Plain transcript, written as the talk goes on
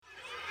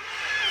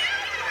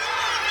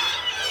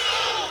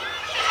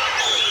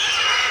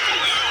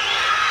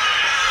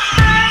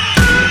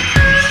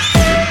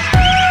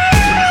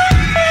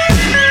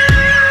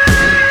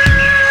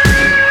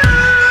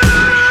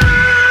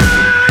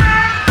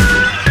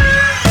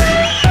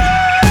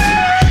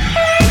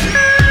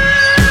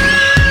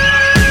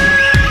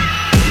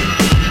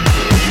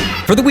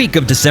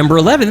week of December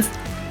 11th,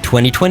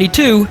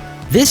 2022.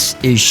 This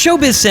is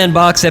Showbiz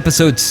Sandbox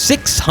episode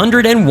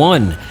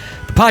 601, the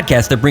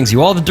podcast that brings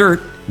you all the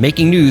dirt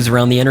making news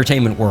around the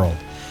entertainment world.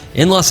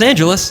 In Los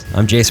Angeles,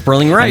 I'm Jay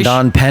Sperling-Reich. And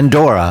on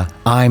Pandora,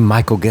 I'm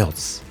Michael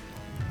Giltz.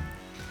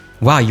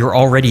 Wow, you're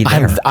already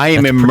there. I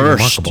am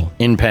immersed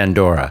in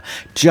Pandora.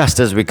 Just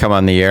as we come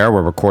on the air,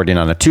 we're recording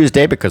on a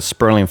Tuesday because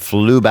Sperling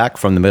flew back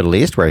from the Middle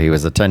East where he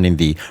was attending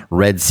the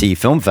Red Sea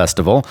Film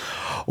Festival.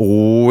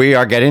 We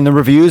are getting the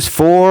reviews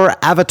for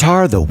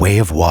Avatar: The Way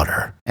of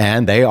Water,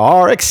 and they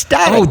are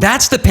ecstatic. Oh,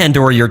 that's the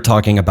Pandora you're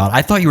talking about.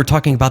 I thought you were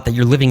talking about that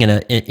you're living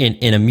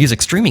in a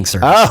music streaming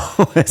service.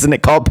 Oh, isn't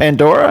it called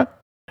Pandora?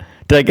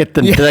 Did I get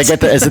the?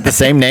 Is it the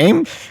same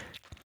name?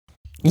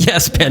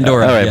 Yes,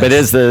 Pandora. All right,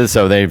 yes. But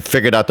so they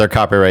figured out their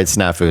copyright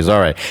snafus. All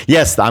right.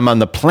 Yes, I'm on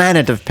the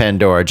planet of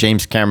Pandora,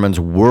 James Cameron's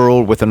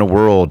world within a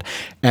world.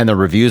 And the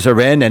reviews are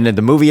in, and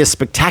the movie is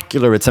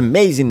spectacular. It's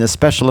amazing. The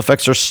special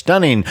effects are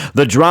stunning.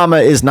 The drama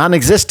is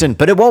non-existent,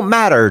 but it won't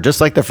matter, just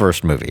like the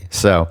first movie.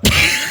 So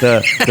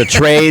the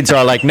trades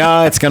are like,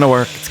 no, it's going to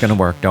work. It's going to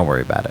work. Don't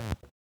worry about it.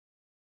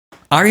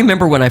 I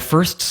remember when I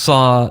first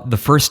saw the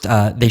first,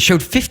 they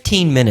showed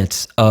 15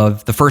 minutes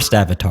of the first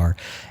Avatar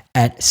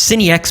at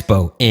Cine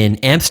Expo in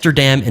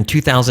Amsterdam in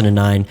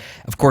 2009.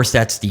 Of course,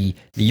 that's the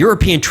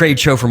European trade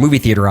show for movie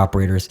theater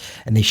operators.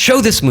 And they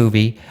show this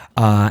movie.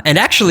 And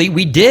actually,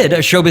 we did a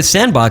Showbiz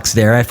Sandbox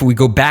there. If we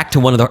go back to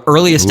one of the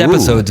earliest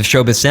episodes of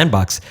Showbiz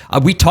Sandbox,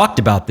 we talked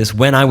about this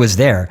when I was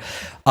there.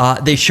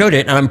 They showed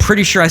it, and I'm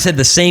pretty sure I said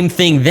the same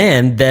thing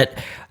then,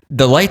 that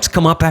the lights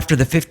come up after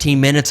the 15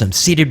 minutes. I'm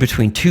seated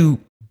between two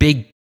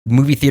big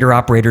movie theater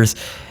operators,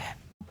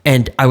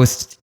 and I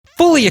was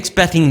fully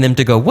expecting them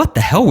to go, what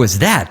the hell was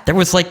that? There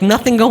was like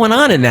nothing going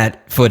on in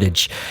that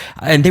footage.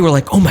 And they were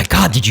like, oh my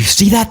God, did you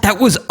see that? That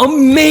was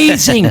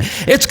amazing.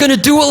 It's going to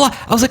do a lot.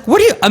 I was like,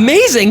 what are you,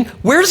 amazing?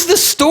 Where's the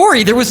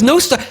story? There was no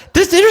story.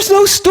 There's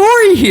no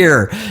story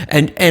here.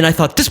 And I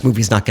thought, this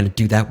movie's not going to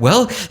do that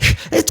well.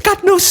 It's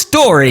got no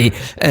story.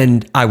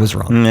 And I was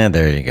wrong. Yeah,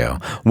 there you go.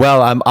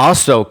 Well, I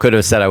also could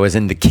have said I was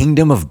in the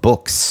Kingdom of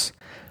Books,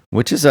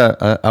 which is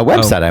a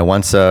website I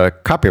once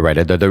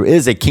copyrighted. There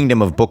is a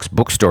Kingdom of Books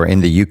bookstore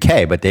in the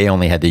UK, but they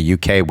only had the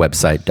UK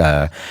website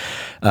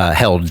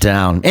held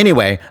down.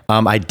 Anyway,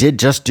 I did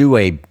just do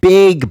a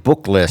big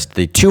book list,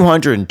 the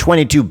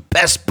 222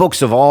 best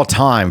books of all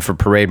time for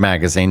Parade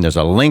Magazine. There's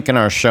a link in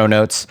our show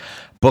notes.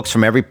 Books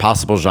from every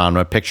possible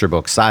genre: picture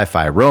books,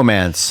 sci-fi,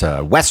 romance,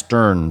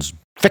 westerns,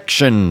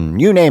 fiction,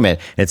 you name it.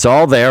 It's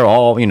all there,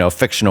 all,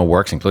 fictional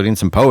works, including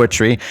some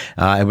poetry.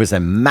 It was a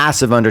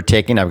massive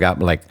undertaking. I've got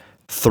like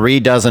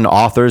 36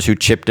 authors who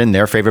chipped in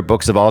their favorite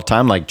books of all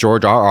time, like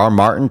George R.R.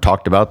 Martin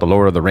talked about The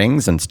Lord of the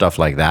Rings and stuff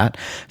like that.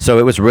 So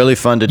it was really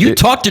fun to do. You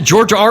talked to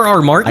George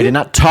R.R. Martin? I did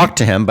not talk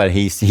to him, but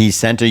he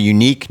sent a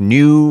unique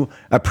new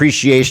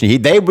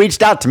appreciation. They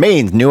reached out to me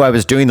and knew I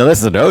was doing the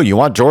list and said, oh, you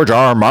want George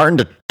R.R. Martin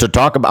to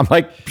talk about? I'm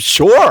like,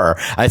 sure.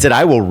 I said,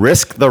 I will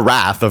risk the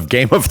wrath of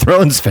Game of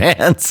Thrones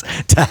fans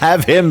to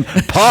have him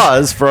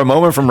pause for a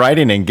moment from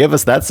writing and give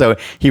us that. So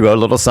he wrote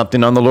a little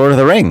something on The Lord of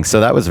the Rings.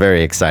 So that was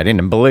very exciting.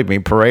 And believe me,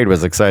 Parade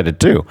was excited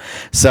too.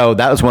 So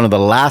that was one of the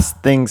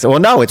last things. Well,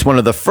 no, it's one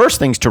of the first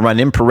things to run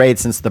in Parade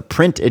since the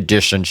print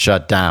edition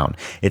shut down.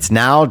 It's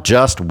now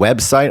just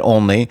website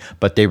only,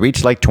 but they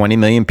reach like 20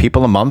 million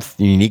people a month,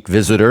 unique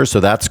visitors. So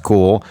that's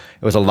cool.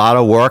 It was a lot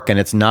of work, and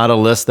it's not a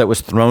list that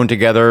was thrown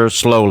together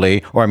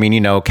slowly, or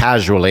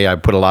casually. I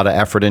put a lot of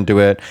effort into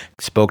it,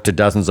 spoke to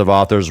dozens of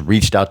authors,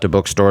 reached out to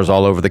bookstores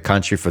all over the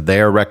country for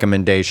their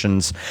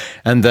recommendations,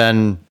 and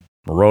then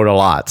wrote a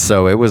lot.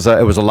 So it was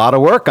a lot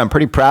of work. I'm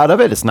pretty proud of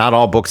it. It's not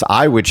all books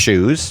I would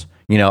choose.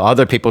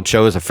 Other people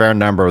chose a fair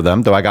number of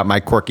them, though I got my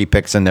quirky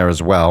picks in there as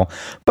well.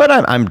 But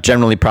I'm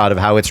generally proud of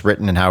how it's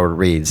written and how it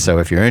reads. So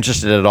if you're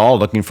interested at all,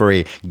 looking for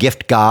a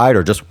gift guide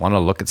or just want to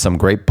look at some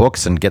great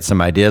books and get some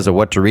ideas of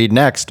what to read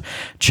next,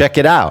 check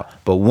it out.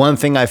 But one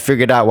thing I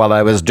figured out while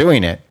I was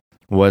doing it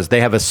was they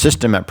have a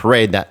system at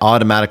Parade that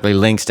automatically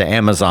links to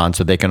Amazon,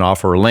 so they can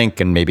offer a link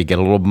and maybe get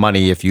a little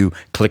money if you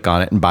click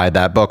on it and buy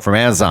that book from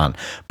Amazon.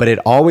 But it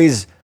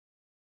always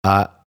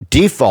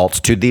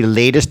defaults to the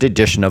latest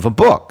edition of a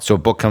book. So a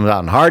book comes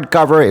out in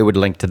hardcover, it would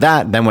link to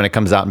that. Then when it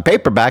comes out in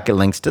paperback, it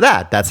links to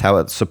that. That's how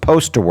it's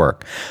supposed to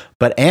work.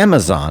 But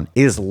Amazon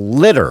is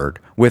littered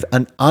with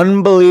an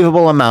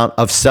unbelievable amount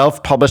of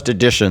self-published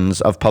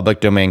editions of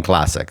public domain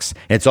classics.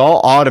 It's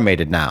all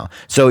automated now.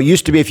 So it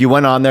used to be if you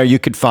went on there, you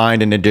could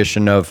find an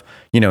edition of,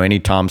 any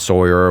Tom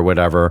Sawyer or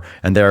whatever,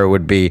 and there it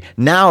would be.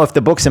 Now, if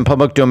the book's in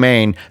public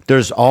domain,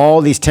 there's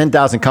all these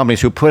 10,000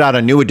 companies who put out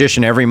a new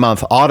edition every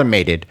month,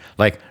 automated.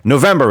 Like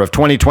November of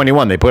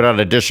 2021, they put out an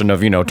edition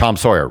of, Tom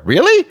Sawyer.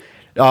 Really?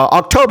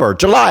 October,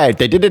 July,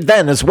 they did it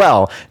then as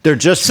well. They're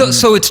just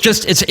so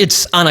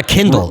it's on a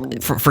Kindle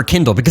for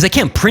Kindle, because they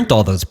can't print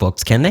all those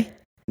books, can they?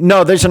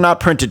 No, these are not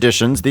print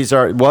editions. These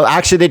are, well,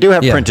 actually they do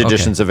have print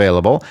editions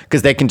available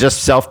because they can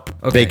just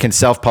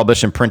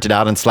self-publish and print it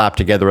out and slap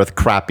together a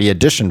crappy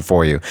edition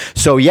for you.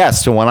 So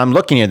yes, so when I'm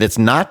looking at it, it's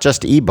not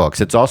just ebooks,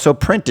 it's also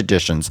print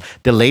editions.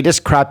 The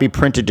latest crappy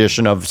print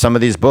edition of some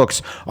of these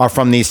books are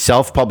from these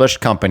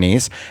self-published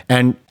companies.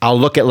 And I'll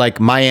look at like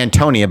My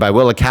Antonia by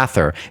Willa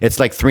Cather. It's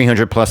like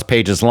 300 plus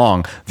pages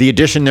long. The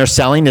edition they're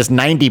selling is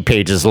 90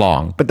 pages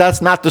long, but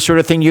that's not the sort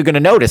of thing you're going to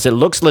notice. It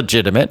looks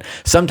legitimate.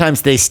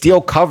 Sometimes they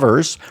steal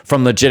covers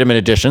from legitimate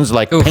editions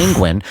like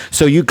Penguin.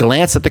 So you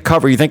glance at the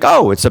cover, you think,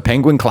 oh, it's a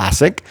Penguin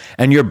classic.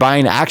 And you're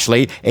buying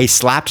actually a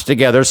slapped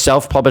together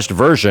self-published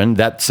version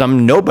that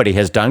nobody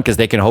has done because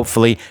they can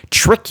hopefully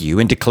trick you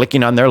into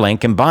clicking on their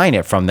link and buying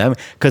it from them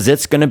because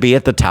it's going to be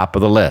at the top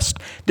of the list.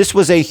 This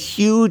was a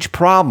huge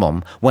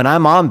problem when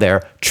I'm on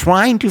there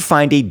trying to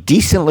find a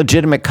decent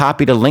legitimate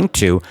copy to link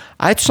to.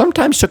 It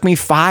sometimes took me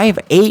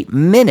 5-8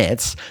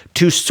 minutes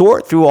to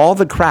sort through all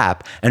the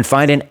crap and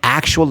find an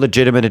actual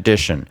legitimate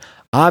edition.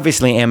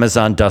 Obviously,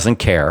 Amazon doesn't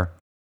care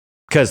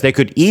because they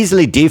could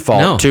easily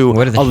default to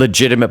a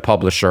legitimate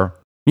publisher.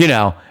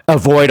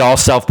 Avoid all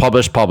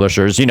self-published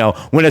publishers.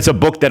 When it's a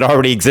book that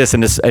already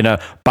exists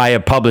by a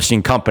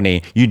publishing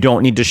company, you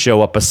don't need to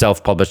show up a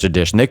self-published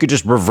edition. They could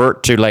just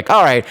revert to like,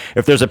 all right,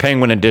 if there's a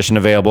Penguin edition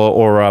available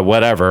or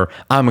whatever,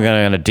 I'm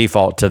going to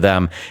default to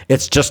them.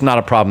 It's just not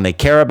a problem they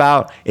care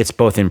about. It's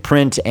both in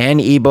print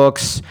and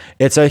ebooks.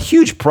 It's a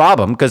huge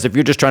problem because if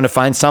you're just trying to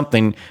find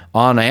something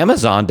on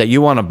Amazon that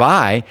you want to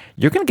buy,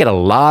 you're going to get a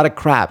lot of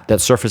crap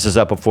that surfaces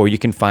up before you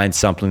can find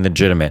something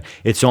legitimate.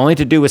 It's only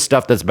to do with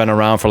stuff that's been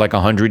around for like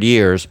 100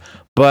 years.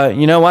 But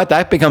you know what?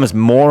 That becomes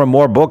more and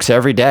more books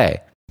every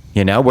day.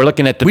 We're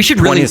looking at the 20s and 30s. We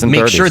should really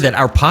make sure that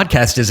our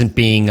podcast isn't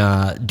being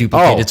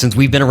duplicated since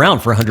we've been around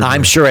for 100 years.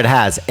 I'm sure it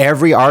has.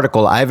 Every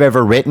article I've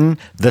ever written,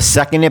 the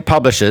second it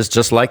publishes,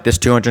 just like this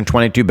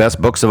 222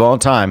 best books of all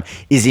time,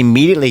 is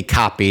immediately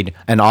copied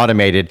and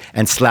automated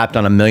and slapped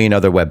on a million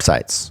other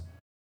websites.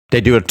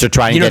 They do it to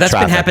try and get traffic.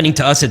 That's been happening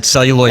to us at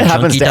celluloidjunkie.com. It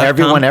happens to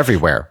everyone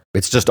everywhere.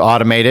 It's just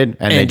automated,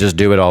 and they just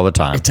do it all the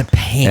time. It's a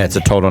pain. And it's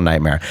a total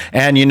nightmare.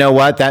 And you know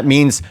what? That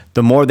means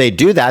the more they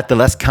do that, the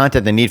less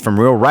content they need from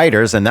real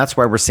writers, and that's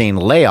why we're seeing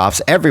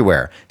layoffs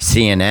everywhere.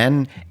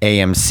 CNN,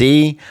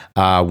 AMC,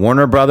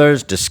 Warner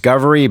Brothers,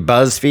 Discovery,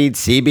 BuzzFeed,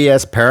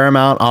 CBS,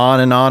 Paramount, on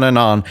and on and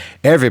on.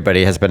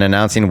 Everybody has been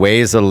announcing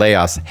waves of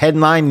layoffs.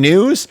 Headline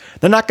news?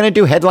 They're not going to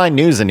do headline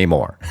news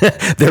anymore.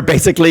 They're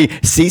basically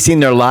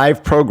ceasing their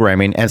live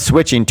programming and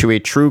switching to a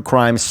true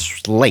crime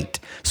slate.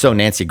 So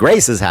Nancy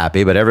Grace is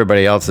happy, but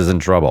everybody else is in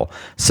trouble.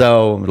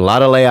 So a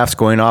lot of layoffs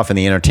going off in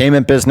the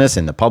entertainment business,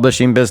 in the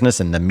publishing business,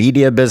 in the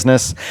media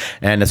business,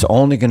 and it's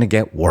only going to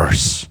get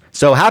worse.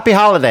 So happy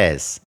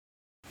holidays.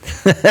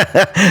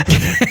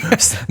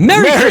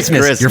 Merry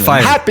Christmas. You're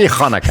fired. Happy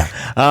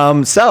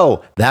Hanukkah.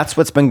 So that's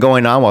what's been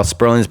going on while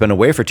Sperling's been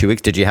away for 2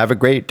 weeks. Did you have a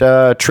great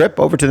trip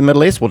over to the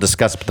Middle East? We'll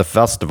discuss the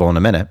festival in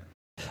a minute.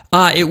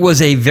 It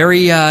was a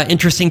very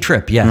interesting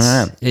trip.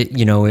 Yes,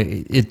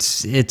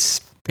 Right.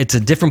 It's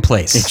a different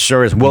place. It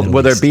sure is.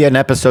 Will there be an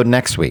episode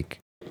next week?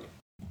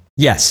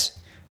 Yes.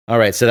 All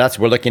right, so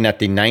we're looking at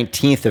the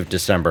 19th of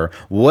December.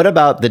 What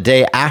about the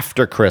day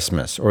after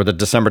Christmas or the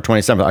December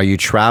 27th? Are you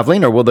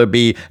traveling, or will there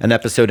be an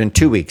episode in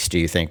 2 weeks, do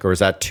you think? Or is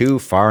that too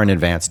far in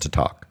advance to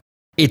talk?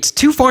 It's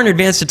too far in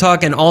advance to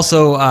talk, and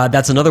also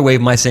that's another way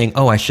of my saying,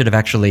 I should have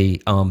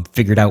actually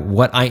figured out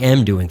what I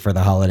am doing for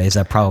the holidays.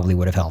 That probably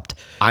would have helped.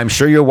 I'm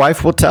sure your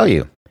wife will tell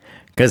you.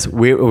 Because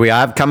we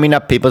have coming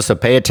up, people, so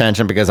pay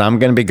attention because I'm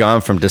going to be gone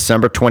from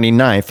December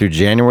 29th through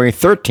January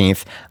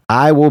 13th.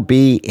 I will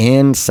be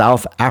in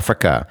South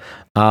Africa.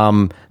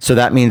 So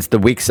that means the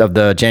weeks of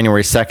the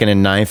January 2nd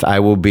and 9th, I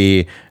will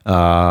be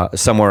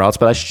somewhere else.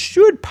 But I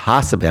should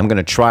possibly, I'm going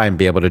to try and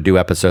be able to do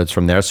episodes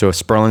from there. So if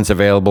Sperling's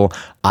available,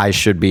 I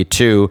should be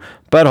too.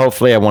 But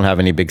hopefully I won't have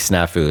any big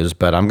snafus.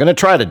 But I'm going to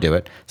try to do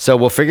it. So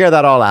we'll figure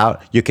that all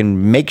out. You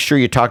can make sure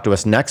you talk to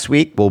us next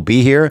week. We'll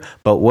be here.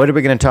 But what are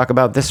we going to talk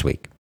about this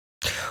week?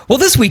 Well,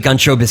 this week on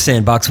Showbiz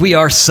Sandbox, we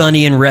are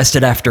sunny and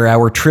rested after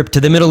our trip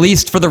to the Middle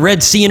East for the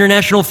Red Sea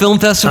International Film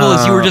Festival,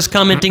 as you were just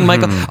commenting,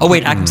 Michael. Oh,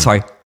 wait, I'm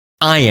sorry.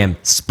 I am.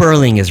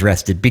 Sperling is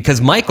rested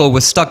because Michael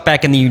was stuck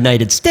back in the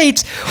United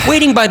States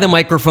waiting by the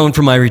microphone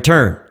for my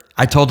return.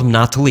 I told him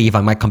not to leave.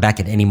 I might come back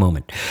at any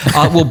moment.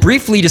 We'll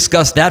briefly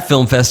discuss that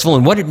film festival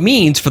and what it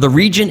means for the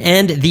region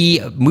and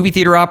the movie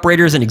theater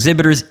operators and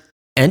exhibitors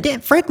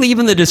and frankly,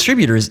 even the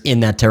distributors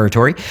in that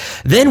territory.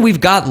 Then we've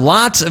got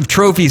lots of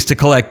trophies to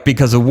collect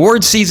because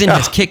award season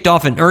has kicked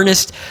off in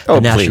earnest.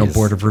 The National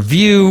Board of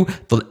Review,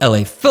 the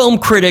LA Film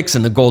Critics,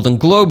 and the Golden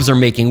Globes are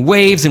making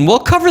waves, and we'll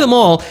cover them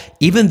all,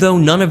 even though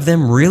none of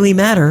them really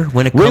matter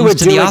when it comes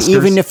to the Oscars. We would do it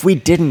even if we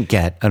didn't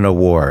get an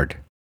award.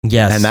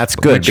 Yes. And that's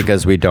good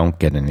because we don't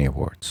get any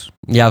awards.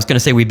 Yeah, I was going to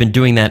say we've been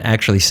doing that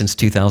actually since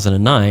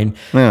 2009,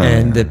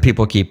 and that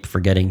people keep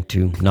forgetting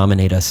to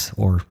nominate us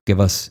or give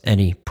us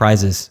any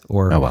prizes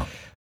or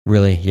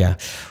really, yeah.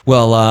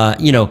 Well,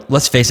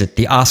 let's face it,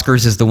 the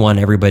Oscars is the one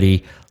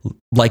everybody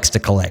likes to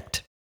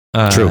collect.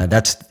 True.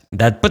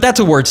 But that's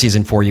award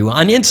season for you.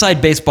 On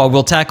Inside Baseball,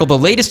 we'll tackle the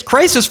latest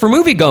crisis for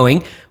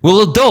moviegoing.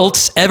 Will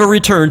adults ever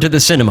return to the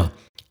cinema?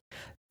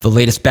 The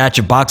latest batch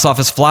of box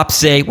office flops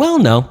say, well,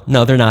 no,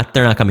 they're not.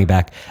 They're not coming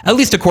back, at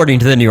least according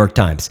to the New York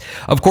Times.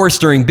 Of course,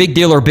 during Big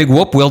Deal or Big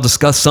Whoop, we'll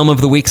discuss some of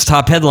the week's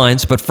top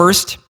headlines. But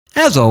first,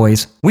 as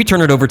always, we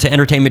turn it over to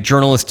entertainment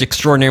journalist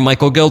extraordinaire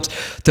Michael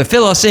Giltz to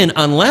fill us in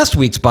on last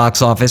week's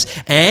box office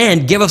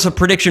and give us a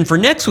prediction for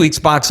next week's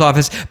box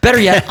office.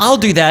 Better yet, I'll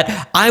do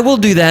that. I will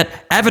do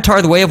that.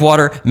 Avatar: The Way of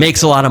Water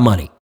makes a lot of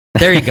money.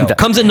 There you go.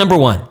 Comes in number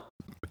one.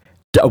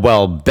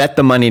 Well, bet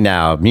the money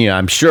now.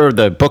 I'm sure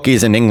the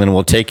bookies in England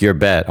will take your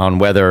bet on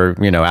whether,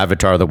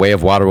 Avatar: The Way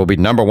of Water will be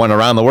number one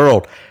around the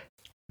world.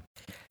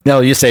 No,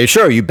 you say,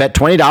 sure, you bet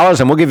 $20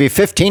 and we'll give you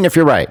 15 if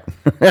you're right.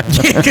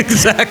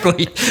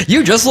 Exactly.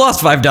 You just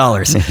lost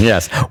 $5.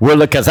 Yes.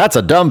 Because that's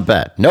a dumb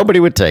bet.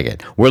 Nobody would take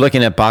it. We're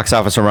looking at box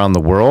office around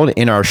the world.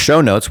 In our show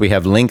notes, we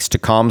have links to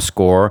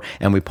ComScore,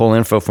 and we pull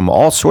info from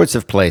all sorts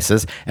of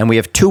places. And we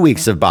have 2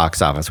 weeks of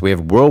box office. We have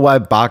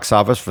worldwide box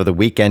office for the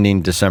week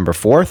ending December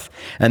 4th.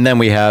 And then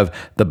we have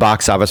the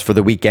box office for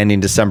the week ending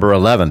December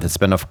 11th. It's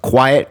been a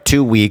quiet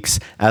 2 weeks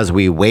as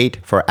we wait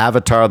for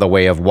Avatar: The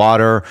Way of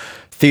Water.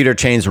 Theater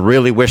chains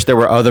really wish there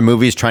were other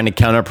movies trying to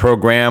counter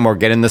program or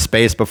get in the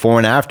space before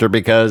and after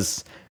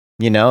because,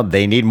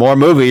 they need more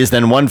movies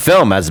than one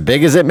film. As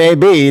big as it may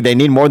be, they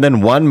need more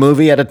than one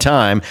movie at a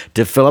time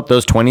to fill up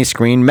those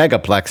 20-screen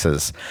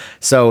megaplexes.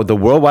 So the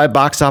worldwide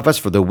box office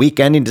for the week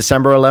ending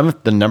December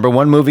 11th, the number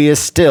one movie is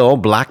still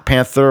Black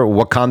Panther: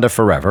 Wakanda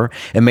Forever.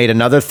 It made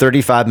another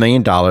 $35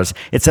 million.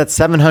 It's at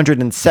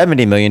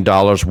 $770 million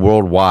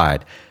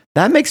worldwide.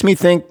 That makes me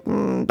think,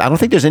 I don't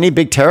think there's any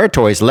big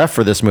territories left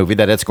for this movie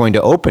that it's going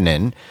to open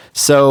in.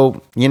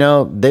 So,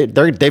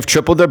 they've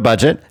tripled their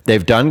budget.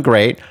 They've done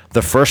great.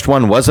 The first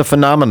one was a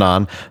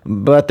phenomenon,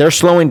 but they're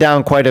slowing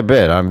down quite a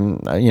bit.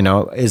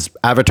 Is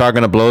Avatar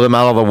going to blow them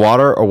out of the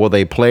water, or will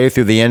they play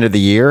through the end of the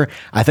year?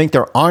 I think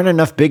there aren't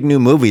enough big new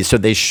movies, so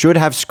they should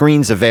have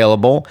screens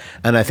available,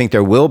 and I think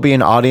there will be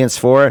an audience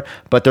for it,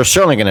 but they're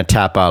certainly going to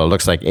tap out. It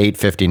looks like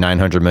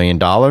 $900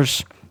 million.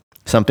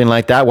 Something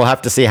like that. We'll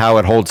have to see how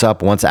it holds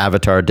up once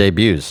Avatar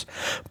debuts.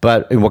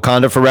 But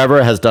Wakanda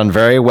Forever has done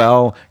very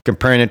well.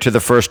 Comparing it to the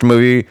first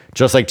movie,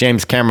 just like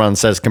James Cameron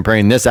says,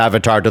 comparing this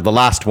Avatar to the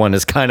last one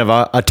is kind of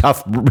a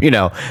tough,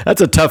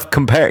 that's a tough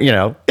compare.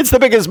 It's the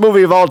biggest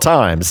movie of all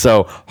time.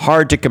 So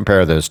hard to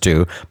compare those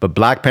two. But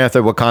Black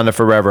Panther: Wakanda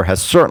Forever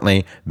has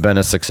certainly been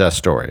a success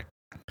story.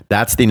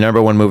 That's the number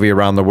one movie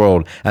around the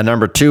world. And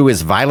number two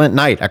is Violent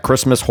Night, a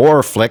Christmas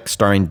horror flick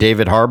starring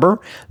David Harbour.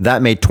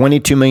 That made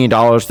 $22 million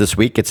this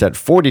week. It's at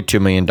 $42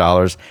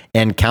 million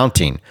and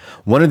counting.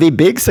 One of the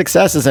big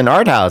successes in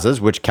art houses,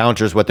 which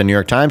counters what the New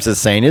York Times is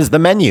saying, is The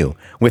Menu,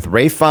 with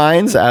Ralph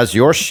Fiennes as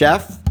your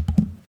chef.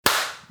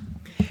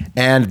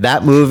 And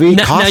that movie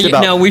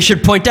Now, we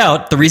should point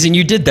out, the reason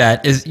you did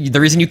that is,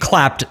 the reason you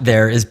clapped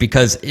there is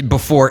because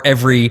before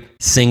every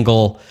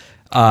single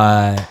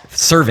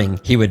serving,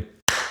 he would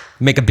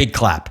make a big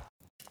clap.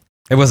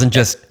 It wasn't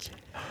just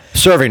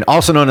serving,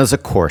 also known as a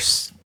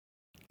course.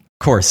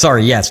 Course.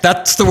 Sorry. Yes,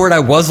 that's the word I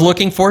was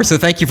looking for. So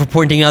thank you for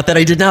pointing out that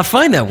I did not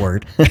find that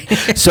word.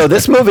 So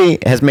this movie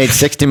has made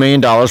 $60 million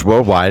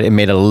worldwide. It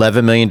made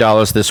 $11 million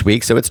this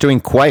week. So it's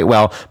doing quite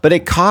well, but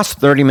it cost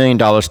 $30 million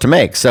to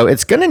make. So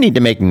it's going to need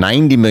to make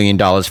 $90 million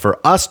for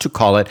us to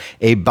call it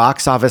a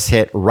box office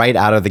hit right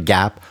out of the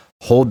gap.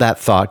 Hold that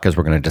thought, because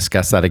we're going to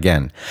discuss that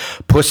again.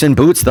 Puss in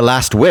Boots: The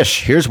Last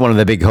Wish. Here's one of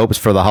the big hopes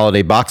for the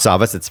holiday box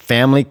office. It's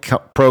family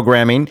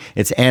programming.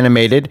 It's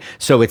animated.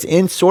 So it's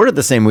in sort of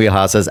the same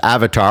wheelhouse as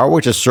Avatar,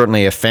 which is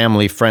certainly a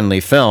family-friendly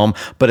film,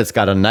 but it's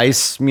got a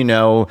nice,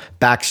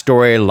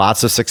 backstory,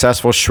 lots of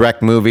successful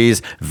Shrek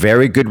movies,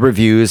 very good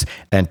reviews.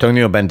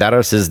 Antonio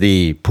Banderas is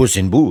the Puss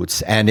in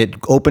Boots, and it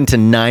opened to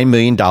 $9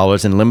 million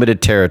in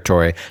limited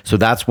territory. So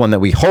that's one that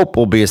we hope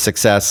will be a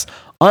success.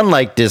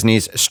 Unlike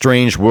Disney's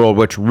Strange World,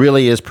 which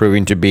really is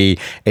proving to be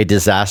a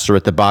disaster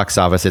at the box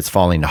office, it's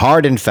falling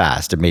hard and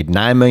fast. It made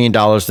 $9 million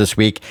this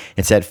week.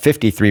 It's at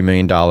 $53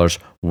 million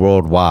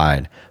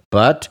worldwide.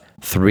 But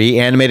 3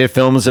 animated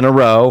films in a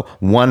row.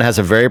 One has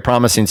a very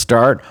promising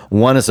start.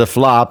 One is a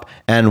flop.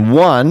 And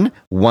one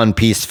One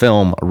Piece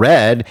film,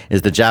 Red,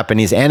 is the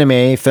Japanese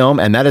anime film,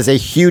 and that is a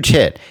huge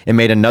hit. It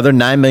made another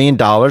 $9 million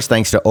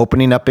thanks to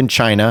opening up in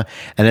China,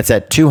 and it's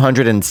at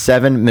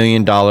 $207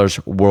 million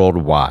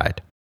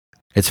worldwide.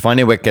 It's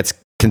funny what gets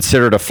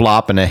considered a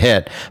flop and a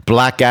hit.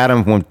 Black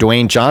Adam with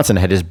Dwayne Johnson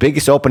had his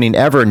biggest opening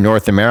ever in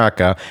North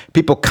America.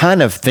 People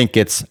kind of think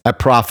it's a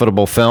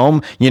profitable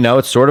film.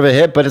 It's sort of a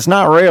hit, but it's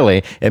not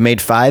really. It made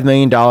 $5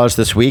 million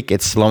this week.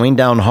 It's slowing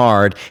down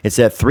hard. It's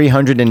at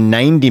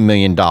 $390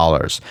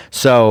 million.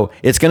 So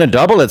it's going to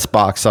double its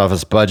box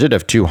office budget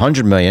of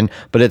 $200 million,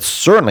 but it's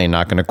certainly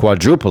not going to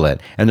quadruple it.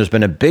 And there's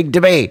been a big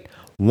debate.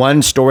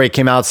 One story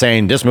came out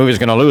saying this movie is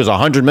going to lose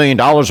 $100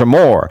 million or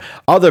more.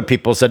 Other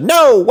people said,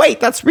 no, wait,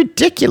 that's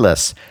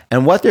ridiculous.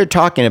 And what they're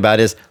talking about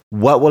is,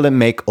 what will it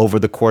make over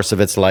the course of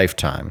its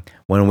lifetime?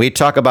 When we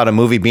talk about a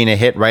movie being a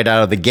hit right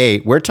out of the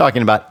gate, we're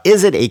talking about,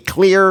 is it a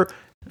clear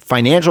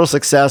financial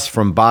success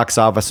from box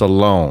office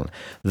alone.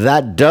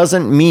 That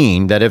doesn't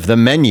mean that if the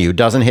menu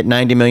doesn't hit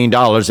 $90 million,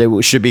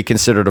 it should be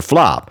considered a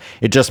flop.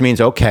 It just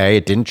means, okay,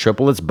 it didn't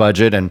triple its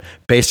budget, and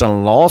based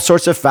on all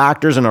sorts of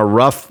factors and a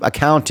rough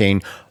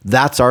accounting,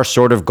 that's our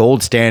sort of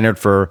gold standard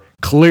for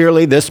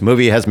clearly this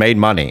movie has made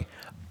money.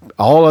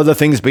 All other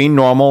things being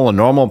normal, a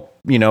normal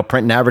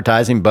print and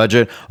advertising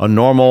budget, a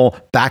normal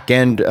back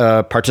end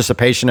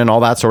participation and all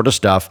that sort of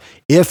stuff.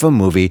 If a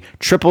movie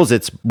triples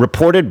its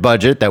reported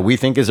budget that we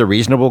think is a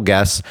reasonable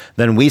guess,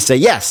 then we say,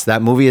 yes,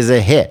 that movie is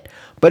a hit.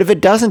 But if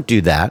it doesn't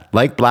do that,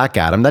 like Black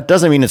Adam, that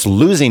doesn't mean it's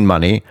losing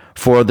money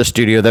for the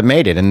studio that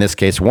made it. In this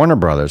case, Warner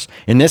Brothers.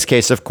 In this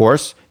case, of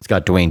course, it's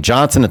got Dwayne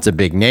Johnson. It's a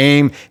big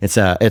name. It's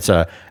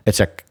a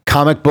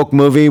comic book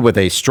movie with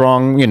a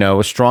strong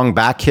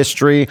back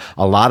history.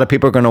 A lot of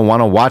people are going to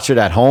want to watch it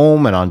at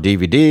home and on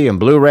DVD and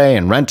Blu-ray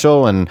and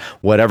rental and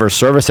whatever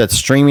service it's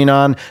streaming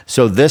on.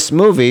 So this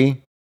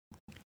movie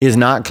is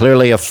not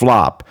clearly a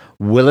flop.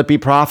 Will it be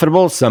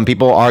profitable? Some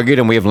people argued,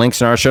 and we have links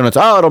in our show notes.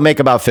 Oh, it'll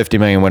make about $50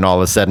 million when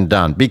all is said and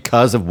done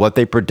because of what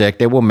they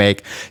predict it will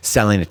make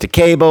selling it to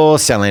cable,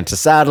 selling it to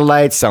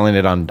satellites, selling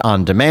it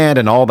on demand,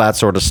 and all that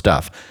sort of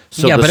stuff.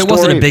 So yeah, but it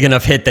wasn't a big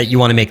enough hit that you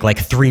want to make like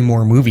 3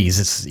 more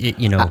movies.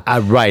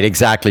 Right,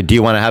 exactly. Do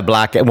you want to have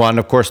Black? Well, and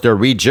of course, they're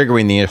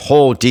rejiggering the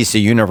whole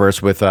DC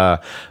universe with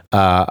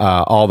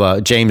all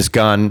the James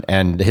Gunn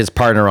and his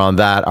partner on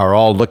that are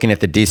all looking at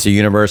the DC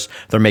universe.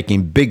 They're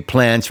making big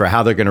plans for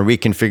how they're going to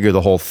reconfigure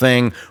the whole thing.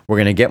 We're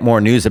going to get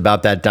more news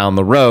about that down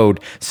the road.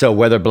 So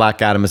whether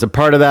Black Adam is a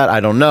part of that, I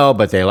don't know,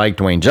 but they like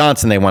Dwayne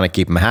Johnson. They want to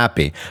keep him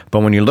happy. But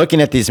when you're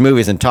looking at these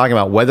movies and talking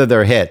about whether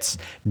they're hits,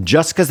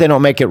 just because they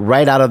don't make it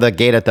right out of the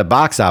gate at the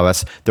box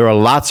office, there are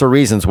lots of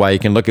reasons why you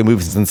can look at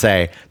movies and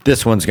say,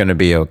 this one's going to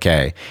be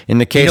okay. In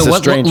the case of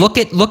Strange... Look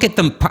at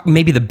them.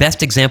 Maybe the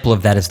best example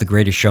of that is The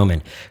Greatest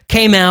Showman.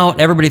 Came out,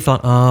 everybody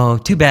thought, oh,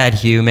 too bad,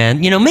 Hugh, man.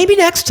 Maybe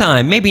next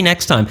time.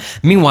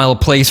 Meanwhile,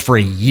 it plays for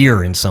a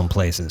year in some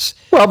places.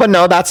 Well, but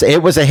no,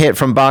 it was a hit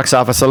from box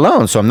office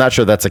alone, so I'm not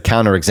sure that's a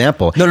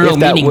counterexample. No,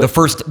 meaning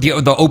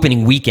the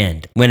opening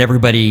weekend when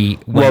everybody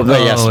went,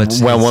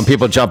 when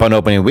people jump on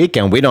opening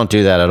weekend, we don't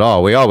do that at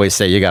all. We always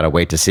say you got to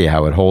wait to see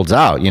how it holds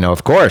out.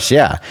 Of course,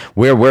 yeah.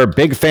 We're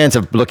big fans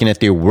of looking at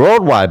the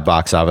worldwide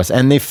box office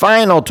and the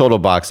final total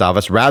box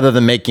office rather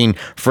than making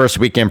first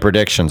weekend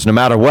predictions. No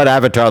matter what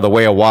Avatar: The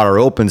Way of Water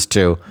opens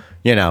to,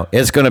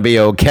 it's going to be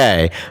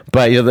okay.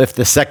 But if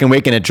the second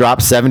weekend it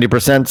drops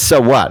 70%, so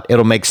what?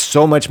 It'll make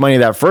so much money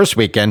that first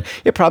weekend,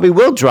 it probably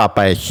will drop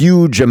by a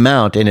huge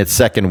amount in its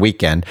second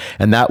weekend.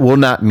 And that will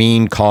not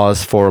mean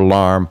cause for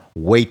alarm.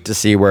 Wait to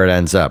see where it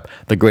ends up.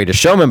 The Greatest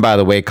Showman, by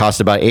the way,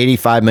 cost about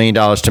 $85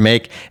 million to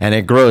make, and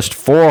it grossed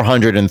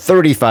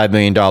 $435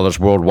 million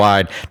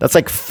worldwide. That's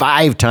like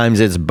 5 times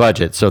its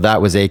budget. So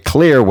that was a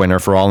clear winner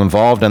for all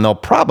involved, and they'll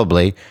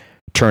probably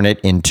turn it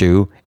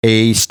into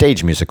a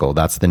stage musical.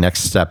 That's the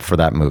next step for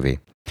that movie.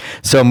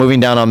 So moving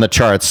down on the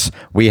charts,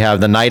 we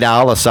have The Night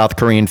Owl, a South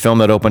Korean film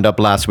that opened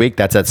up last week.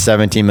 That's at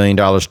 $17 million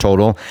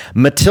total.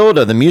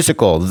 Matilda, the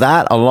musical,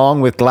 that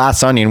along with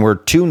Glass Onion were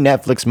 2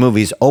 Netflix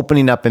movies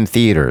opening up in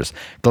theaters.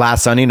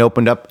 Glass Onion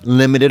opened up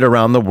limited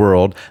around the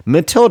world.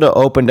 Matilda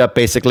opened up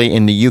basically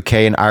in the UK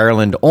and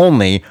Ireland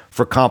only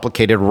for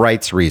complicated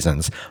rights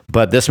reasons.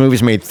 But this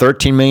movie's made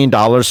 $13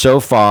 million so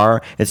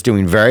far. It's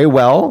doing very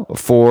well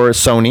for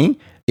Sony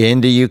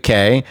in the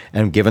UK,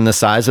 and given the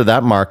size of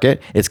that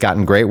market, it's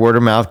gotten great word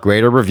of mouth,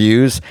 greater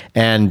reviews,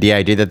 and the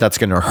idea that that's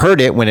going to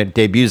hurt it when it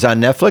debuts on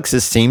Netflix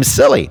seems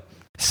silly.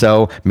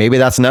 So maybe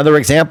that's another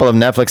example of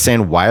Netflix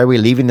saying, why are we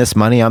leaving this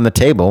money on the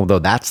table, though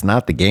that's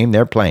not the game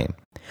they're playing.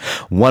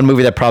 One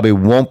movie that probably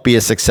won't be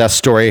a success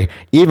story,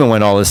 even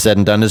when all is said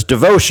and done, is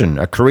Devotion,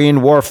 a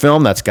Korean War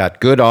film that's got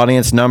good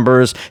audience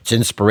numbers. It's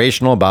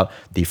inspirational about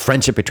the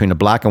friendship between a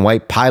black and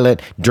white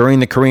pilot during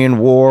the Korean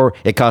War.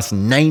 It cost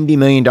 $90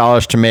 million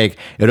to make.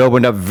 It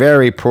opened up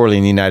very poorly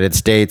in the United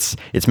States.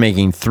 It's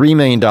making $3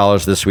 million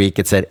this week.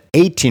 It's at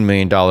 $18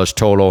 million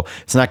total.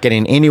 It's not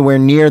getting anywhere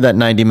near that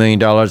 $90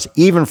 million,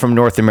 even from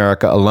North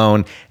America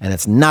alone, and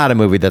it's not a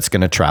movie that's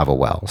going to travel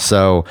well.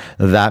 So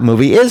that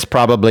movie is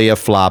probably a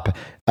flop.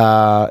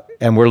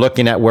 And we're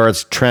looking at where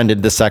it's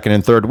trended the second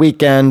and third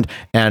weekend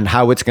and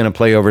how it's going to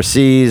play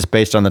overseas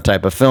based on the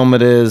type of film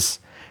it is.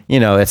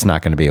 It's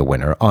not going to be a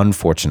winner,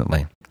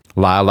 unfortunately.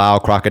 Lyle Lyle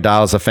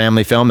Crocodile is a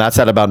family film. That's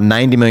at about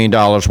 $90 million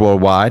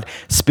worldwide.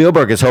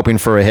 Spielberg is hoping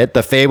for a hit.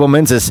 The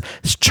Fabelmans is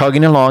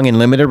chugging along in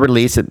limited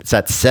release. It's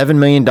at $7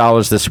 million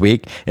this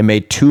week. It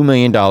made $2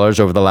 million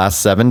over the last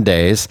 7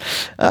 days.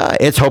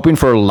 It's hoping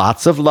for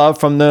lots of love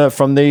from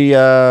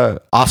the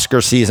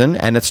Oscar season,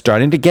 and it's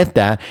starting to get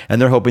that,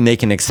 and they're hoping they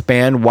can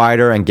expand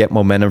wider and get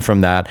momentum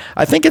from that.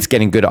 I think it's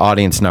getting good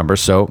audience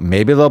numbers, so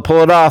maybe they'll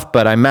pull it off,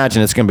 but I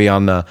imagine it's going to be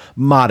on the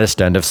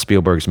modest end of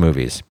Spielberg's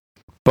movies.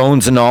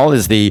 Bones and All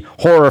is the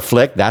horror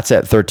flick. That's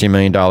at $13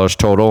 million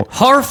total.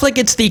 Horror flick,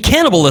 it's the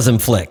cannibalism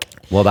flick.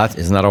 Well,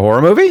 isn't that a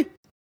horror movie?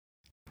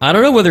 I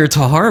don't know whether it's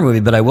a horror movie,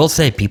 but I will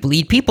say people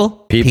eat people.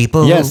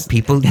 People, yes.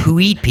 people who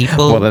eat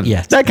people. Well,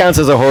 yes. that counts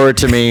as a horror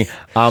to me.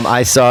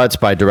 I saw it's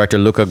by director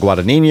Luca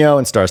Guadagnino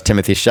and stars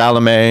Timothy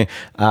Chalamet.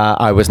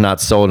 I was not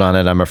sold on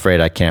it. I'm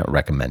afraid I can't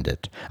recommend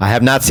it. I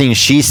have not seen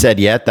She Said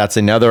yet. That's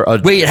another.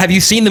 Wait, have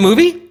you seen the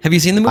movie? Have you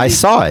seen the movie? I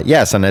saw it,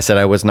 yes, and I said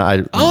I was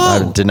not.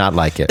 I did not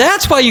like it.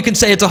 That's why you can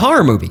say it's a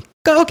horror movie.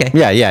 Okay.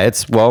 Yeah.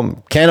 It's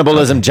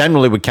cannibalism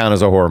generally would count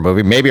as a horror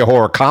movie, maybe a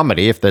horror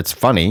comedy if that's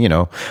funny,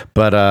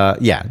 But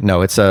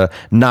it's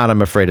not.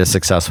 I'm afraid a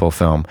successful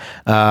film.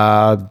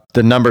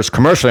 The numbers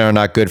commercially are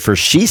not good for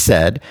She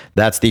Said.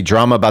 That's the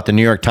drama about the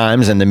New York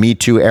Times and the Me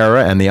Too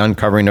era and the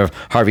uncovering of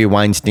Harvey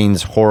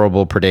Weinstein's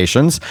horrible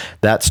predations.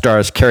 That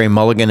stars Carey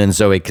Mulligan and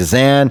Zoe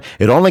Kazan.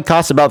 It only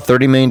costs about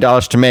 $30 million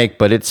to make,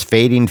 but it's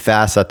fading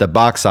fast at the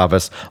box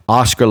office.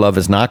 Oscar Love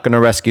is not going to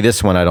rescue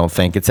this one, I don't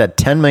think. It's at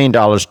 $10 million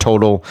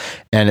total,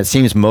 and it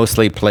seems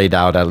mostly played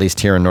out, at least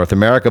here in North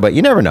America, but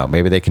you never know.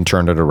 Maybe they can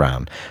turn it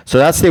around. So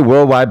that's the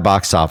worldwide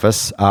box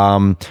office.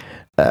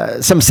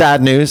 Some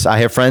sad news. I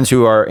have friends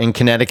who are in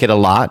Connecticut a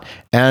lot,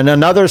 and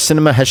another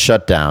cinema has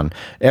shut down.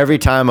 Every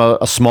time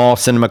a small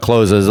cinema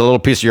closes, a little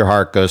piece of your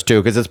heart goes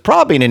too, because it's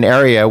probably in an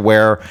area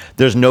where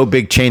there's no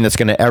big chain that's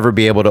going to ever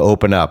be able to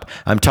open up.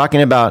 I'm talking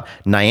about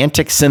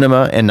Niantic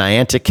Cinema in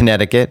Niantic,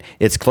 Connecticut.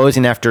 It's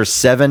closing after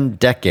 7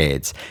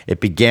 decades. It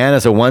began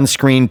as a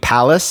one-screen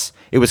palace.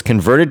 It was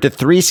converted to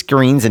 3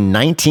 screens in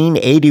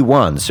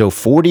 1981, so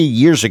 40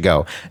 years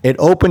ago. It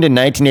opened in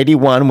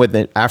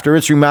 1981 after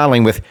its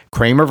remodeling with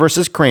Kramer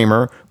versus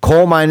Kramer,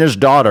 Coal Miner's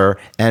Daughter,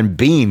 and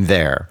Being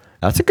There.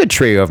 That's a good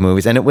trio of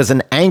movies, and it was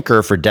an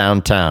anchor for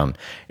downtown.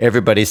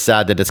 Everybody's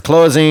sad that it's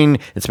closing.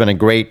 It's been a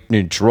great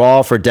new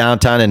draw for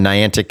downtown in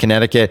Niantic,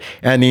 Connecticut,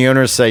 and the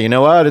owners say, you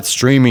know what, it's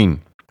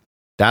streaming.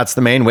 That's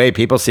the main way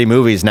people see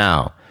movies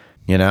now.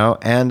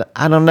 And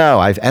I don't know.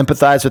 I've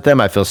empathized with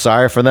them. I feel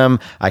sorry for them.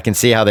 I can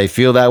see how they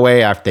feel that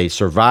way after they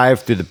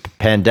survived through the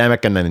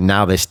pandemic and then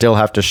now they still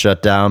have to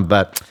shut down.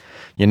 But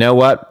you know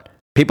what?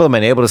 People have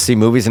been able to see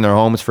movies in their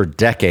homes for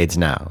decades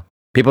now.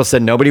 People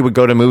said nobody would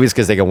go to movies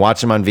because they can watch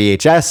them on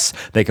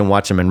VHS. They can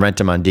watch them and rent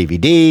them on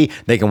DVD.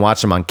 They can watch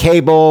them on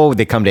cable.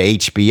 They come to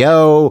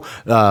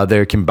HBO.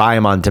 They can buy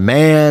them on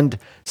demand.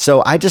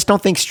 So I just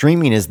don't think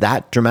streaming is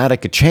that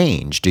dramatic a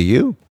change. Do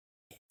you?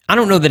 I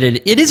don't know that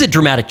it is a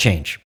dramatic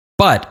change.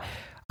 But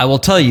I will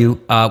tell you,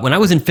 when I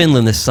was in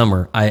Finland this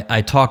summer,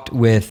 I talked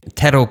with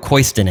Tero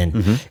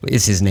Koistinen,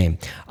 is his name,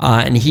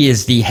 and he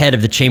is the head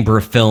of the Chamber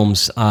of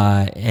Films,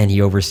 and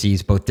he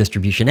oversees both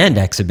distribution and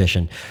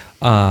exhibition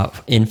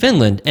in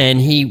Finland.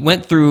 And he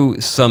went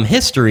through some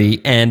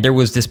history, and there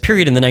was this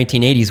period in the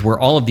 1980s where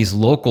all of these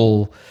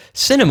local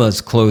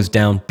cinemas closed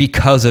down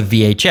because of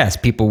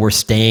VHS. People were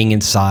staying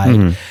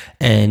inside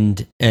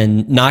and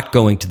not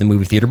going to the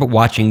movie theater, but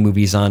watching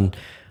movies on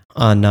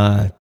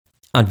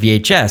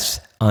VHS,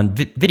 on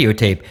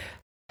videotape.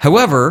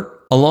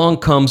 However, along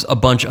comes a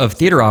bunch of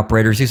theater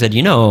operators who said,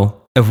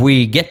 if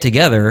we get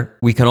together,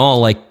 we can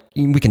all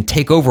we can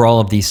take over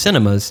all of these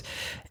cinemas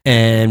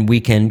and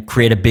we can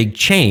create a big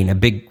chain, a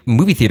big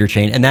movie theater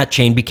chain. And that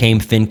chain became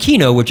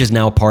FinKino, which is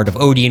now part of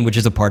Odeon, which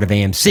is a part of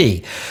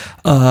AMC.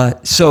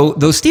 So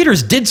those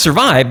theaters did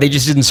survive. They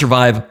just didn't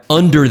survive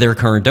under their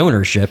current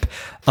ownership.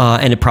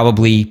 And it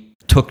probably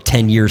took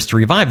 10 years to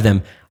revive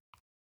them.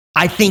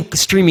 I think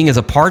streaming is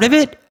a part of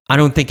it. I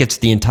don't think it's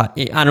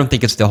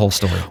the whole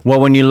story. Well,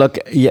 when you look,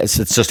 yes,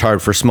 it's just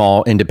hard for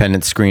small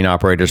independent screen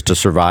operators to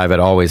survive. It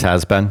always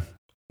has been.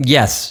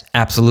 Yes,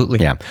 absolutely.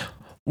 Yeah.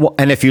 Well,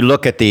 and if you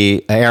look at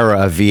the era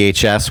of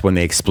VHS, when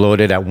they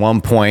exploded at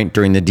one point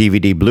during the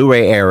DVD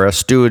Blu-ray era,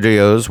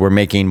 studios were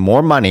making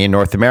more money in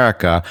North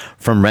America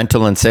from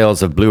rental and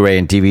sales of Blu-ray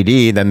and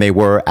DVD than they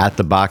were at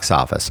the box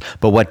office.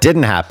 But what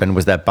didn't happen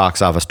was that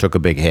box office took a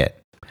big hit.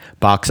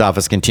 Box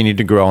office continued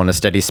to grow in a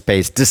steady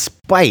pace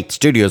despite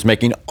studios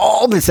making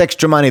all this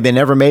extra money they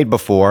never made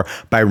before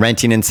by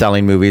renting and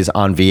selling movies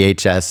on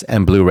VHS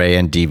and Blu-ray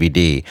and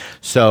DVD.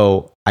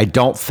 So I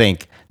don't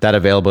think that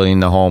availability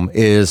in the home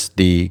is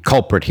the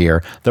culprit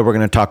here, though we're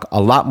going to talk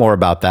a lot more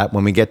about that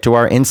when we get to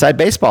our Inside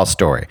Baseball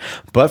story.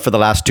 But for the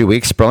last 2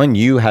 weeks, Sperling,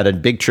 you had a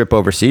big trip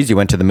overseas. You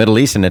went to the Middle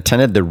East and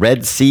attended the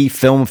Red Sea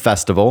Film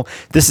Festival.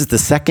 This is the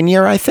second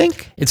year, I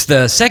think? It's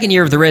the second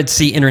year of the Red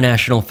Sea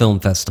International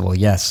Film Festival,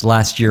 yes.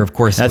 Last year, of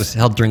course, it was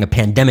held during a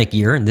pandemic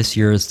year, and this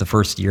year is the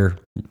first year.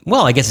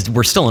 Well, I guess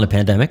we're still in a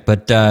pandemic,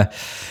 but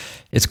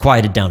it's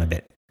quieted down a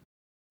bit.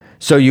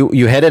 So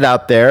you headed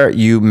out there.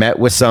 You met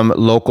with some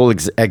local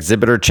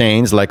exhibitor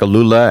chains like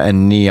Alula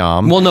and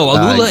Neom. Well, no,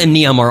 Alula and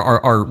Neom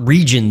are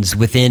regions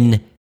within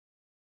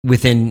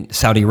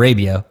Saudi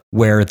Arabia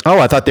where. Oh,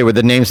 I thought they were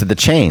the names of the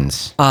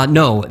chains.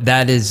 No,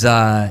 that is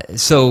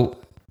so.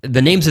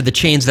 The names of the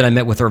chains that I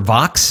met with are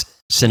Vox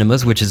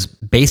Cinemas, which is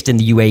based in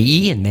the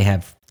UAE, and they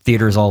have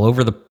theaters all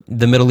over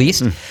the Middle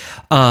East,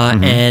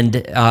 and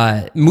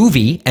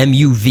Movie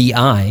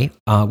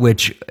MUVI,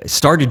 which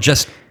started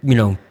just 3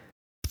 to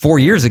 4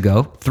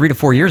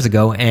 years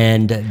ago,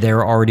 and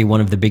they're already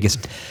one of the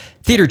biggest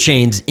theater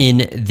chains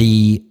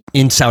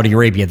in Saudi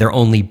Arabia. They're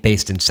only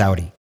based in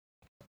Saudi.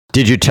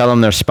 Did you tell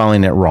them they're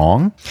spelling it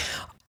wrong?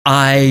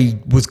 I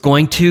was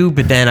going to,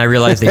 but then I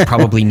realized they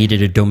probably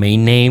needed a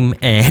domain name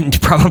and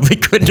probably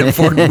couldn't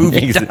afford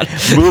movie.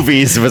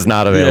 Movies was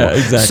not available. Yeah,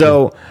 exactly.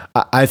 So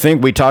I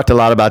think we talked a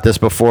lot about this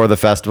before the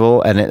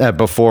festival and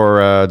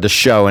before the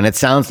show. And it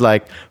sounds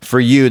like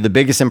for you, the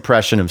biggest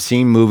impression of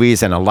seeing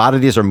movies, and a lot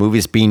of these are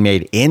movies being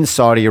made in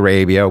Saudi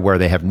Arabia where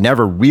they have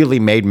never really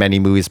made many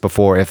movies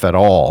before, if at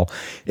all.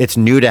 It's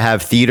new to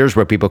have theaters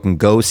where people can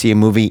go see a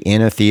movie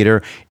in a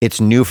theater.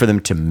 It's new for them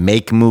to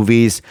make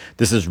movies.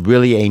 This is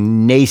really a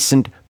nascent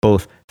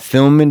both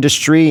film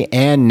industry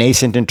and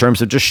nascent in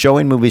terms of just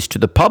showing movies to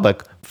the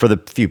public for the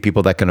few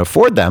people that can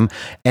afford them.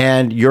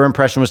 And your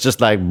impression was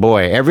just like,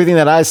 boy, everything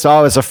that I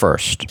saw is a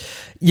first.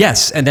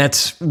 Yes, and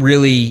that's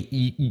really,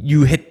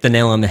 you hit the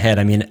nail on the head.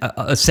 I mean,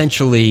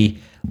 essentially,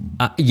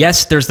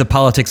 yes, there's the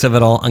politics of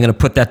it all. I'm going to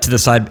put that to the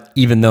side,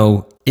 even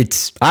though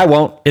I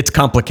won't. It's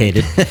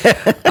complicated.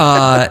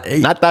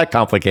 Not that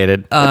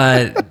complicated.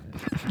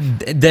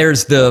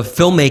 There's the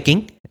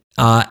filmmaking.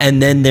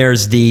 And then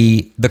there's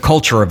the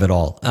culture of it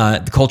all,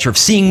 the culture of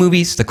seeing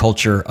movies, the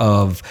culture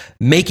of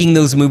making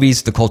those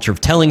movies, the culture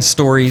of telling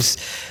stories,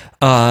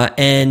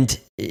 and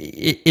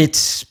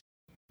it's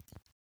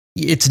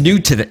new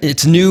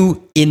it's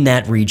new in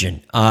that region.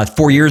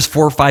 4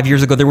 or 5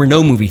 years ago, there were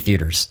no movie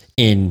theaters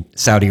in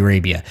Saudi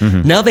Arabia.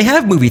 Mm-hmm. Now they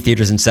have movie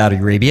theaters in Saudi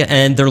Arabia,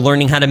 and they're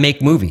learning how to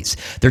make movies.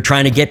 They're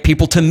trying to get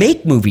people to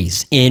make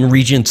movies in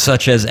regions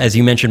such as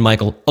you mentioned,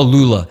 Michael,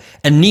 Alula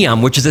and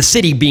Neom, which is a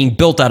city being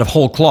built out of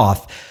whole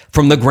cloth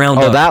from the ground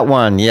up. Oh, that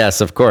one. Yes,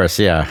 of course.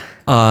 Yeah.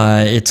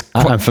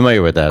 I'm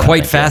familiar with that.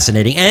 Quite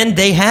fascinating. Yeah. And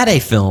they had a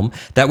film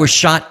that was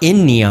shot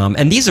in Neom,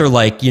 and these are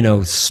like,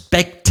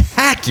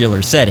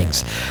 spectacular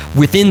settings.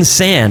 Within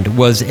Sand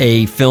was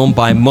a film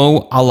by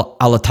Mo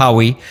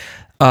Alatawi,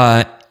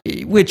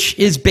 which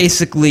is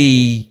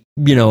basically,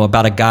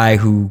 about a guy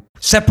who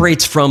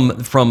separates from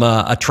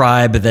a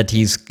tribe that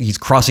he's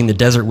crossing the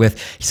desert with.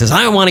 He says,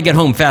 I want to get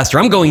home faster.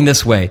 I'm going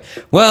this way.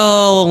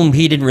 Well,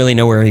 he didn't really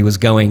know where he was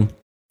going.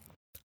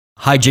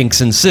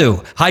 Hijinks ensue.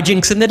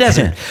 Hijinks in the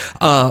desert.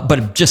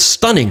 But just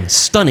stunning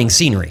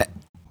scenery.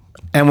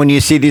 And when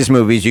you see these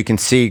movies, you can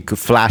see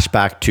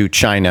flashback to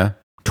China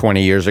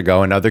 20 years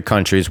ago and other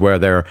countries where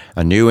they're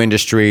a new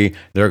industry.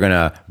 They're going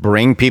to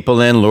bring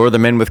people in, lure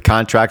them in with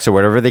contracts or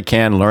whatever they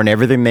can, learn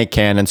everything they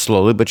can, and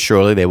slowly but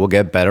surely they will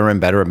get better and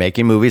better at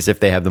making movies. If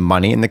they have the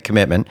money and the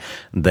commitment,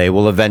 they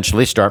will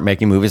eventually start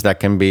making movies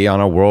that can be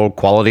on a world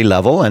quality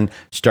level and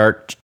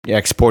start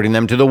exporting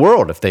them to the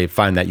world if they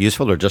find that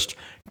useful, or just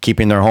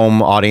keeping their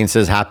home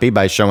audiences happy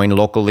by showing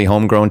locally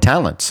homegrown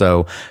talent.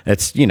 So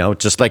it's,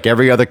 just like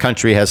every other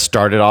country has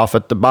started off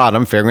at the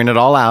bottom, figuring it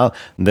all out,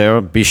 they'll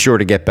be sure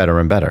to get better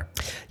and better.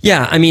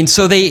 Yeah, I mean,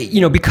 so they,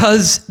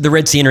 because the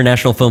Red Sea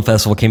International Film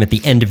Festival came at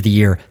the end of the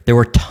year, there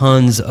were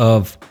tons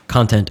of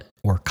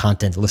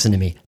listen to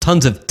me,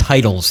 tons of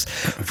titles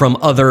from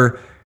other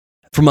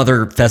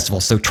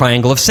festivals. So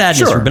Triangle of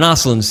Sadness, sure. Ruben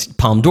Östlund's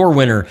Palme d'Or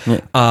winner,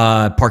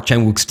 Park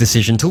Chan-wook's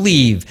Decision to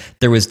Leave.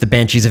 There was The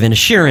Banshees of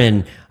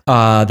Inisherin.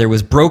 There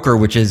was Broker,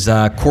 which is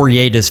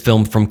Corrieda's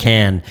film from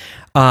Cannes.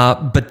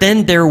 But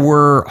then there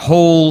were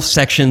whole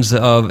sections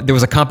there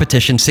was a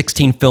competition,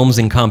 16 films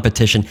in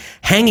competition.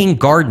 Hanging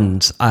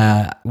Gardens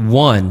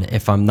won,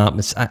 if I'm not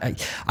mistaken.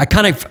 I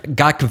kind of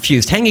got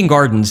confused. Hanging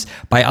Gardens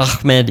by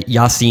Ahmed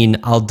Yassin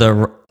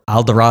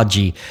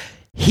Aldaraji.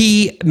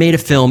 He made a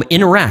film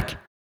in Iraq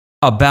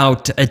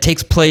it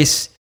takes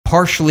place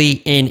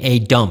partially in a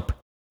dump.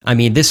 I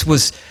mean,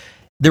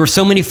 there were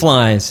so many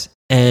flies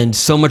and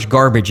so much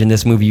garbage in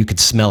this movie, you could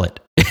smell it.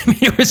 I mean,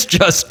 it was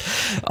just,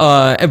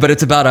 but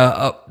it's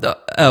about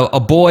a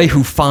boy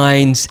who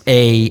finds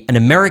an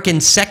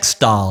American sex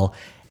doll,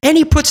 and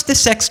he puts the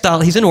sex doll,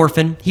 he's an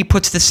orphan, he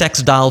puts the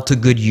sex doll to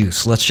good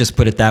use. Let's just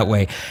put it that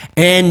way.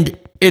 And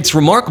it's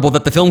remarkable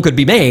that the film could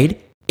be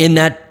made in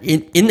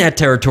that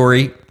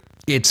territory.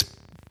 It's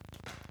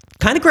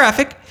kind of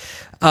graphic.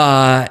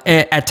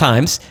 At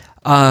times,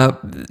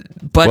 but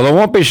it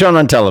won't be shown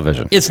on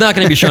television. It's not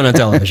going to be shown on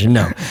television,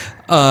 no.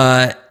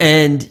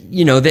 And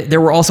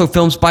there were also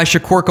films by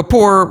Shakur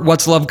Kapoor,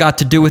 What's Love Got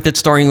to Do with It,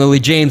 starring Lily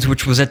James,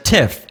 which was at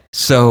TIFF.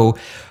 So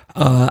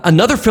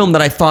another film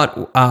that I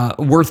thought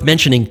worth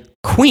mentioning,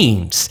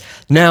 Queens.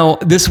 Now,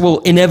 this will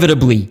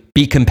inevitably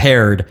be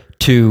compared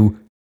to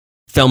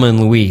Thelma and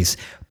Louise,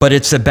 but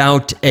it's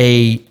about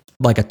a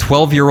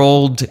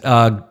 12-year-old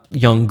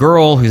young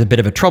girl who's a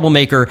bit of a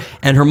troublemaker,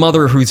 and her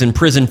mother who's in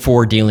prison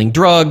for dealing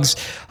drugs.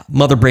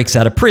 Mother breaks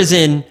out of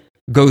prison,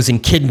 goes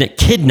and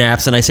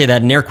kidnaps, and I say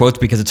that in air quotes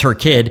because it's her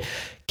kid,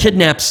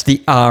 kidnaps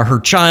her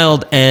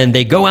child, and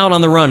they go out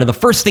on the run. And the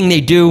first thing they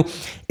do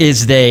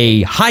is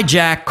they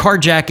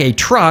carjack a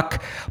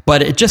truck,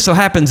 but it just so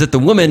happens that the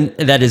woman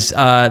that is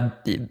not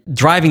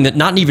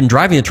even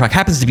driving the truck,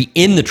 happens to be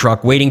in the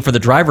truck waiting for the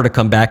driver to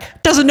come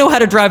back, doesn't know how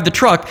to drive the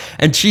truck,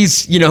 and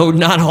she's,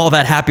 not all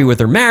that happy with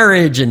her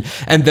marriage, and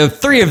the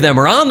three of them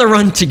are on the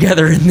run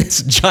together in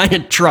this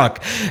giant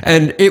truck,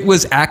 and it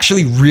was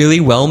actually really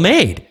well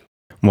made.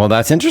 Well,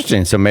 that's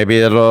interesting. So maybe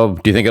do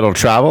you think it'll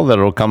travel, that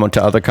it'll come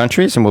to other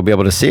countries and we'll be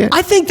able to see it?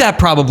 I think that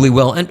probably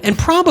will. And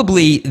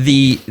probably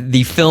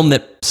the film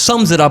that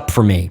sums it up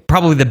for me,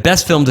 probably the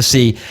best film to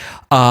see,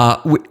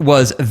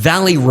 was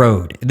Valley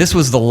Road. This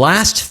was the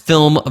last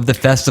film of the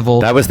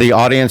festival. That was the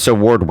Audience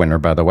Award winner,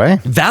 by the way.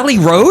 Valley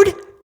Road?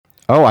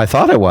 Oh, I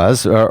thought it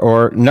was.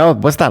 Or no,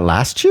 was that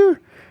last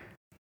year?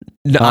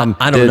 No,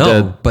 I don't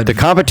know. But the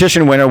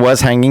competition winner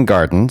was Hanging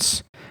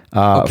Gardens,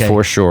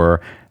 for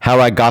sure. How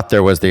I Got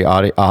There was the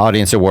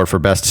Audience Award for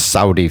Best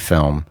Saudi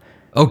Film.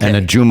 Okay.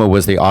 And Ajuma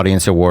was the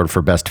Audience Award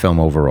for Best Film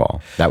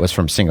Overall. That was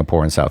from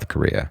Singapore and South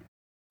Korea.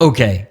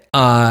 Okay.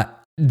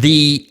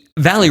 The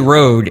Valley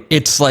Road,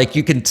 it's like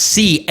you can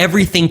see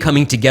everything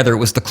coming together. It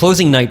was the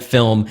closing night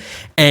film,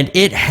 and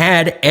it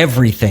had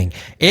everything.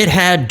 It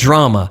had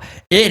drama.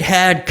 It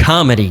had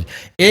comedy.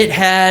 It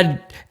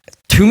had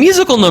 2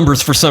 musical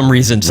numbers for some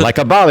reason. So like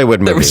a Bollywood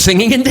movie. They were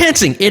singing and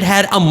dancing. It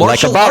had a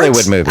martial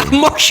arts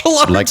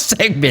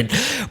segment.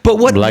 But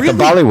what like a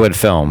Bollywood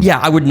film. Yeah,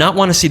 I would not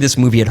want to see this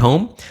movie at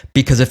home,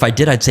 because if I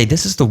did, I'd say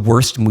this is the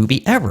worst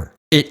movie ever.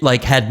 It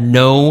like had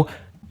no,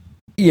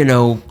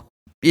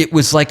 it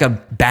was like a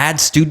bad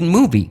student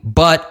movie.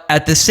 But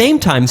at the same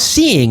time,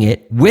 seeing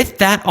it with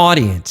that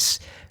audience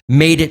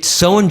made it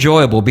so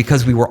enjoyable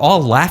because we were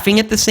all laughing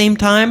at the same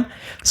time.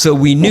 So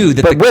we knew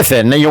that. But with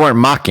it, you weren't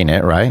mocking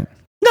it, right?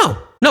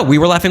 No, we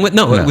were laughing with.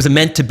 No, it was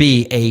meant to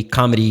be a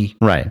comedy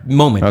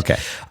moment. Okay.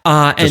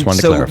 And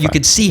so you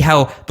could see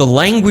how the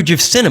language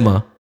of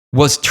cinema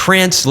was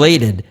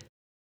translated.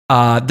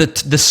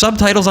 The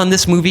subtitles on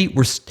this movie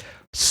were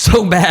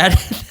so bad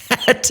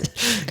that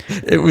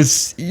it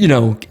was,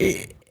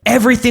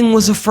 everything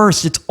was a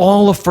first. It's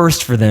all a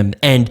first for them.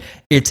 And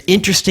it's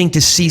interesting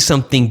to see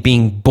something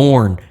being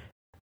born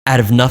out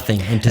of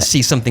nothing, and to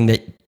see something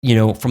that,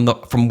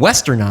 from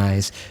Western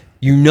eyes,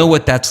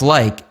 what that's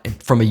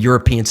like from a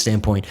European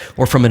standpoint,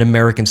 or from an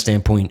American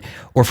standpoint,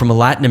 or from a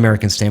Latin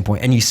American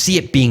standpoint, and you see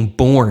it being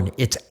born.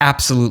 It's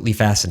absolutely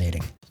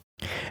fascinating.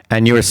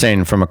 And you were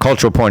saying, from a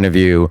cultural point of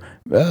view,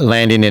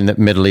 landing in the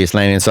Middle East,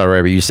 landing in Saudi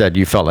Arabia, you said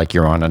you felt like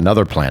you're on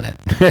another planet.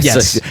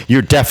 Yes. So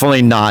you're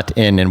definitely not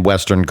in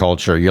Western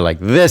culture. You're like,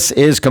 this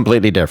is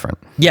completely different.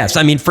 Yes.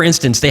 I mean, for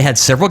instance, they had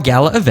several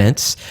gala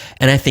events,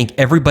 and I think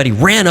everybody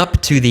ran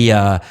up to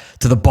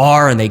the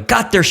bar and they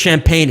got their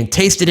champagne and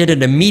tasted it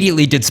and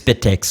immediately did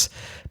spit takes.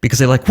 Because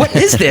they're like, what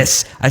is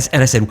this?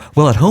 And I said,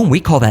 well, at home, we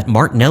call that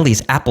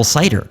Martinelli's apple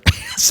cider,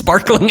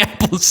 sparkling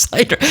apple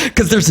cider,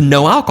 because there's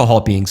no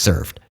alcohol being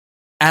served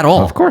at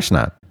all. Of course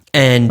not.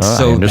 And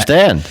so I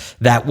understand.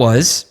 That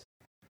was,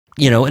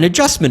 an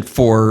adjustment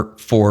for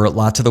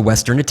lots of the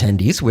Western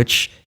attendees,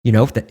 which,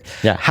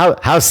 yeah.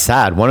 How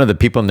sad. One of the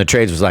people in the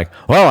trades was like,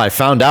 well, I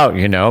found out,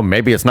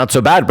 maybe it's not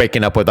so bad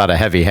waking up without a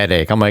heavy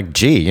headache. I'm like,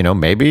 gee,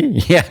 maybe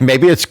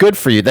it's good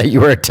for you that you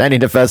were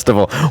attending a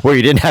festival where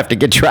you didn't have to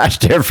get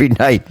trashed every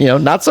night,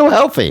 not so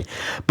healthy.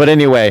 But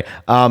anyway,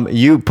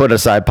 you put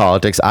aside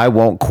politics. I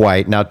won't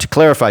quite. Now, to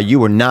clarify,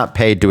 you were not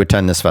paid to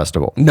attend this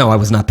festival. No, I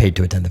was not paid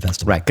to attend the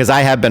festival. Right. Because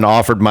I have been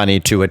offered money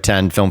to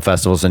attend film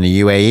festivals in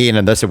the UAE,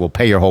 and they said, we'll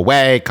pay your whole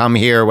way, come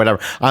here, whatever.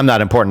 I'm not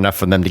important enough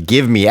for them to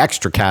give me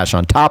extra cash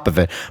on top of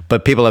it.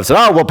 But people have said,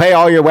 oh, we'll pay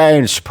all your way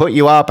and put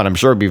you up, and I'm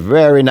sure it'd be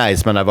very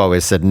nice. But I've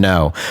always said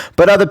no.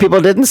 But other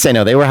people didn't say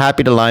no. They were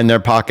happy to line their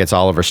pockets.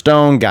 Oliver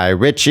Stone, Guy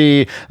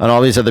Ritchie, and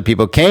all these other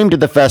people came to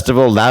the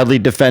festival, loudly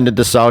defended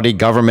the Saudi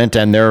government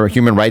and their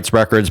human rights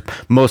records,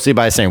 mostly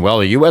by saying, well,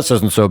 the U.S.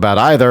 isn't so bad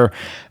either.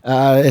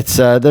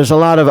 There's a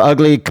lot of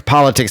ugly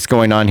politics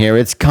going on here.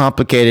 It's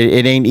complicated.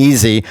 It ain't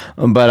easy,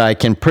 but I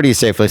can pretty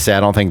safely say I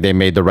don't think they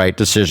made the right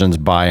decisions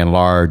by and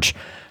large.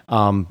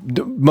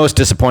 The most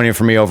disappointing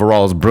for me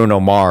overall is Bruno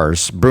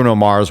Mars. Bruno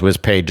Mars was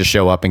paid to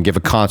show up and give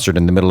a concert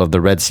in the middle of the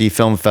Red Sea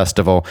Film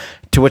Festival,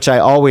 to which I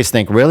always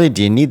think, really,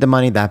 do you need the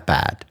money that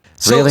bad?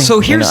 Really?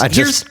 So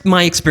here's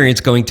my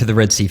experience going to the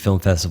Red Sea Film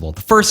Festival.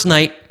 The first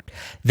night,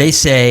 they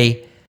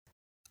say,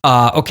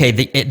 okay,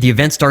 the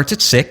event starts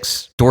at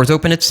 6, doors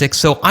open at 6,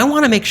 so I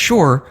want to make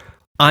sure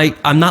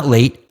I'm not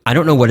late. I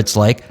don't know what it's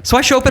like, so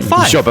I show up at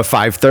 5. You show up at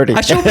 5:30.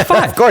 I show up at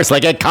 5. Of course,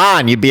 like at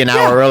Cannes, you'd be an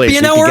hour early. Be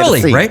an hour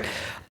early, right?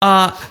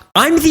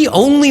 I'm the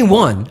only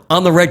one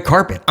on the red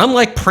carpet. I'm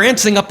like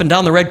prancing up and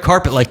down the red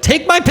carpet, like,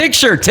 take my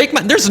picture,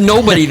 there's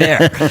nobody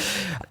there.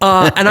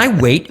 And I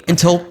wait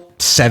until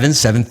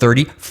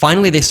 7:30.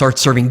 Finally, they start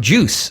serving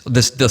juice,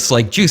 this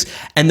like juice,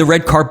 and the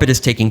red carpet is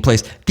taking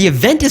place. The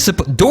event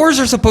doors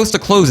are supposed to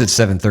close at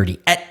 7:30.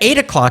 At 8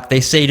 o'clock, they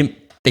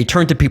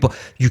turn to people,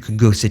 you can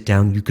go sit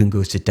down,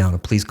 or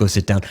please go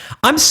sit down.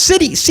 I'm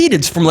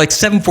seated from like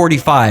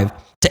 7:45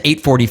 to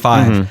 8:45.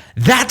 Mm-hmm.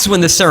 That's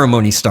when the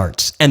ceremony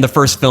starts and the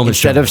first film is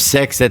shown. Instead of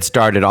 6, it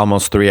started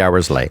almost 3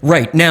 hours late.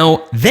 Right.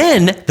 Now,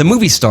 then the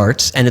movie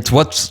starts, and it's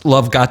What's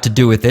Love Got to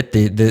Do with It,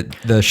 the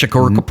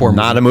Shakur Kapoor movie.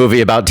 Not a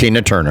movie about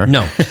Tina Turner.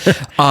 No.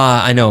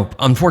 I know.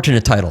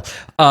 Unfortunate title.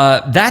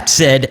 That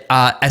said,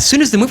 as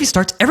soon as the movie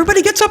starts,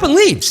 everybody gets up and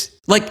leaves.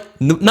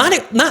 Like,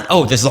 not,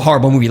 oh, this is a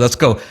horrible movie, let's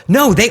go.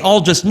 No, they all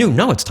just knew,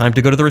 no, it's time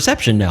to go to the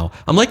reception now.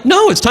 I'm like,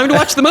 no, it's time to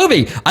watch the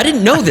movie. I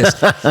didn't know this.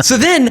 So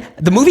then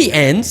the movie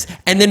ends,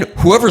 and then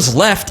whoever's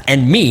left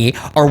and me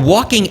are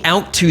walking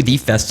out to the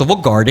festival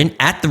garden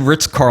at the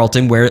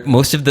Ritz-Carlton, where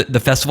most of the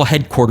festival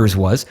headquarters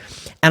was.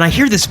 And I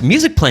hear this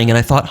music playing, and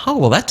I thought, oh,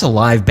 well, that's a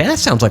live band. That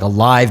sounds like a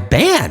live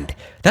band.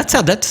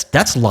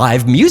 That's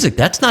live music.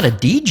 That's not a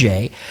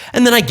DJ.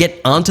 And then I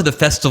get into the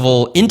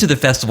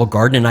festival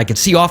garden, and I could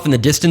see off in the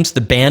distance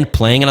the band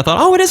playing, and I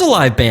thought, oh, it is a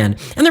live band.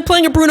 And they're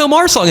playing a Bruno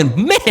Mars song, and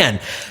man,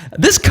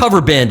 this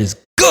cover band is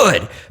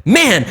good.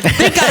 Man,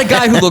 they got a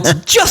guy who looks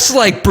just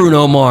like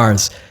Bruno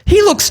Mars.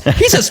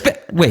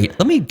 Wait,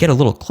 let me get a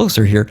little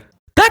closer here.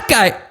 That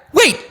guy,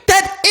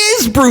 that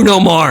is Bruno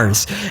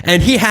Mars.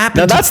 And he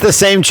happened Now, that's the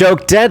same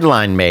joke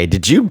Deadline made.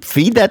 Did you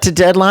feed that to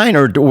Deadline,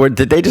 or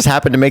did they just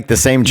happen to make the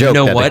same joke? You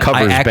know that what? The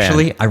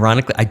covers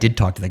Ironically, I did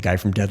talk to the guy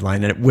from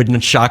Deadline, and it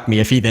wouldn't shock me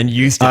if he then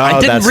used it. Oh, I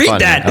didn't that's read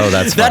funny. that. Oh,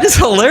 that's funny. That is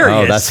hilarious.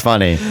 Oh, that's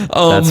funny.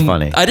 That's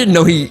funny. I didn't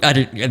know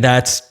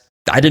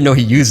I didn't know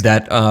he used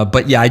that.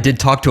 But yeah, I did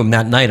talk to him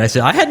that night. I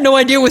said, I had no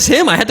idea it was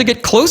him. I had to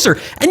get closer.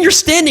 And you're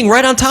standing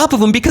right on top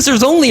of him because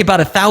there's only about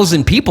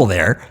 1,000 people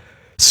there.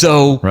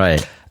 So,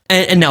 right.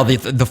 And now the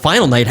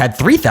final night had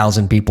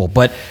 3,000 people,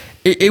 but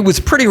it was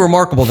pretty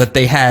remarkable that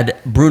they had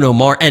Bruno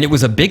Mars, and it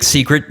was a big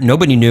secret.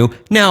 Nobody knew.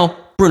 Now,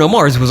 Bruno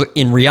Mars was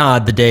in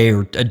Riyadh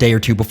a day or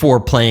two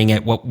before, playing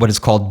at what is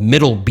called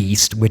Middle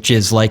Beast, which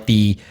is like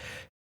the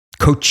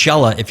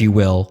Coachella, if you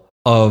will,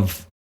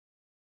 of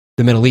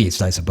the Middle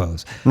East, I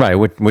suppose. Right,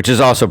 which is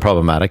also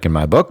problematic in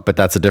my book, but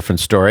that's a different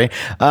story.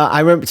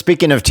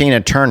 Speaking of Tina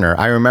Turner,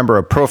 I remember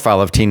a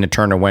profile of Tina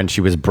Turner when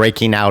she was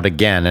breaking out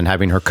again and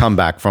having her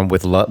comeback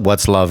with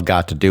What's Love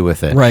Got to Do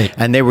with It. Right.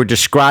 And they were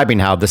describing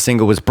how the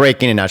single was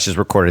breaking, and now she's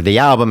recorded the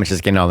album and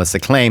she's getting all this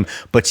acclaim,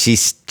 but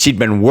she'd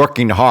been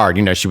working hard.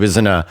 You know, she was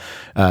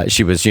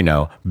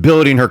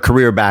building her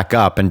career back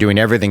up and doing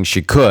everything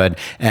she could,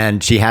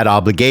 and she had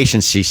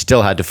obligations she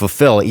still had to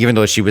fulfill, even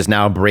though she was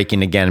now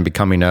breaking again and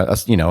becoming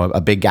a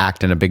big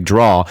act and a big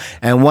draw.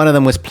 And one of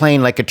them was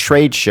playing like a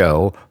trade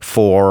show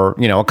for,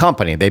 a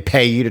company. They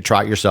pay you to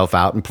trot yourself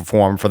out and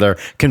perform for their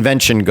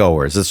convention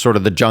goers. It's sort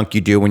of the junk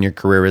you do when your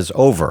career is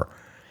over.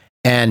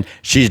 And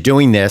she's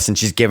doing this, and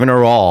she's giving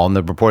her all, and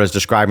the reporter's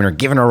describing her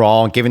giving her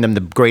all and giving them the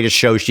greatest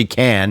show she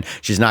can.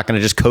 She's not going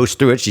to just coast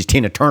through it. She's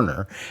Tina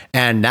Turner.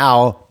 And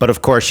now, but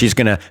of course, she's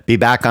going to be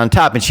back on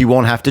top, and she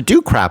won't have to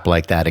do crap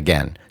like that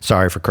again.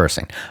 Sorry for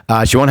cursing.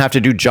 She won't have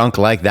to do junk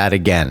like that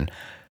again.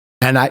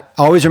 And I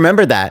always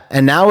remember that.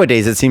 And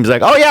nowadays it seems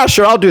like, oh yeah,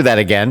 sure, I'll do that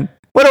again.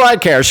 What do I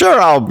care? Sure,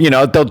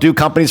 they'll do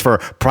companies for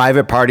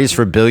private parties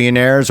for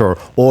billionaires or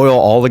oil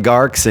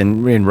oligarchs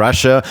in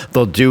Russia.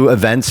 They'll do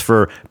events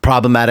for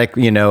problematic,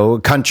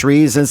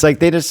 countries. And it's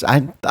like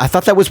I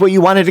thought that was what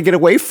you wanted to get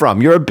away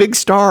from. You're a big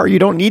star. You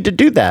don't need to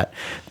do that.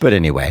 But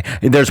anyway,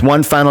 there's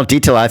one final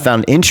detail I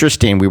found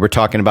interesting. We were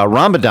talking about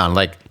Ramadan.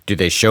 Like, do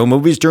they show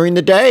movies during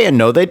the day? And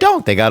no, they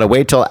don't. They got to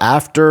wait till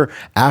after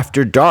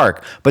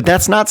dark. But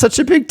that's not such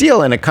a big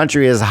deal in a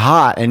country as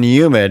hot and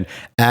humid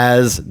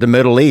as the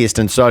Middle East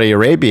and Saudi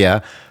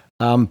Arabia.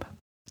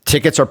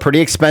 Tickets are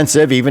pretty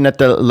expensive, even at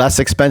the less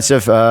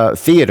expensive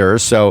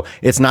theaters. So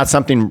it's not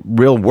something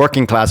real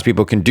working class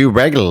people can do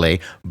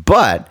regularly.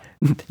 But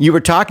you were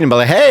talking about,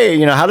 like, hey,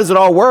 how does it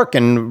all work?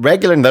 And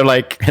regular, and they're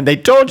like, and they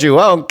told you,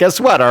 oh, guess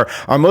what?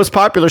 Our most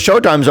popular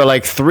showtimes are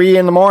like 3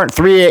 in the morning,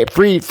 3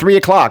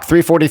 o'clock,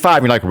 3:45.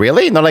 You're like,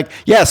 really? And they're like,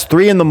 yes,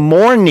 3 in the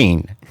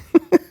morning.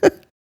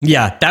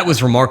 Yeah, that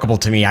was remarkable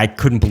to me. I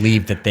couldn't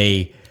believe that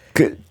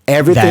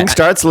everything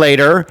starts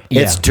later.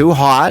 Yeah. It's too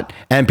hot,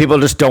 and people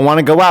just don't want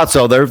to go out.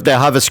 So they'll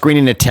have a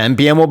screening at 10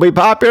 p.m. will be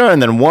popular,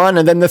 and then 1,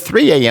 and then the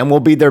 3 a.m.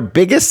 will be their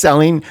biggest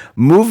selling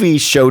movie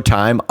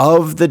showtime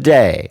of the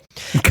day.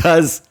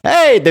 Because,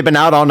 hey, they've been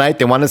out all night.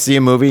 They want to see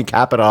a movie,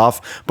 cap it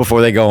off before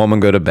they go home and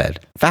go to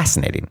bed.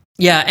 Fascinating.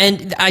 Yeah,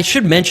 and I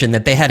should mention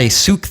that they had a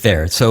souk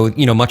there. So,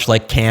 much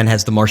like Cannes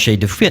has the Marché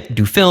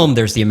du Film,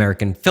 there's the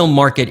American film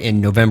market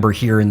in November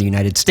here in the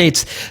United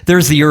States.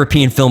 There's the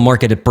European film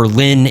market at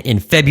Berlin in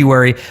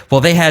February.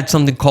 Well, they had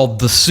something called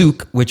the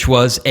souk, which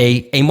was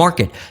a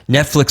market.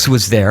 Netflix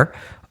was there,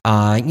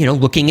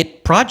 looking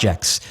at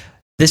projects.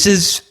 This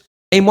is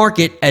a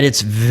market at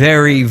its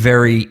very,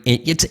 very,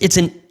 it's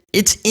in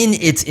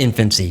its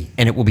infancy,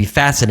 and it will be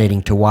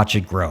fascinating to watch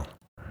it grow.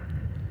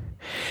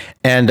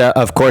 And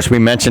of course, we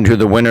mentioned who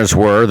the winners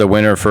were. The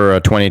winner for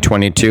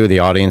 2022, the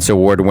Audience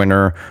Award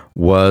winner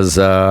was,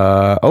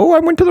 I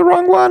went to the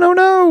wrong one. Oh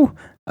no.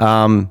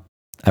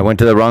 I went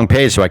to the wrong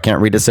page, so I can't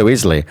read it so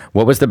easily.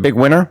 What was the big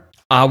winner?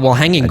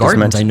 Hanging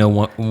Gardens, I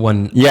know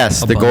one.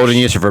 Yes, the Golden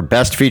User for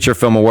Best Feature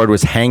Film Award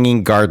was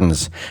Hanging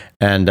Gardens.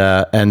 And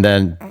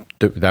then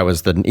that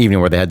was the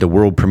evening where they had the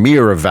world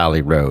premiere of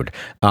Valley Road.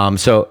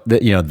 That's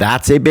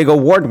a big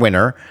award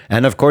winner.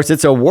 And of course,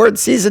 it's award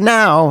season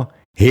now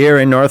here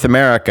in North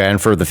America, and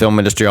for the film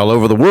industry all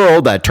over the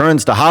world that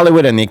turns to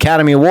Hollywood and the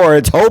Academy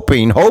Awards,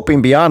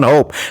 hoping beyond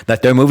hope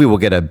that their movie will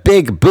get a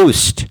big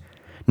boost.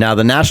 Now,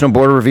 the National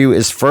Board of Review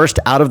is first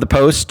out of the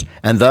post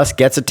and thus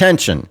gets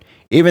attention.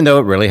 even though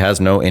it really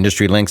has no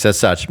industry links as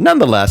such.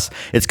 Nonetheless,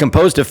 it's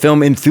composed of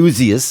film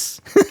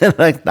enthusiasts.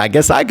 I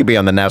guess I could be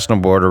on the National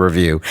Board of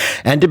Review.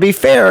 And to be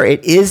fair,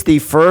 it is the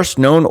first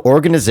known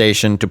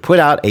organization to put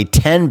out a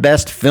 10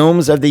 best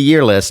films of the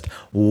year list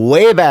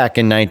way back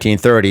in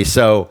 1930.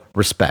 So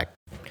respect.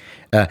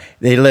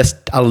 They list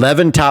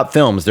 11 top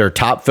films, their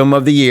top film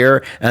of the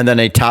year, and then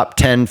a top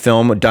 10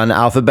 film done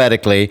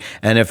alphabetically.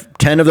 And if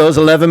 10 of those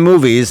 11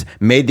 movies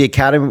made the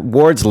Academy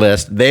Awards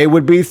list, they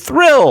would be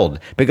thrilled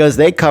because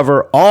they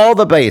cover all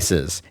the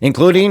bases,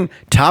 including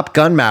Top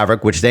Gun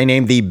Maverick, which they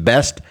named the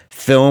best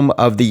film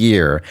of the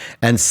year.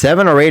 And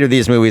 7 or 8 of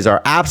these movies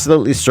are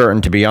absolutely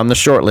certain to be on the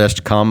short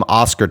list come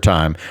Oscar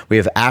time. We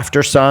have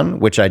After Sun,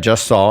 which I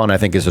just saw and I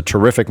think is a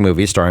terrific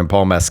movie starring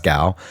Paul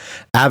Mescal.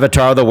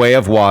 Avatar: The Way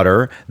of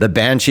Water, The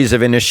Banshees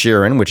of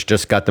Inisherin, which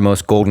just got the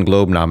most Golden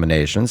Globe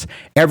nominations.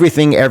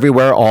 Everything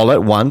Everywhere All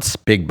at Once,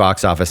 big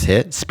box office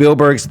hit.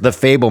 Spielberg's The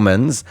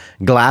Fabelmans,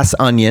 Glass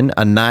Onion,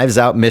 A Knives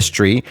Out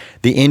Mystery,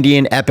 the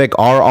Indian epic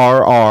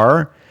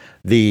RRR,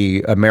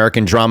 the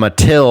American drama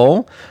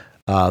Till,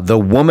 The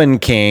Woman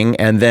King,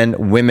 and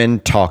then Women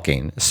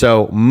Talking.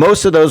 So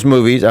most of those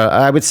movies,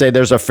 I would say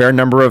there's a fair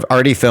number of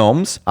arty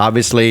films.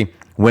 Obviously,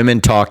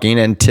 Women Talking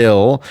and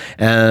Till,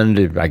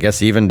 and I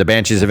guess even The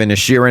Banshees of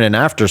Inisherin and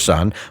After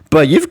Sun.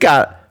 But you've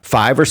got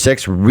 5 or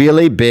 6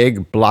 really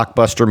big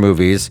blockbuster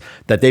movies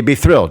that they'd be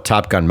thrilled.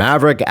 Top Gun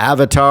Maverick,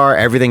 Avatar,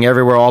 Everything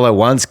Everywhere All at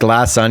Once,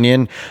 Glass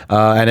Onion.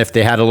 And if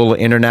they had a little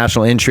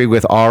international intrigue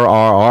with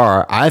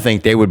RRR, I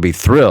think they would be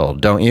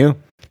thrilled, don't you?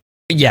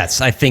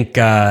 Yes, I think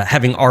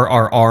having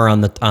RRR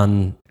on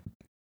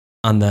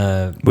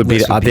the would be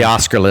the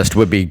Oscar list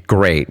would be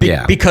great.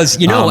 Yeah, because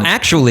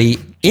actually,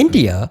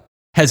 India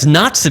has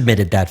not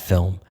submitted that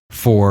film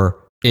for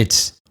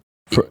its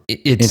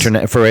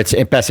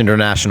Best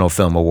International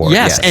Film Award.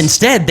 Yes,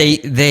 instead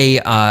they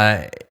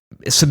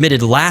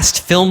submitted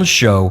Last Film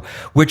Show,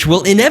 which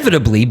will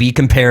inevitably be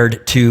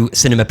compared to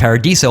Cinema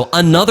Paradiso,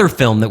 another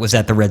film that was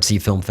at the Red Sea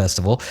Film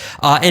Festival,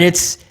 and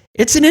it's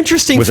an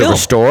interesting film. Was it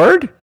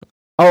restored?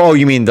 Oh,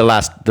 you mean the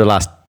last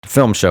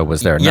film show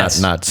was there,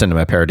 yes. not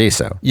Cinema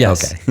Paradiso.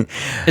 Yes. Okay.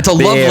 It's a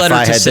love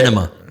letter to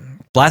cinema.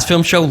 Last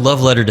Film Show,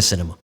 love letter to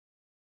cinema.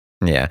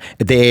 Yeah.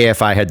 The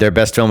AFI had their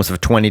best films of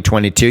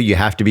 2022. You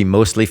have to be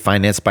mostly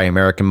financed by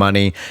American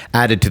money.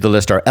 Added to the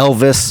list are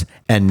Elvis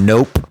and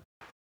Nope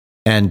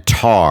and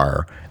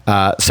Tar.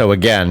 So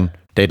again,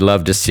 they'd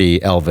love to see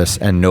Elvis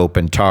and Nope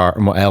and Tar,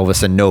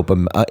 Elvis and Nope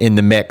in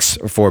the mix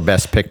for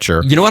Best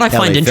Picture. You know what I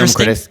find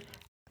interesting?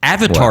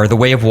 Avatar: The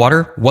Way of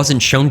Water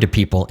wasn't shown to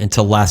people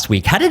until last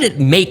week. How did it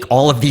make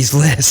all of these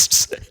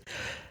lists?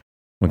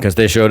 Because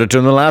they showed it to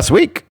them the last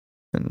week.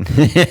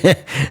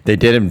 They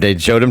did. They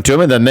showed them to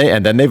them,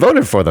 and then they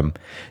voted for them.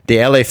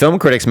 The LA Film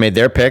Critics made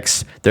their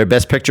picks. Their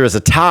best picture is a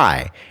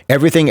tie.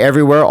 Everything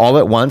Everywhere All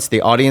at Once,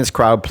 the audience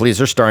crowd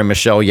pleaser starring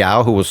Michelle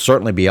Yeoh, who will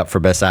certainly be up for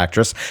Best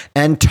Actress,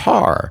 and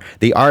Tar,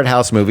 the art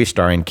house movie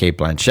starring Cate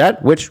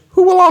Blanchett,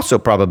 who will also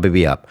probably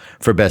be up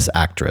for Best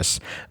Actress.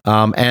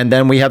 And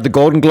then we have the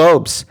Golden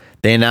Globes.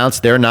 They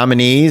announced their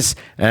nominees,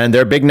 and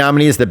their big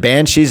nominee is The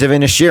Banshees of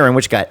Inisherin,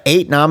 which got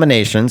 8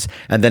 nominations,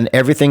 and then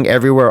Everything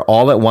Everywhere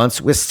All at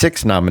Once with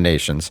 6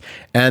 nominations.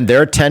 And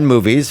their 10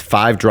 movies,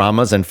 5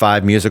 dramas and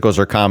 5 musicals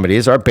or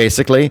comedies, are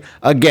basically,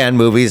 again,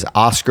 movies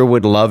Oscar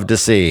would love to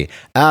see.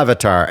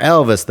 Avatar,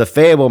 Elvis, The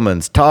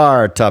Fabelmans,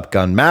 Tar, Top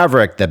Gun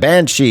Maverick, The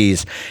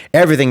Banshees,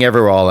 Everything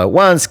Everywhere All at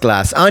Once,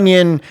 Glass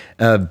Onion,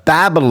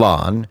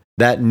 Babylon,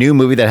 that new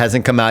movie that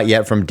hasn't come out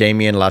yet from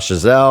Damien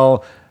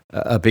Chazelle,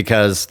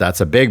 because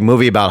that's a big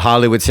movie about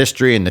Hollywood's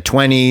history in the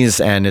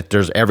 20s, and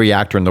there's every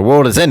actor in the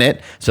world is in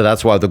it, so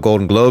that's why the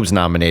Golden Globes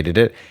nominated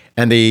it,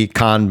 and the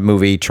Cannes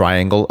movie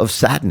Triangle of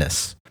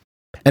Sadness.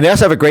 And they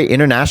also have a great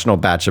international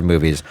batch of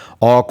movies,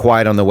 All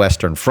Quiet on the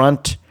Western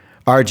Front,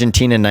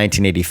 Argentina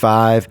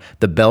 1985,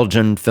 the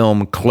Belgian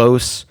film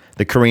Close,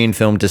 the Korean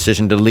film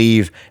Decision to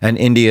Leave, and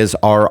India's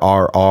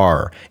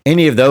RRR.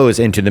 Any of those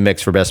into the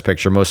mix for Best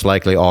Picture, most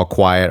likely All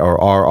Quiet or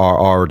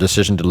RRR,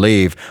 Decision to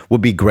Leave,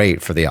 would be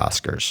great for the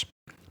Oscars.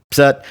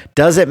 So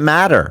does it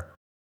matter?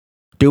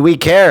 Do we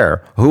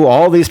care who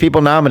all these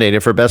people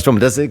nominated for Best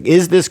Film?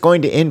 Is this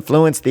going to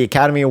influence the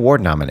Academy Award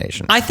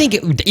nomination? I think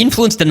it would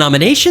influence the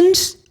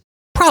nominations?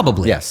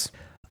 Probably. Yes.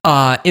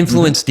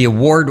 Influence the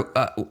award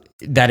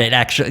that it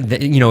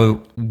actually,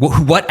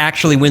 what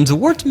actually wins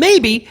awards?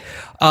 Maybe.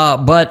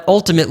 But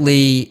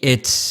ultimately,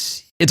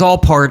 it's all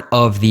part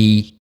of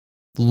the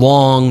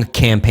long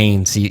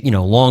campaigns,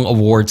 long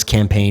awards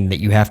campaign that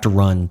you have to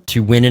run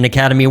to win an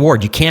Academy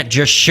Award. You can't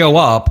just show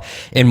up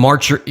in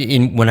March or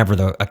whenever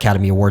the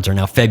Academy Awards are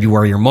now,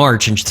 February or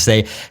March, and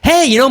say,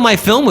 hey, my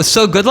film was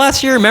so good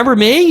last year. Remember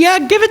me? Yeah,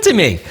 give it to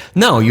me.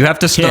 No, you have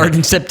to start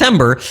in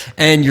September,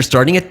 and you're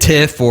starting at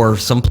TIFF or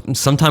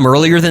sometime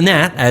earlier than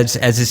that, as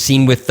is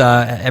seen with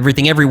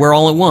Everything Everywhere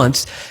All at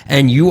Once,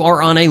 and you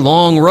are on a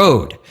long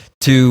road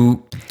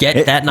to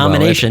get that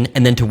nomination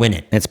and then to win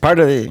it. It's part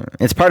of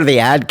the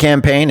ad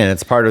campaign and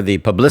it's part of the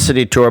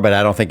publicity tour, but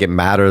I don't think it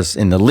matters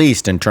in the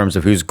least in terms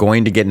of who's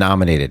going to get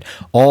nominated.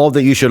 All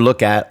that you should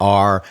look at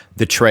are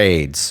the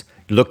trades.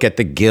 look at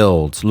the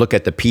guilds, look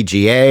at the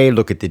PGA,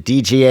 look at the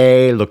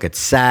DGA, look at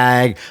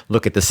SAG,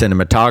 look at the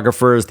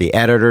cinematographers, the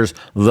editors.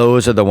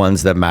 Those are the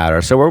ones that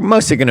matter. So we're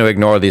mostly going to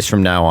ignore these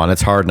from now on.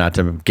 It's hard not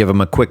to give them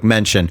a quick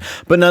mention,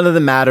 but none of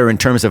them matter in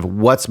terms of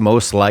what's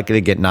most likely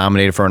to get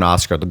nominated for an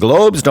Oscar. The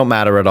Globes don't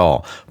matter at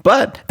all,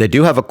 but they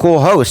do have a cool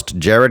host,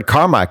 Jared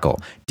Carmichael.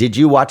 Did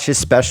you watch his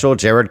special,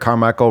 Jared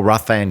Carmichael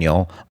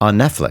Rothaniel, on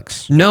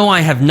Netflix? No,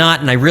 I have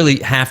not, and I really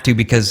have to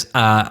because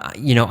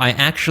I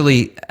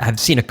actually have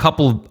seen a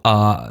couple.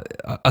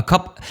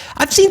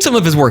 I've seen some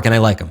of his work, and I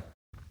like him.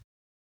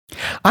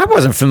 I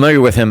wasn't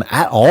familiar with him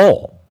at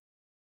all.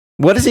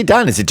 What has he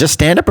done? Is it just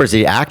stand up, or has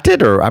he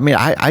acted? Or I'm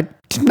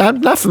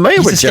not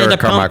familiar with Jared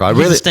Carmichael.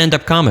 He's a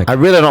stand-up comic. I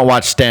really don't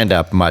watch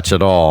stand-up much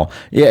at all.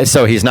 Yeah,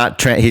 so he's not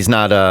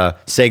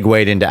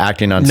segued into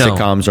acting on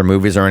sitcoms or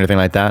movies or anything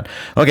like that.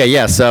 Okay,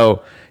 yeah.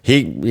 So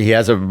he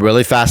has a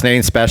really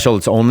fascinating special.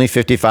 It's only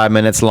 55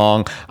 minutes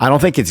long. I don't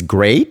think it's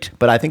great,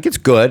 but I think it's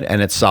good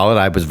and it's solid.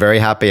 I was very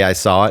happy I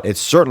saw it. It's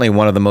certainly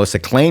one of the most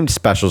acclaimed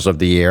specials of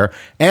the year,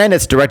 and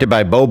it's directed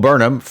by Bo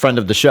Burnham, friend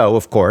of the show,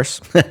 of course.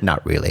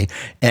 Not really,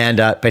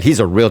 but he's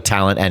a real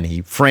talent and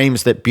he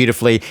frames it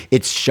beautifully.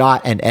 It's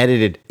shot and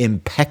edited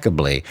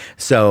impeccably,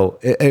 so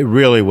it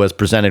really was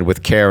presented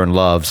with care and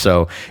love.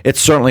 So it's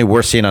certainly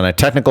worth seeing on a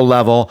technical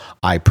level.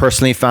 I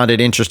personally found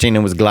it interesting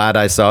and was glad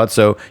I saw it.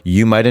 So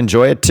you might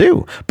enjoy it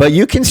too, but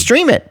you can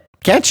stream it,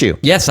 can't you?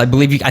 Yes, I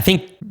believe you. I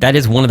think that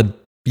is one of the.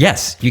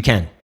 Yes, you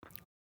can.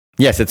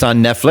 Yes, it's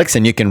on Netflix,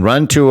 and you can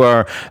run to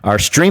our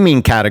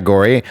streaming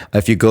category.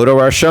 If you go to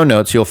our show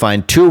notes, you'll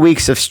find 2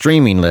 weeks of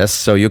streaming lists,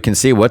 so you can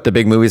see what the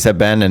big movies have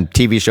been and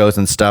TV shows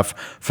and stuff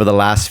for the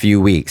last few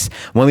weeks.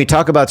 When we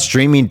talk about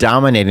streaming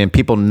dominating and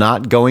people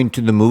not going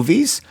to the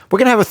movies, we're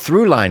going to have a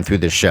through line through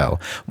this show.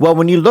 Well,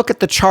 when you look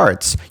at the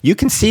charts, you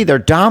can see they're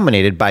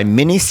dominated by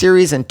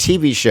miniseries and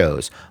TV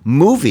shows.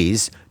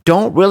 Movies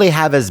don't really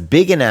have as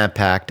big an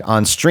impact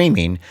on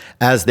streaming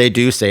as they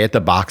do, say, at the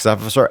box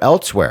office or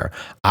elsewhere.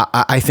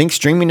 I think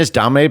streaming is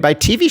dominated by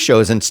TV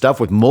shows and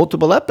stuff with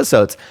multiple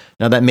episodes.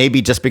 Now, that may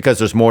be just because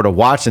there's more to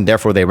watch and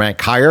therefore they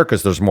rank higher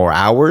because there's more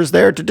hours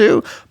there to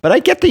do. But I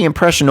get the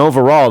impression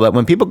overall that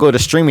when people go to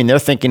streaming, they're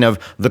thinking of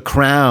The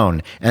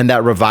Crown and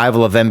that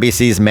revival of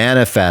NBC's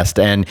Manifest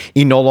and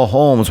Enola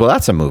Holmes. Well,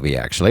 that's a movie,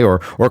 actually, or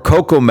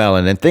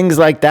Cocomelon and things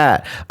like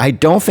that. I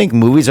don't think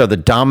movies are the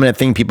dominant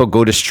thing people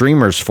go to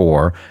streamers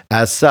for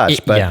as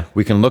such, but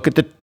we can look at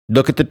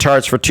the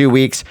charts for 2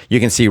 weeks. You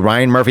can see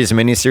Ryan Murphy's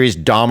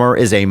miniseries Dahmer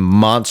is a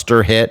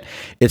monster hit.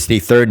 It's the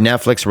third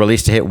Netflix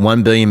release to hit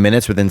 1 billion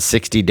minutes within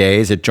 60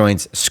 days. It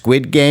joins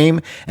Squid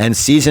Game and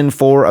season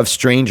 4 of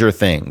Stranger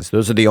Things.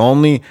 Those are the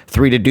only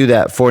 3 to do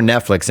that for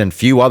Netflix, and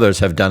few others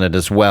have done it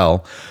as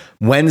well.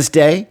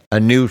 Wednesday, a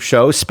new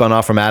show spun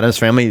off from Addams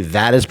Family.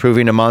 That is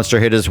proving a monster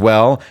hit as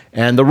well.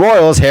 And the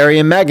Royals, Harry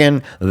and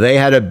Meghan, they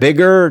had a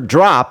bigger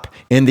drop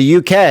in the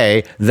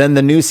UK than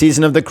the new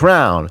season of The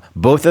Crown.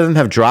 Both of them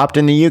have dropped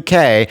in the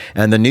UK,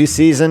 and the new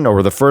season,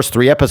 or the first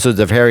 3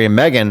 episodes of Harry and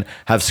Meghan,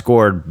 have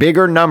scored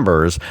bigger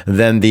numbers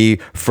than the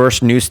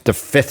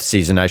fifth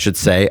season, I should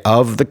say,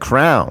 of The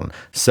Crown.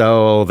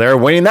 So they're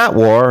winning that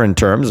war in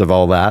terms of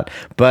all that.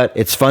 But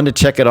it's fun to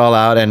check it all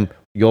out, and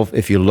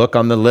if you look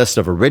on the list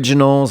of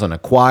originals and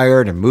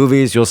acquired and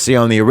movies, you'll see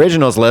on the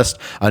originals list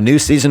a new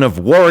season of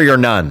Warrior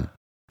Nun.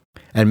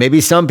 And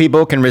maybe some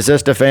people can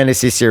resist a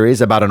fantasy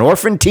series about an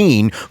orphan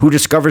teen who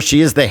discovers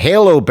she is the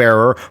halo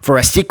bearer for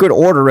a secret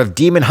order of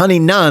demon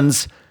hunting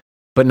nuns,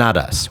 but not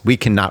us. We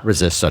cannot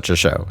resist such a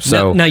show.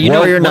 So now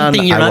Warrior Nun,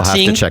 I will have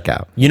to check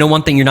out. You know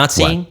one thing you're not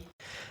seeing? What?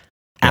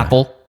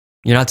 Apple.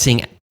 You're not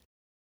seeing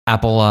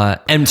Apple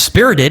and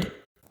Spirited,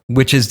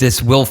 which is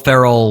this Will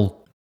Ferrell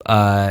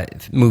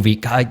movie.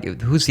 God,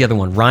 who's the other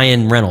one?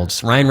 Ryan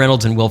Reynolds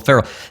and Will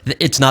Ferrell.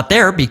 It's not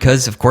there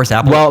because, of course,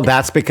 Apple. Well,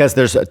 that's because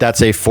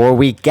that's a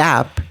 4-week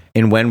gap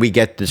in when we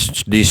get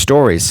these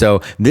stories.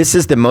 So this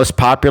is the most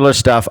popular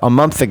stuff a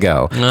month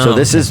ago. Oh, so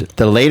this is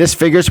the latest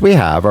figures we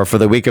have are for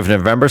the week of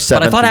November 7th.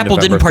 But I thought Apple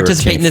didn't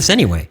participate in this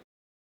anyway.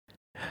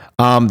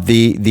 Hold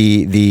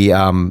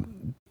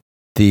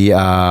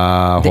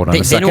on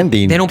a second.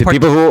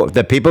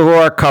 The people who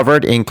are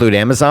covered include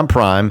Amazon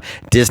Prime,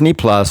 Disney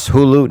Plus,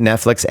 Hulu,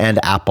 Netflix, and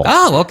Apple.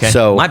 Oh, okay.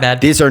 So my bad.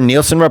 These are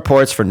Nielsen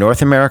reports for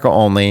North America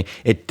only.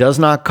 It does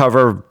not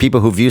cover people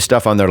who view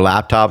stuff on their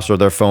laptops or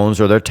their phones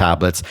or their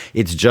tablets.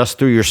 It's just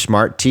through your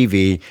smart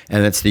TV,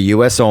 and it's the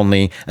US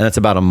only, and it's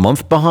about a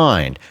month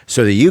behind.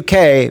 So the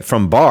UK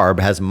from Barb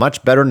has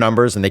much better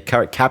numbers, and they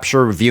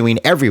capture viewing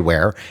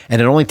everywhere,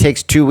 and it only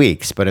takes 2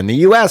 weeks. But in the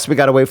US, we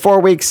got to wait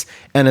 4 weeks,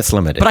 and it's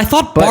limited. But I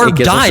thought Barb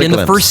died in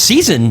the first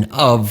season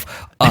of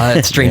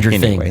Stranger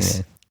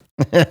Things.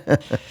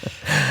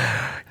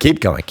 Keep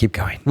going.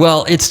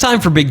 Well, it's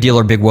time for Big Deal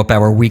or Big Whoop,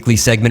 our weekly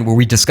segment where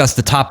we discuss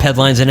the top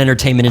headlines in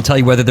entertainment and tell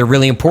you whether they're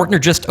really important or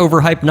just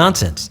overhyped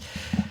nonsense.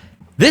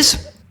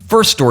 This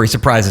first story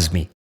surprises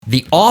me.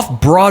 The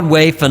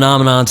off-Broadway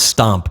phenomenon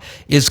Stomp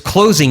is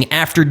closing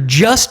after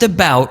just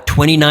about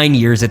 29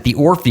 years at the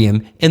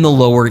Orpheum in the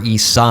Lower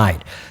East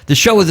Side. The The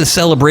show is a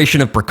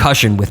celebration of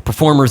percussion, with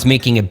performers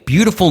making a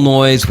beautiful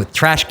noise with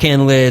trash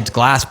can lids,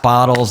 glass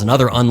bottles, and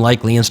other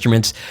unlikely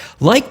instruments.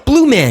 Like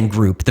Blue Man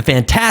Group, the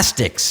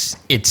Fantastics,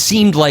 it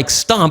seemed like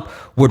Stomp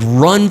would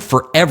run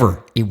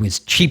forever. It was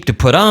cheap to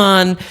put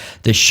on.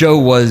 The show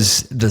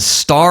was the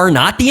star,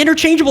 not the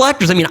interchangeable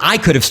actors. I mean, I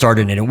could have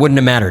started it. It wouldn't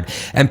have mattered.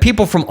 And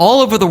people from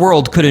all over the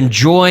world could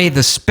enjoy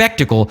the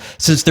spectacle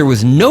since there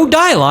was no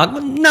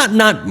dialogue,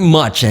 not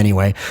much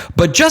anyway,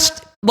 but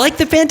just like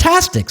the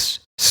Fantastics,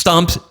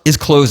 Stomp is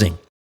closing.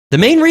 The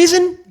main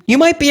reason, you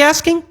might be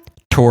asking?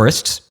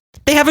 Tourists.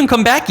 They haven't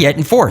come back yet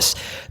in force.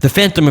 The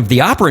Phantom of the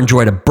Opera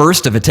enjoyed a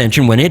burst of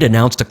attention when it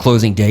announced a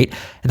closing date.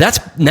 That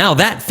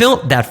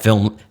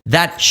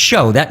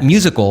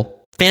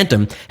musical,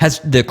 Phantom,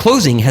 the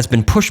closing has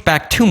been pushed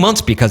back 2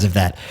 months because of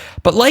that.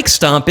 But like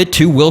Stomp, it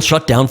too will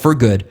shut down for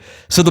good.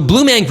 So the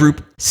Blue Man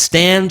Group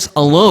stands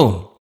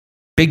alone.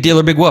 Big deal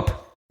or big whoop?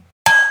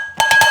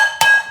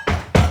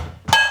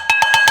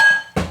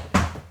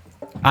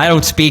 I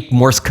don't speak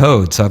Morse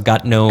code, so I've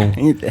got no...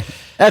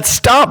 That's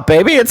Stomp,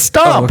 baby. It's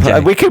Stomp. Oh, okay.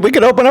 We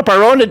could open up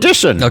our own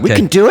edition. Okay. We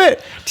can do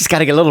it. Just got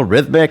to get a little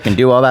rhythmic and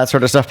do all that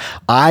sort of stuff.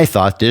 I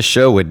thought this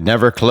show would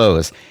never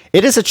close.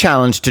 It is a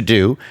challenge to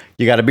do.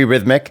 You got to be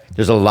rhythmic.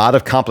 There's a lot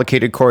of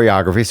complicated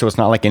choreography, so it's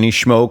not like any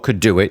schmo could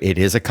do it. It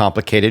is a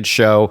complicated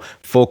show.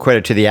 Full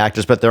credit to the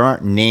actors, but there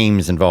aren't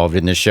names involved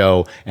in the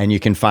show, and you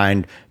can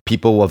find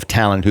people of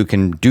talent who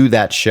can do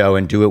that show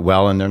and do it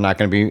well, and they're not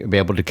going to be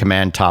able to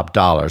command top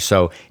dollar.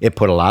 So it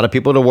put a lot of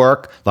people to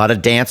work, a lot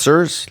of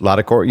dancers, a lot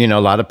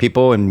of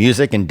people in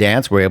music and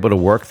dance were able to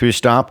work through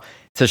Stomp.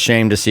 It's a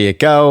shame to see it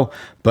go,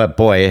 but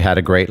boy, it had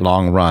a great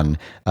long run.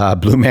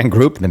 Blue Man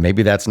Group, then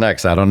maybe that's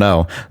next. I don't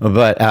know.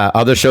 But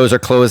other shows are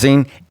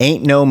closing.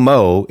 Ain't No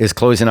Mo is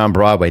closing on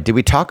Broadway. Did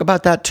we talk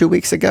about that 2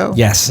 weeks ago?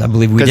 Yes, I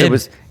believe we did.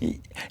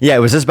 It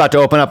was just about to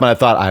open up, and I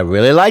thought I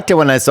really liked it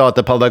when I saw it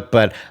the public,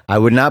 but I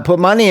would not put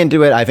money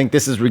into it. I think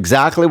this is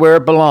exactly where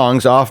it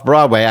belongs, off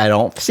Broadway. I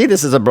don't see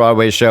this as a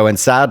Broadway show, and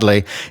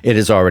sadly, it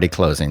is already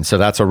closing. So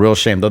that's a real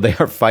shame, though they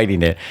are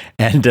fighting it.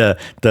 And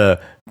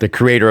the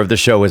creator of the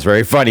show was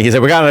very funny. He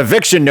said, we got an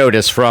eviction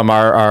notice from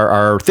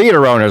our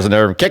theater owners, and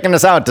they're kicking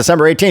us out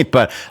December 18th.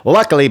 But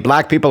luckily,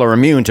 black people are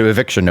immune to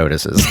eviction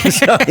notices.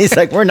 So he's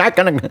like, we're not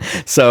going to.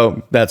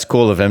 So that's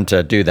cool of him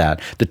to do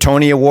that. The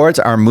Tony Awards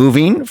are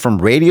moving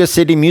from Radio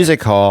City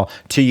Music Hall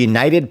to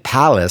United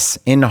Palace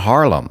in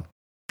Harlem.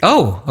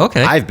 Oh,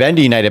 okay. I've been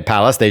to United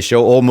Palace. They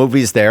show old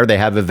movies there. They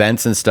have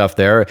events and stuff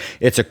there.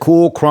 It's a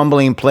cool,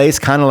 crumbling place,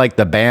 kind of like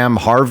the BAM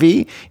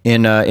Harvey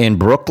in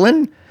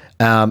Brooklyn.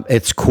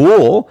 It's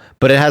cool,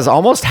 but it has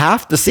almost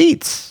half the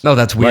seats. Oh,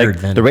 that's weird,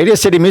 then. The Radio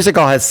City Music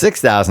Hall has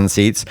 6,000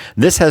 seats.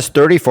 This has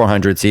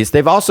 3,400 seats.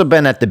 They've also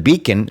been at the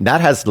Beacon.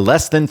 That has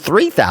less than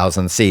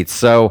 3,000 seats.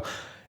 So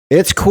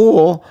it's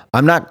cool.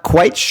 I'm not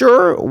quite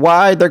sure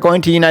why they're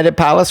going to United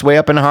Palace way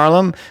up in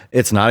Harlem.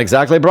 It's not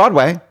exactly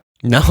Broadway.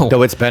 No.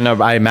 Though it's been,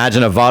 I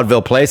imagine, a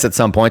vaudeville place at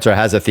some points, or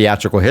has a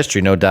theatrical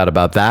history, no doubt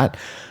about that.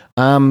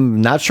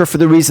 Not sure for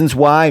the reasons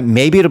why.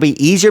 Maybe it'll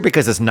be easier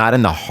because it's not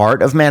in the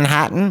heart of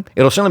Manhattan.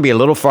 It'll certainly be a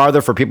little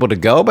farther for people to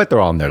go, but they're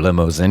all in their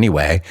limos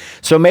anyway.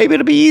 So maybe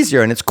it'll be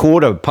easier, and it's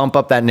cool to pump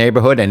up that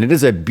neighborhood, and it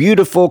is a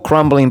beautiful,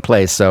 crumbling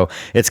place. So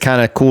it's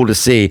kind of cool to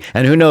see.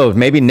 And who knows,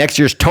 maybe next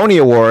year's Tony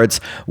Awards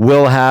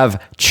will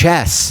have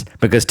chess,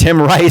 because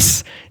Tim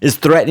Rice is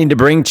threatening to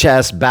bring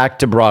chess back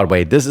to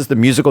Broadway. This is the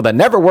musical that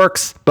never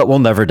works, but will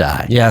never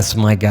die. Yes,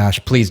 my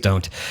gosh, please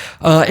don't.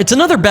 It's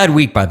another bad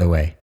week, by the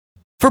way.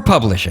 For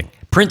publishing,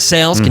 print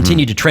sales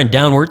continue to trend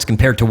downwards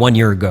compared to 1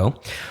 year ago.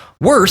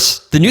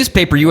 Worse, the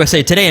newspaper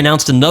USA Today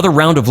announced another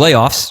round of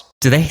layoffs.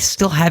 Do they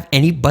still have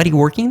anybody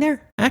working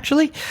there,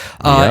 actually?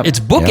 Its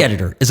book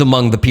editor is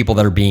among the people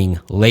that are being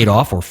laid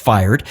off or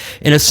fired.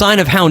 In a sign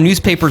of how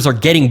newspapers are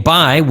getting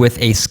by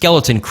with a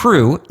skeleton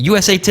crew,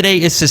 USA Today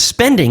is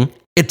suspending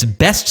its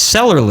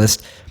bestseller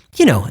list,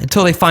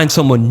 until they find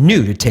someone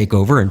new to take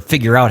over and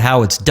figure out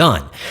how it's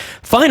done.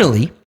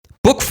 Finally,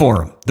 Book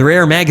Forum, the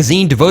rare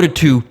magazine devoted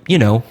to,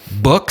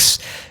 books,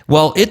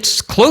 well,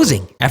 it's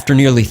closing after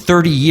nearly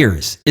 30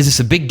 years. Is this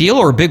a big deal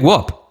or a big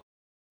whoop?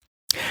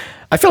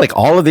 I feel like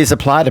all of these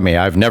apply to me.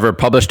 I've never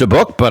published a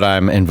book, but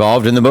I'm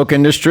involved in the book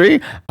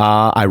industry.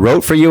 I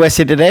wrote for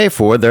USA Today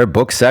for their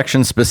book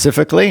section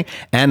specifically,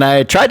 and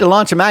I tried to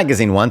launch a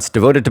magazine once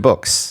devoted to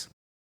books.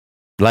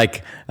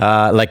 Like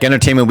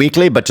Entertainment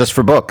Weekly, but just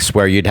for books,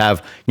 where you'd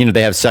have,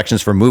 they have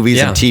sections for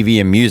movies and TV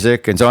and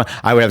music and so on.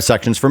 I would have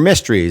sections for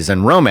mysteries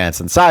and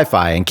romance and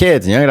sci-fi and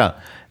kids. And,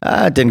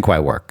 it didn't quite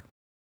work.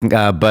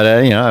 But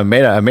I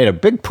made a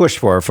big push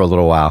for it for a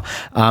little while.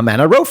 And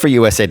I wrote for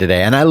USA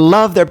Today, and I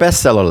love their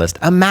bestseller list.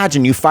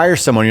 Imagine you fire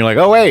someone, you're like,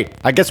 oh, wait,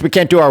 I guess we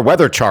can't do our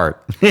weather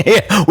chart.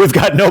 We've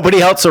got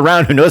nobody else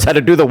around who knows how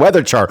to do the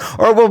weather chart.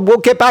 Or we'll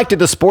get back to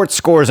the sports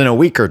scores in a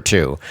week or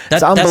two.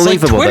 It's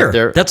unbelievable. That's like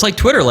Twitter. That's like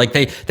Twitter. Like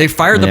they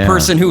fired the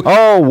person who...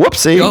 Oh,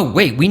 whoopsie. Oh,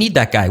 wait, we need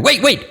that guy.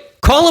 Wait,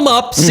 call him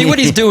up, see what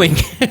he's doing.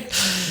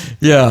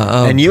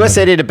 Yeah. And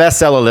USA Today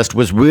bestseller list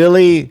was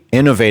really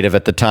innovative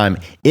at the time.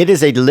 It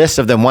is a list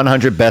of the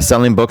 100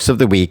 best-selling books of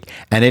the week,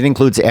 and it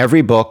includes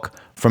every book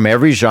from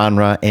every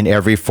genre in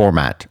every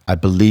format, I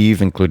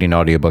believe, including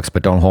audiobooks,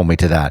 but don't hold me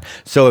to that.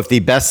 So if the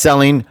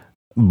best-selling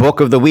book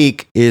of the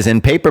week is in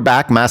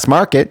paperback, mass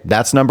market,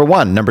 that's number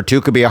one. Number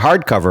two could be a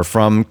hardcover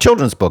from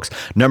children's books.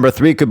 Number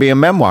three could be a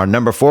memoir.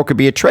 Number four could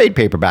be a trade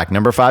paperback.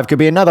 Number five could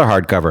be another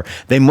hardcover.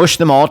 They mush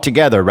them all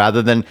together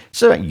rather than,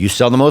 so you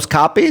sell the most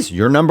copies,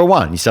 you're number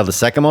one. You sell the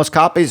second most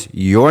copies,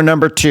 you're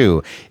number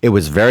two. It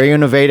was very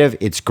innovative.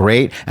 It's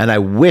great. And I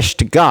wish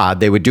to God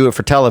they would do it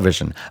for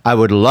television. I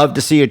would love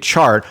to see a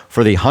chart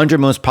for the 100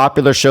 most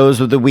popular shows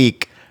of the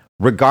week,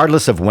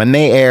 regardless of when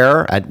they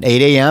air at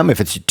 8 a.m., if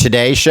it's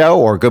Today Show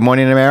or Good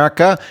Morning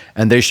America,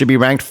 and they should be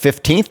ranked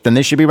 15th, then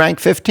they should be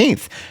ranked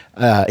 15th.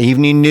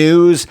 Evening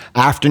news,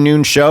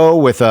 afternoon show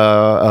with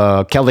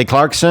Kelly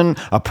Clarkson,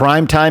 a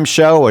primetime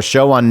show, a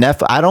show on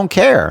Netflix. I don't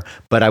care,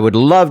 but I would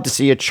love to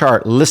see a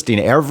chart listing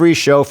every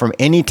show from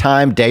any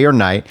time, day or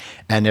night.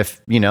 And if,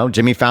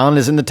 Jimmy Fallon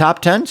is in the top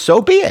 10,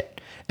 so be it.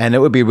 And it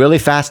would be really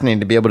fascinating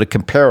to be able to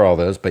compare all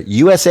those. But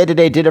USA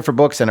Today did it for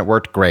books, and it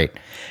worked great.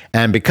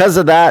 And because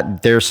of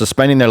that, they're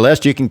suspending their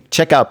list. You can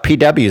check out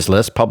PW's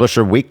list,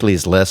 Publisher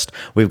Weekly's list.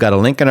 We've got a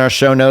link in our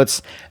show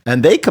notes.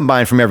 And they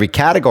combine from every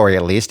category,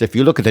 at least. If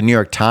you look at the New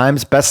York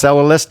Times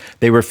bestseller list,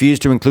 they refuse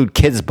to include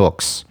kids'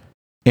 books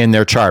in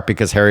their chart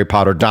because Harry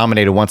Potter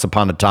dominated once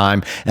upon a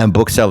time and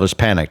booksellers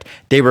panicked.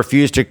 They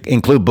refuse to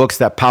include books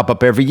that pop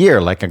up every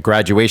year, like at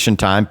graduation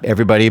time.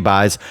 Everybody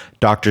buys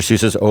Dr.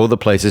 Seuss's Oh, the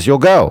Places You'll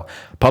Go.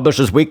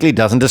 Publishers Weekly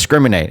doesn't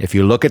discriminate. If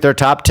you look at their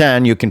top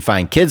 10, you can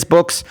find kids'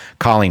 books,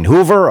 Colleen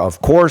Hoover,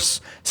 of course,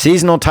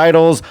 seasonal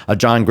titles, a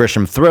John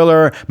Grisham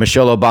thriller,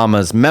 Michelle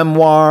Obama's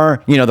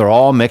memoir. They're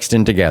all mixed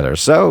in together.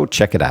 So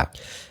check it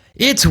out.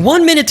 It's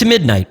 1 minute to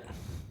midnight,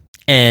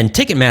 and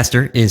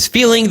Ticketmaster is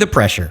feeling the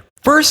pressure.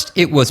 First,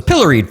 it was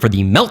pilloried for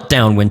the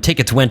meltdown when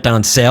tickets went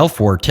on sale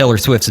for Taylor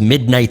Swift's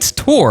Midnight's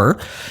tour.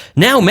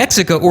 Now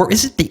Mexico, or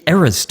is it the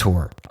Eras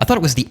Tour? I thought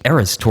it was the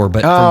Eras Tour,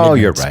 but for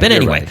you're right. But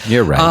anyway,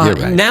 You're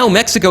right. Now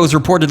Mexico is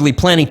reportedly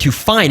planning to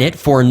fine it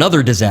for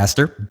another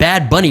disaster.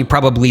 Bad Bunny,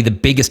 probably the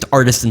biggest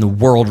artist in the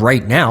world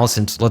right now,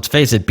 since, let's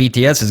face it,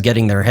 BTS is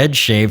getting their heads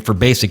shaved for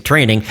basic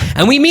training.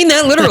 And we mean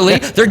that literally.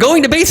 They're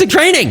going to basic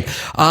training.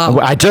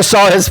 I just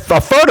saw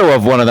a photo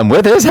of one of them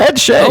with his head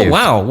shaved. Oh,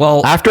 wow.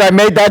 Well, after I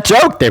made that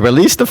joke, they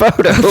released the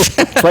photo.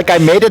 It's like I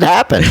made it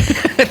happen.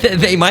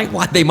 they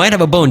might have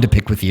a bone to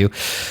pick with you.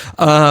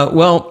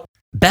 Well,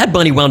 Bad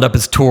Bunny wound up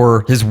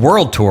his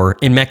world tour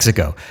in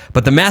Mexico,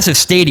 but the massive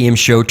stadium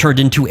show turned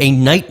into a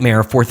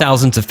nightmare for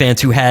thousands of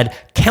fans who had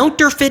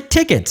counterfeit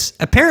tickets.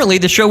 Apparently,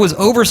 the show was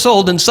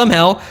oversold, and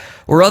somehow,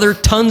 or other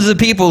tons of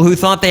people who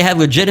thought they had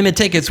legitimate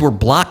tickets were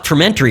blocked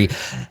from entry.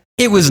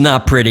 It was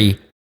not pretty.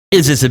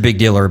 Is this a big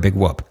deal or a big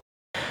whoop?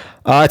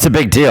 It's a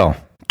big deal.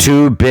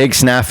 Two big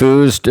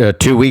snafus,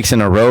 2 weeks in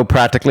a row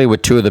practically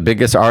with two of the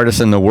biggest artists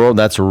in the world.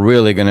 That's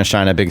really going to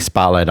shine a big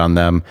spotlight on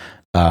them.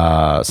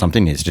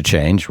 Something needs to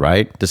change,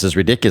 right? This is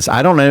ridiculous.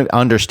 I don't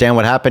understand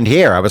what happened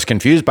here. I was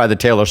confused by the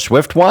Taylor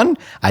Swift one.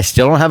 I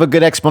still don't have a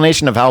good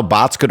explanation of how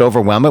bots could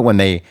overwhelm it when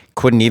they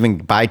couldn't even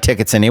buy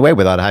tickets anyway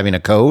without having a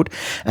code.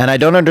 And I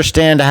don't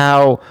understand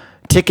how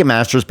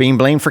Ticketmaster is being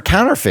blamed for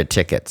counterfeit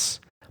tickets.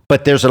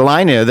 But there's a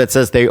line here that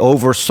says they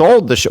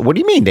oversold the show. What do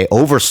you mean? They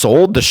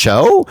oversold the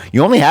show?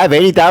 You only have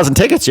 80,000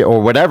 tickets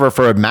or whatever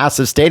for a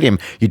massive stadium.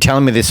 You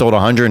telling me they sold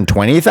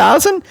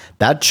 120,000?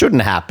 That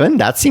shouldn't happen.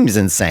 That seems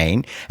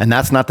insane. And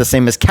that's not the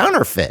same as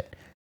counterfeit.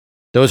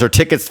 Those are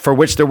tickets for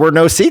which there were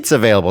no seats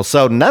available.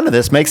 So none of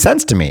this makes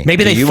sense to me.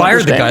 Maybe they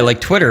fired the guy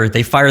like Twitter.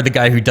 They fired the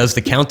guy who does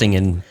the counting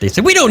and they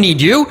said, we don't need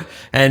you.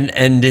 And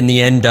in the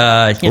end,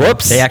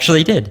 they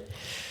actually did.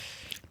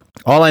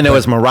 All I know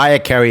is Mariah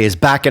Carey is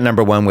back at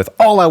number one with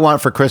All I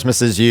Want for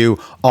Christmas Is You.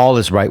 All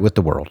is right with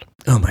the world.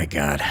 Oh, my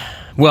God.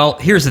 Well,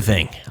 here's the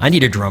thing. I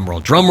need a drum roll.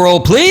 Drum roll,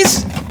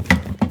 please.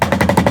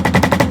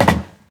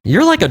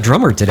 You're like a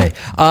drummer today.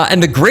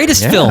 And the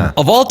greatest film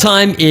of all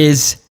time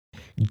is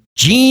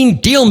Gene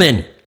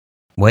Dealman.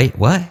 Wait,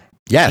 what?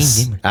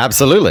 Yes,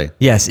 absolutely.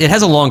 Yes, it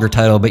has a longer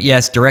title, but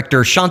yes,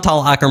 director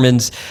Chantal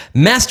Akerman's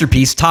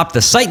masterpiece topped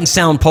the Sight and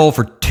Sound poll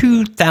for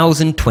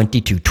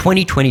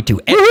 2022.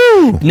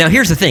 Now,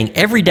 here's the thing.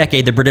 Every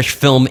decade, the British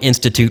Film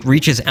Institute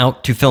reaches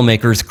out to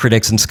filmmakers,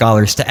 critics, and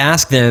scholars to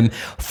ask them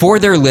for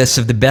their lists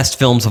of the best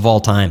films of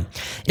all time.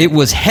 It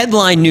was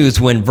headline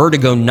news when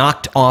Vertigo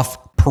knocked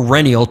off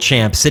perennial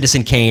champ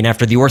Citizen Kane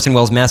after the Orson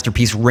Welles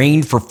masterpiece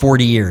reigned for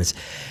 40 years.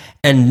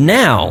 And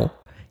now,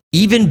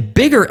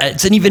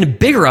 it's an even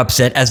bigger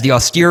upset as the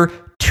austere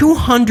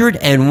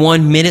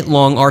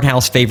 201-minute-long art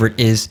house favorite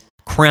is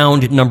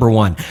crowned number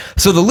one.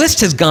 So the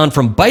list has gone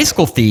from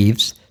Bicycle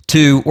Thieves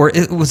to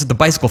The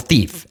Bicycle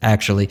Thief,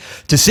 actually,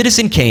 to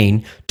Citizen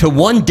Kane, to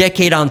One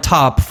Decade on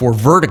Top for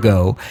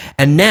Vertigo,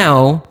 and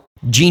now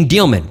Gene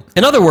Dealman.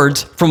 In other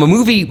words, from a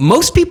movie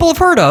most people have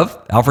heard of,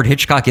 Alfred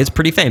Hitchcock is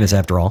pretty famous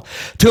after all,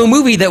 to a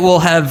movie that will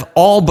have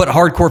all but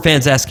hardcore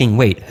fans asking,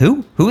 wait,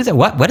 who? Who is that?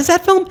 What is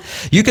that film?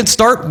 You can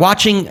start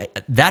watching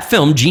that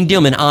film, Gene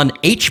Dealman, on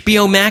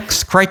HBO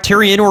Max,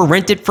 Criterion, or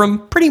rent it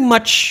from pretty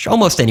much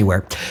almost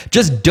anywhere.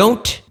 Just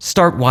don't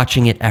start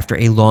watching it after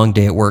a long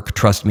day at work,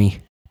 trust me.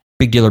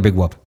 Big deal or big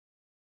whoop?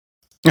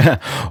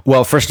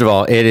 Well, first of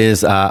all, it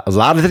is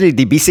Ladri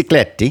di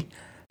Bicicletti,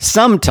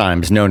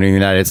 sometimes known in the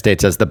United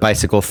States as the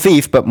bicycle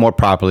thief, but more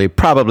properly,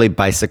 probably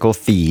bicycle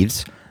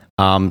thieves.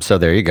 So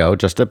there you go.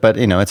 But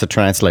it's a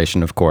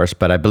translation, of course,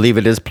 but I believe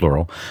it is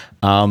plural.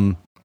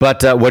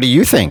 But what do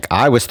you think?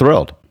 I was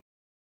thrilled.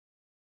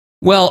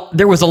 Well,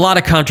 there was a lot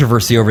of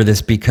controversy over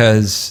this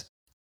because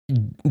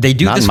they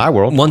do Not this in my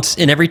world. once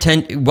in every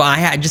 10. Well, I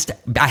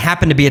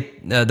happened to be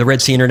at the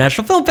Red Sea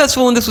International Film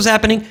Festival when this was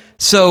happening.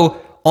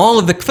 So all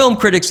of the film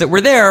critics that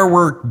were there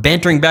were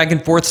bantering back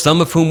and forth, some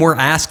of whom were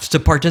asked to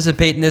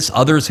participate in this,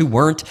 others who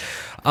weren't.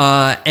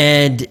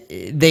 And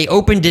they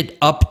opened it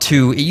up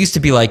to, it used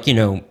to be like,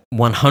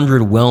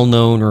 100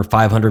 well-known or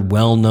 500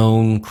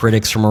 well-known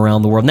critics from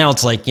around the world. Now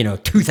it's like,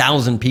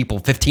 2,000 people,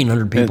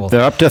 1,500 people.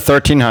 They're up to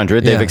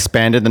 1,300. They've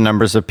expanded the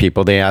numbers of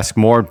people. They ask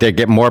more. They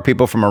get more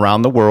people from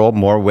around the world,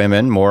 more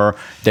women, more.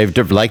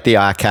 They've, like the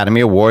Academy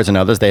Awards and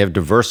others, they have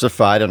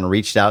diversified and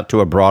reached out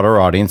to a broader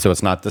audience. So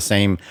it's not the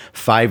same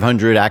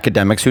 500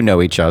 academics who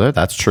know each other.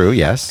 That's true,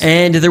 yes.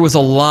 And there was a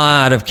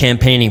lot of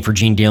campaigning for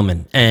Gene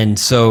Dealman. And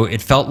so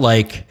it felt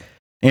like...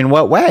 In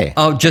what way?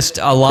 Oh, just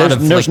a lot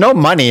There's no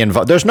money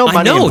involved. There's no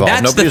money involved.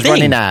 That's Nobody's the thing.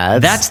 running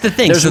ads. That's the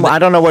thing. I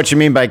don't know what you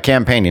mean by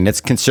campaigning. It's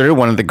considered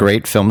one of the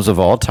great films of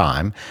all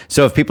time.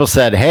 So if people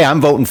said, hey,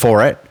 I'm voting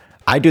for it,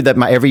 I do that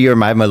every year in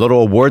my little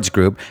awards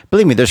group.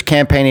 Believe me, there's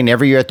campaigning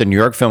every year at the New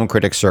York Film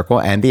Critics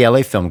Circle and the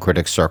LA Film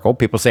Critics Circle.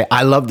 People say,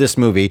 I love this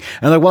movie.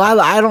 And they're like,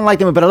 well, I don't like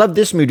the movie, but I love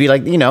this movie.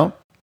 Like,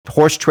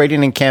 horse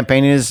trading and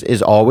campaigning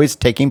is always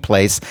taking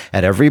place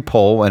at every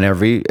poll and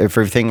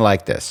everything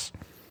like this.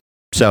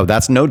 So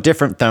that's no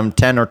different than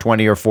 10 or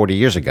 20 or 40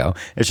 years ago.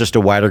 It's just a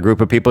wider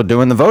group of people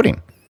doing the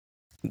voting.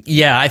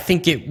 Yeah, I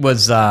think it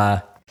was.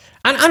 I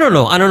don't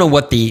know. I don't know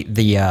what the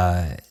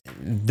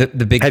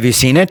big. Have you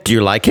seen it? Do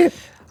you like it?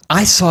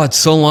 I saw it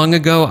so long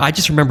ago. I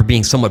just remember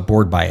being somewhat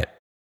bored by it.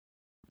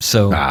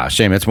 So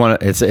shame. It's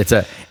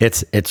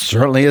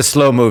certainly a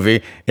slow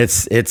movie.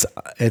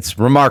 It's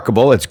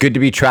remarkable. It's good to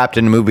be trapped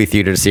in a movie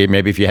theater to see it.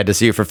 Maybe if you had to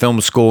see it for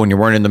film school and you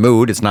weren't in the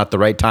mood, it's not the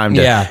right time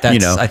to. Yeah,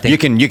 I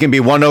think you can be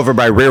won over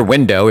by Rear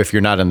Window if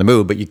you're not in the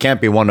mood, but you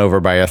can't be won over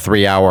by a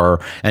 3-hour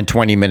and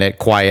 20-minute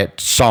quiet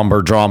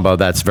somber drama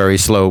that's very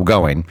slow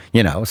going.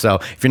 So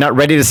if you're not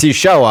ready to see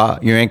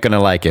Showa, you ain't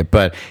gonna like it.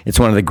 But it's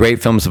one of the great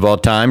films of all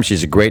time.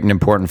 She's a great and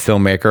important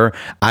filmmaker.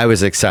 I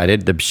was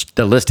excited.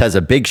 The list has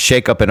a big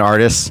shakeup in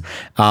artists.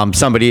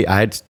 I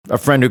had a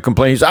friend who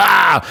complains,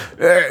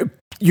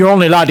 you're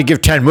only allowed to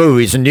give 10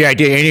 movies, and the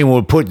idea anyone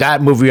would put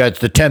that movie as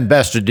the 10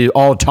 best of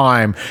all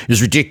time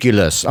is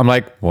ridiculous. I'm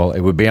like, well,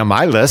 it would be on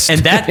my list.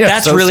 And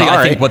that's so really, sorry.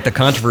 I think, what the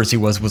controversy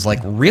was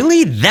like,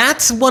 really?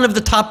 That's one of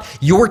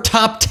your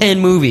top 10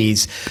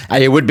 movies.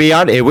 It would be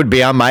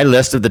on my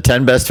list of the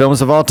 10 best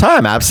films of all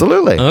time.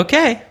 Absolutely.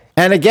 Okay.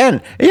 And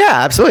again,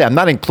 yeah, absolutely. I'm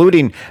not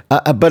including,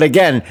 but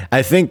again,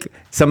 I think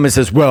someone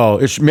says,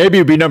 well, maybe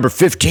it'd be number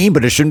 15,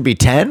 but it shouldn't be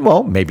 10.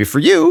 Well, maybe for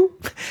you.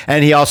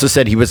 And he also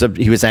said he was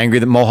angry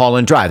that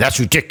Mulholland Drive. That's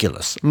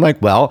ridiculous. I'm like,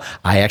 well,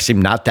 I actually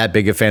am not that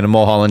big a fan of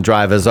Mulholland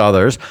Drive as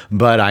others,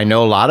 but I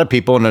know a lot of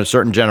people in a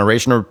certain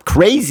generation are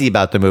crazy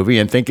about the movie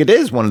and think it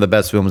is one of the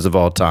best films of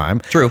all time.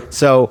 True.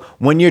 So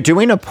when you're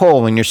doing a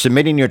poll and you're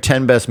submitting your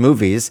 10 best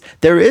movies,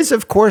 there is,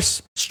 of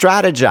course,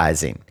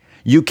 strategizing.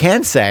 You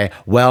can say,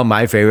 well,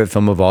 my favorite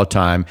film of all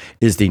time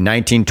is the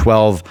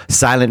 1912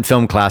 silent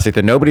film classic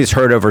that nobody's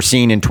heard of or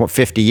seen in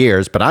 50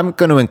 years, but I'm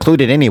going to include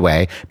it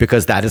anyway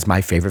because that is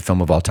my favorite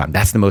film of all time.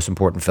 That's the most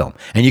important film.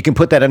 And you can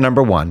put that at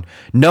number 1,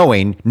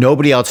 knowing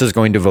nobody else is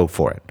going to vote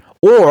for it.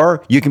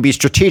 Or you can be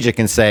strategic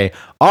and say,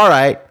 all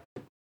right,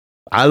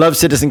 I love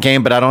Citizen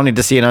Kane, but I don't need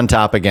to see it on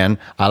top again.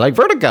 I like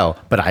Vertigo,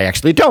 but I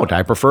actually don't.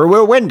 I prefer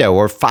Rear Window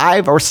or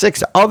 5 or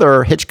 6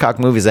 other Hitchcock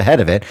movies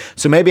ahead of it.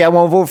 So maybe I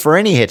won't vote for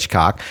any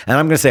Hitchcock. And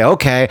I'm going to say,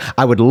 okay,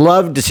 I would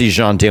love to see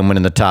Jean Dielman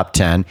in the top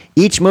 10.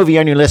 Each movie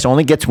on your list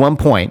only gets 1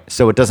 point,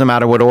 so it doesn't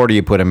matter what order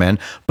you put them in.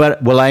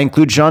 But will I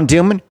include Jean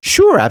Dielman?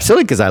 Sure,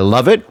 absolutely, because I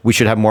love it. We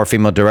should have more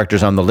female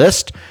directors on the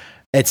list.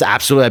 It's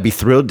absolutely, I'd be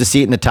thrilled to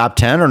see it in the top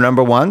 10 or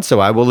number 1. So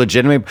I will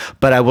legitimately,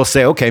 but I will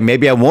say, okay,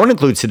 maybe I won't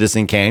include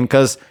Citizen Kane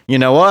because you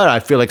know what? I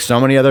feel like so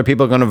many other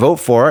people are going to vote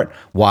for it.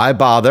 Why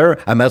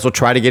bother? I might as well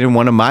try to get in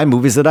one of my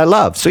movies that I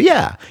love. So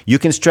yeah, you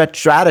can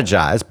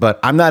strategize, but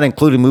I'm not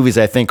including movies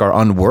I think are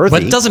unworthy.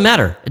 But it doesn't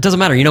matter. It doesn't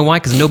matter. You know why?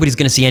 Because nobody's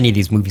going to see any of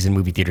these movies in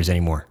movie theaters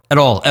anymore. At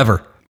all,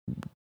 ever.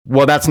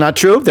 Well, that's not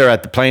true. They're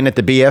playing at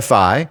the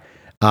BFI.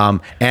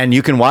 And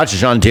you can watch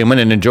Jean Dielman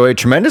and enjoy it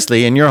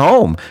tremendously in your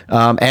home.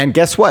 And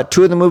guess what?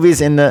 2 of the movies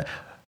in the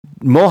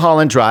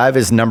Mulholland Drive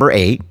is number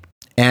 8.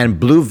 And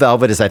Blue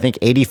Velvet is, I think,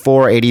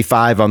 84 or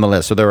 85 on the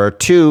list. So there are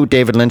 2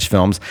 David Lynch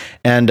films.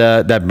 And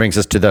that brings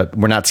us to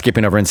we're not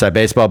skipping over Inside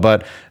Baseball,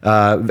 but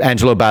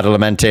Angelo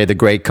Badalamenti, the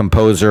great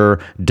composer,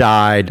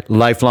 died.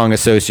 Lifelong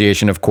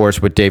association, of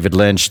course, with David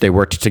Lynch. They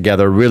worked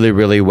together really,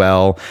 really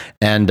well.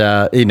 And,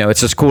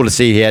 it's just cool to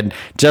see.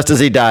 Just as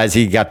he dies,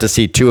 he got to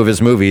see 2 of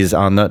his movies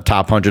on the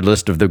top 100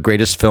 list of the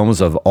greatest films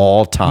of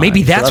all time.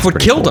 Maybe that's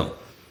what killed him.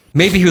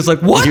 Maybe he was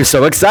like, what? He was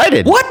so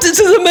excited. What? This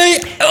is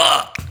amazing.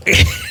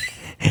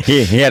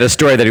 He had a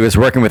story that he was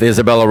working with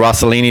Isabella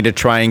Rossellini to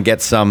try and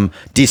get some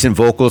decent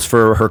vocals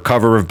for her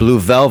cover of Blue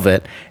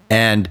Velvet.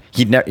 And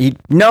he'd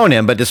known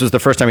him, but this was the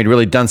first time he'd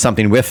really done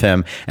something with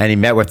him. And he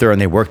met with her, and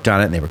they worked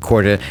on it, and they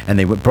recorded it, and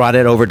they brought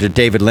it over to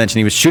David Lynch. And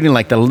he was shooting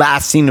like the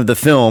last scene of the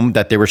film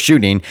that they were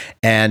shooting.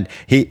 And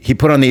he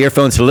put on the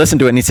earphones to listen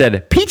to it, and he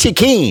said, "Peachy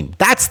Keen,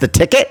 that's the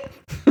ticket,"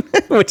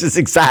 which is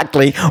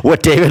exactly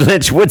what David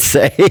Lynch would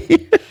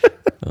say.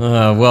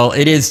 Well,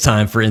 it is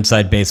time for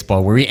Inside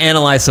Baseball, where we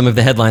analyze some of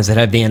the headlines that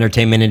have the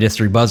entertainment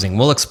industry buzzing.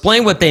 We'll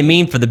explain what they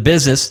mean for the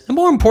business, and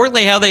more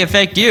importantly, how they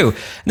affect you.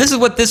 And this is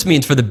what this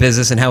means for the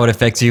business and how it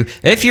affects you.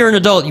 If you're an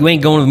adult, you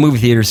ain't going to the movie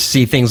theaters to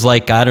see things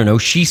like, I don't know,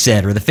 She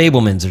Said, or The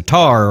Fabelmans, or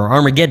Tar, or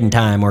Armageddon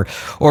Time,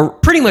 or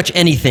pretty much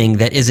anything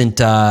that isn't,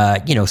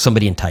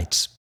 somebody in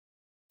tights.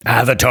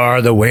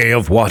 Avatar: The Way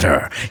of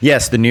Water.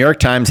 Yes, the New York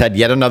Times had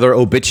yet another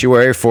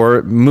obituary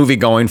for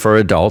movie-going for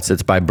adults.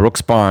 It's by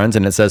Brooks Barnes,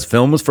 and it says,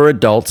 "Films for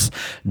adults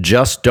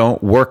just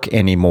don't work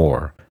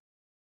anymore."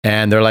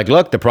 And they're like,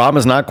 look, the problem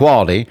is not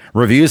quality.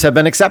 Reviews have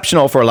been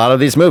exceptional for a lot of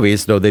these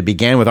movies, though they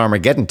began with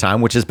Armageddon Time,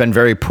 which has been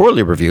very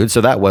poorly reviewed,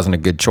 so that wasn't a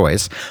good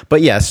choice.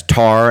 But yes,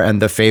 Tar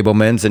and The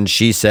Fabelmans and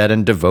She Said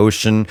and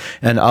Devotion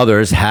and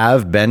others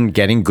have been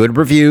getting good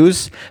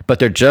reviews, but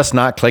they're just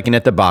not clicking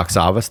at the box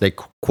office. They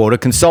quote a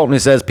consultant who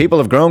says people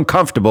have grown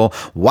comfortable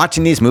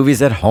watching these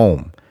movies at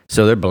home.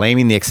 So they're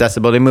blaming the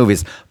accessibility of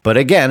movies. But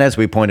again, as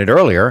we pointed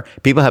earlier,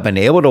 people have been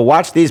able to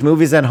watch these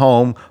movies at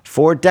home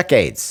for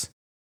decades.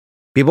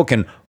 People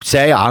can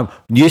say, I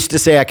used to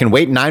say I can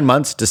wait 9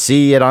 months to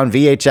see it on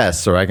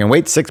VHS, or I can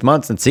wait 6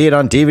 months and see it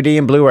on DVD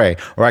and Blu-ray,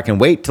 or I can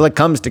wait till it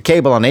comes to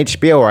cable on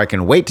HBO, or I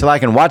can wait till I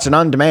can watch it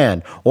on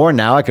demand, or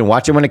now I can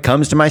watch it when it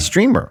comes to my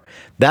streamer.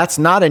 That's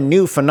not a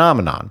new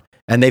phenomenon.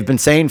 And they've been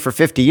saying for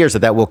 50 years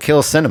that will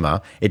kill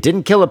cinema. It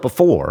didn't kill it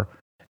before.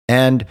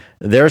 And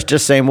they're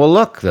just saying, well,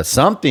 look,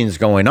 something's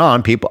going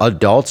on.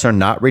 Adults are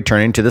not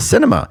returning to the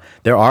cinema.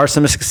 There are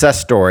some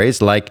success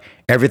stories like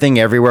Everything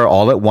Everywhere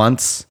All at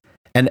Once,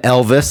 and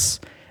Elvis,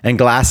 and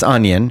Glass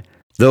Onion,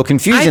 though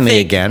confusingly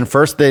again.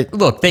 First,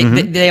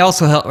 they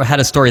also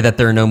had a story that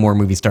there are no more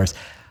movie stars.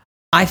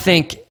 I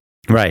think,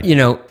 right?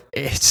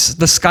 It's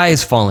the sky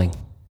is falling.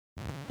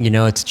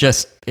 It's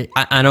just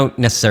I don't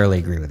necessarily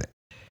agree with it.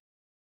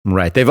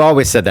 Right. They've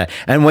always said that.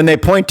 And when they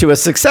point to a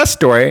success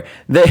story,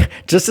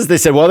 just as they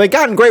said, well, they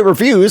gotten great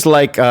reviews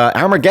like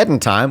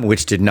Armageddon Time,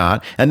 which did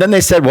not. And then they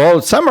said,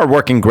 well, some are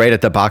working great at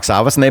the box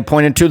office. And they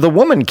pointed to The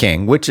Woman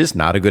King, which is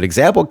not a good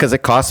example because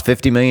it cost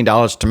 $50 million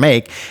to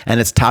make and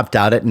it's topped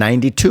out at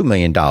 $92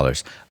 million.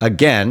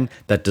 Again,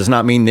 that does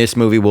not mean this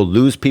movie will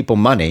lose people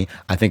money.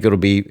 I think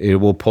it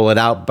will pull it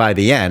out by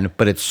the end,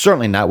 but it's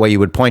certainly not what you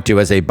would point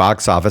to as a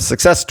box office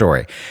success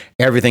story.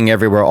 Everything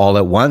Everywhere All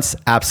at Once.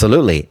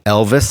 Absolutely.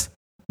 Elvis.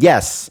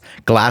 Yes,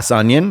 Glass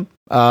Onion,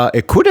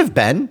 it could have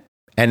been,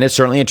 and it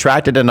certainly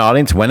attracted an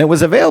audience when it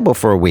was available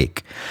for a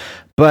week.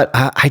 But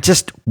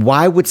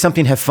why would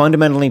something have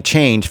fundamentally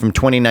changed from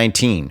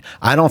 2019?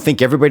 I don't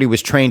think everybody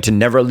was trained to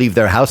never leave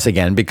their house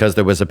again because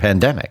there was a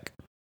pandemic.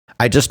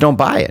 I just don't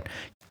buy it.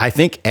 I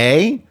think,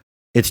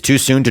 it's too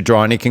soon to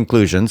draw any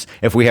conclusions.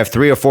 If we have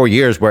 3 or 4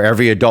 years where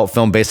every adult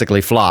film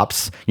basically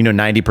flops,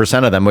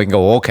 90% of them, we can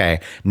go, okay,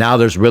 now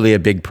there's really a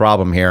big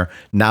problem here.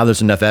 Now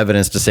there's enough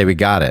evidence to say we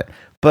got it.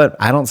 But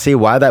I don't see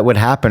why that would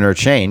happen or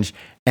change.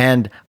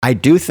 And I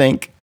do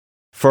think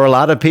for a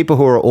lot of people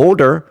who are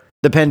older,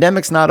 the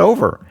pandemic's not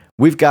over.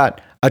 We've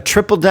got a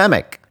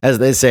triple-demic, as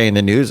they say in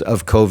the news,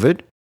 of COVID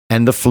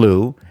and the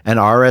flu and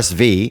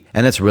RSV,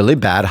 and it's really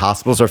bad.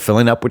 Hospitals are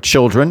filling up with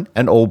children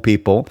and old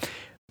people.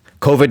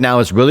 COVID now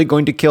is really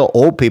going to kill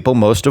old people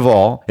most of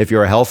all. If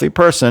you're a healthy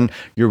person,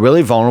 you're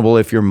really vulnerable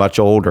if you're much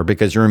older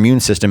because your immune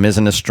system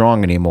isn't as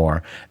strong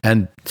anymore.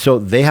 And so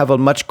they have a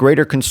much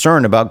greater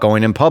concern about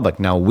going in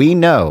public. Now, we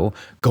know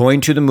going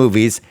to the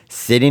movies,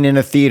 sitting in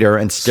a theater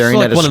and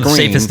staring at a screen. One of the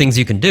safest things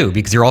you can do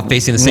because you're all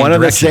facing the same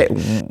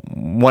direction.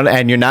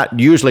 And you're not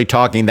usually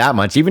talking that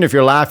much. Even if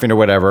you're laughing or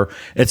whatever,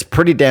 it's a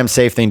pretty damn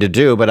safe thing to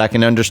do. But I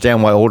can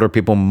understand why older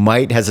people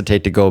might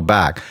hesitate to go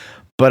back.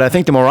 But I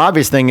think the more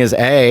obvious thing is,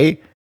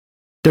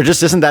 there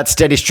just isn't that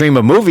steady stream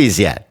of movies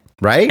yet,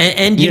 right?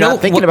 And you're not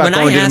thinking about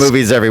going to the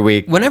movies every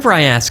week. Whenever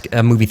I ask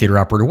a movie theater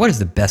operator, what is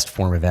the best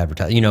form of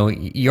advertising?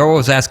 You're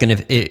always asking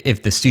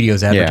if the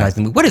studio's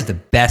advertising. What is the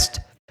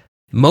best,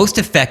 most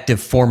effective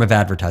form of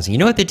advertising? You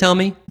know what they tell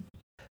me?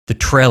 The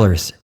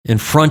trailers in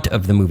front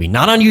of the movie.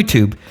 Not on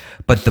YouTube,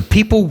 but the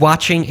people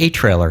watching a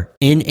trailer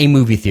in a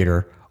movie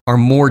theater are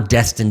more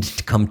destined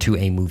to come to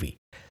a movie.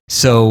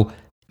 So...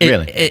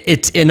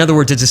 It's in other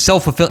words, it's a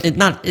self-fulfilling.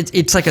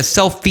 It's like a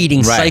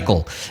self-feeding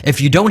cycle.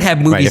 If you don't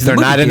have movies, if they're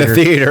not in the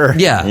theater,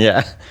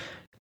 yeah.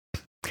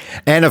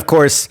 And of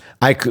course,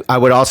 I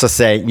would also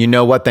say, you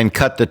know what? Then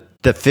cut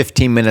the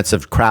 15 minutes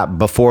of crap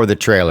before the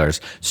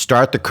trailers.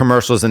 Start the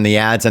commercials and the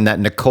ads and that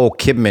Nicole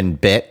Kidman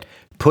bit.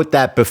 Put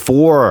that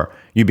before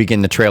you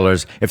begin the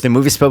trailers. If the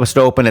movie's supposed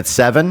to open at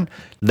 7,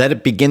 let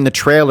it begin the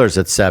trailers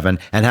at 7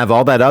 and have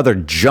all that other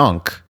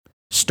junk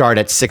start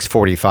at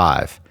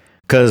 6:45.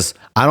 because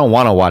I don't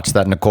want to watch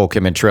that Nicole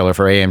Kidman trailer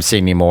for AMC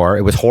anymore.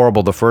 It was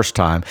horrible the first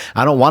time.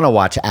 I don't want to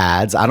watch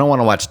ads. I don't want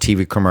to watch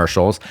TV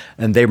commercials.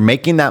 And they're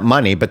making that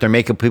money, but they're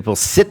making people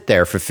sit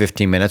there for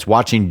 15 minutes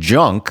watching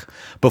junk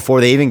before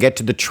they even get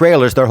to the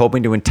trailers they're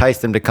hoping to entice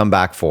them to come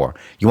back for.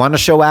 You want to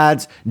show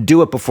ads?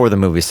 Do it before the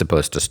movie's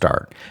supposed to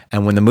start.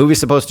 And when the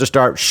movie's supposed to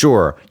start,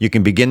 sure, you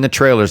can begin the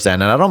trailers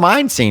then. And I don't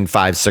mind seeing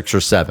 5, 6,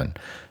 or 7.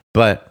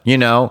 But,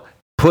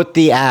 put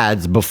the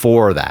ads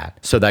before that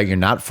so that you're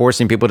not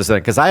forcing people to sit.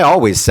 Because I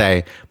always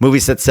say,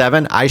 movies at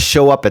 7, I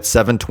show up at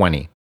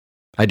 7:20.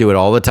 I do it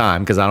all the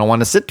time because I don't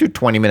want to sit through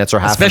 20 minutes or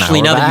half an hour.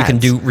 Especially now that you can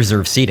ads. do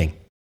reserved seating.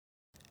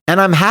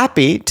 And I'm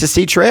happy to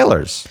see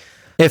trailers.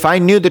 If I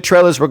knew the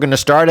trailers were going to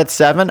start at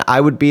 7, I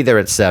would be there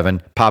at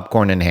 7,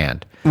 popcorn in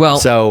hand. Well,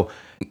 so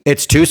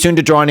it's too soon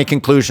to draw any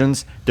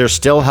conclusions. There's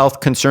still health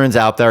concerns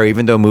out there,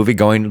 even though movie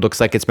going looks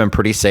like it's been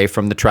pretty safe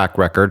from the track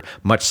record,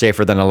 much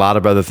safer than a lot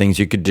of other things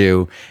you could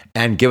do,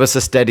 and give us a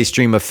steady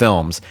stream of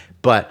films.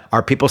 But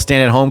are people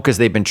staying at home because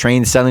they've been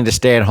trained selling to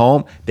stay at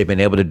home? They've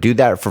been able to do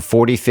that for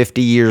 40,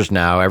 50 years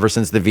now, ever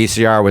since the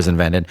VCR was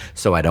invented,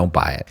 so I don't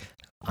buy it.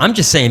 I'm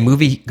just saying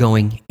movie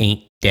going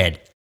ain't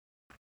dead.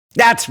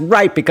 That's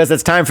right, because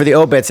it's time for the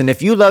obits. And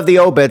if you love the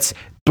obits,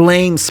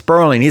 blame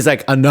Sperling. He's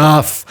like,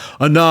 enough.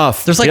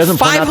 There's like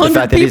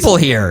 500 people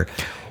here.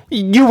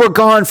 You were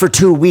gone for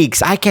 2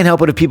 weeks. I can't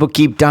help it if people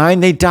keep dying.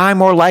 They die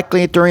more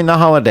likely during the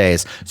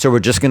holidays. So we're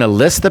just going to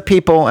list the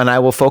people, and I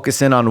will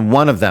focus in on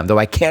one of them, though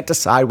I can't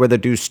decide whether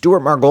to do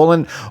Stuart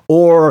Margolin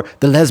or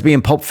the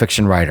lesbian pulp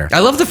fiction writer. I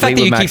love the fact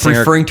that you keep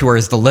referring to her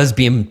as the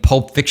lesbian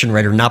pulp fiction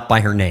writer, not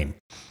by her name.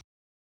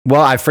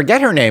 Well, I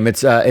forget her name.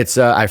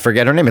 I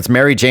forget her name. It's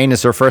Mary Jane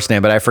is her first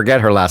name, but I forget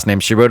her last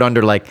name. She wrote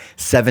under like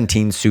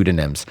 17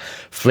 pseudonyms.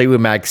 Fleetwood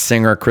Mac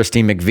singer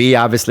Christine McVie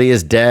obviously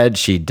is dead.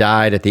 She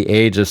died at the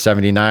age of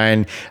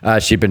 79.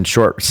 She'd been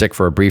sick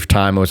for a brief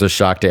time. It was a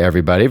shock to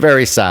everybody.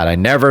 Very sad. I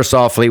never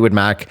saw Fleetwood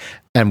Mac,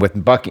 and with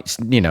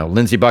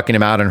Lindsey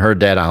Buckingham out and her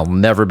dead, I'll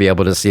never be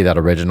able to see that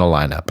original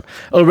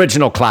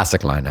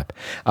classic lineup.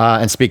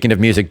 And speaking of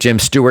music, Jim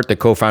Stewart, the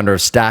co-founder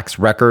of Stax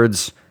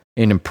Records,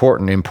 an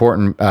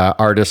important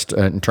artist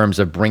in terms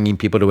of bringing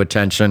people to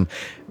attention.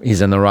 He's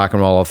in the Rock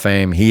and Roll Hall of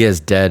Fame. He is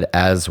dead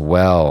as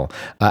well.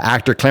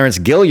 Actor Clarence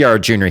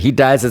Gilliard Jr., he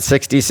dies at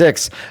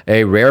 66.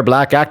 A rare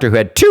black actor who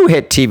had 2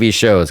 hit TV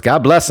shows. God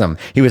bless him.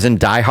 He was in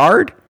Die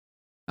Hard.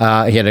 He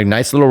had a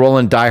nice little role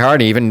in Die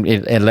Hard.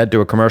 It led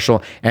to a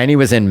commercial. And he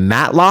was in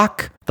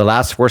Matlock, the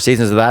last 4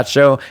 seasons of that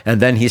show.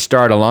 And then he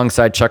starred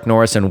alongside Chuck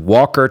Norris in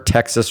Walker,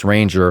 Texas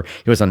Ranger.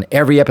 He was on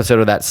every episode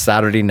of that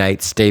Saturday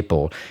night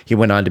staple. He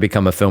went on to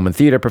become a film and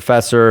theater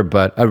professor,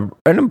 but an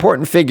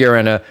important figure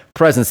and a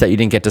presence that you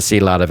didn't get to see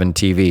a lot of in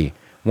TV.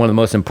 One of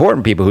the most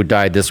important people who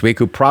died this week,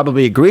 who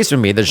probably agrees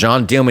with me that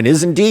Jean Dielman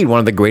is indeed one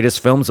of the greatest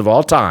films of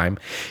all time,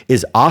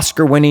 is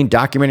Oscar-winning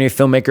documentary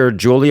filmmaker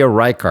Julia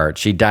Reichardt.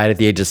 She died at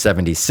the age of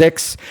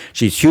 76.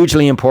 She's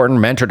hugely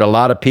important, mentored a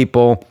lot of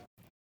people,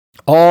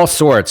 all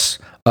sorts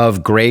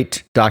of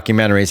great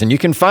documentaries. And you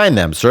can find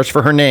them. Search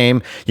for her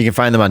name. You can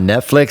find them on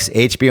Netflix,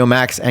 HBO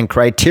Max, and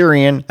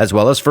Criterion, as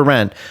well as for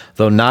rent,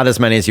 though not as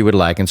many as you would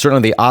like. And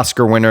certainly the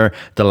Oscar winner,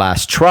 The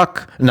Last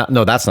Truck.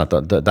 No, that's not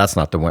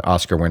the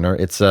Oscar winner.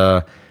 It's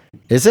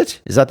is it?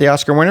 Is that the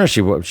Oscar winner?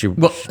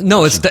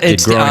 No,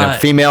 it's Growing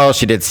Up Female.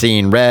 She did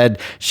Seeing Red.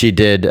 She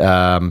did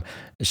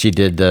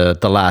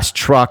the Last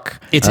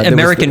Truck. It's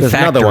American Factory.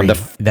 Another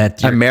one,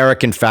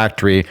 American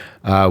Factory,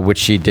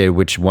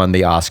 which won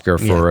the Oscar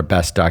for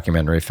Best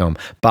Documentary Film.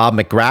 Bob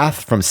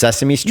McGrath from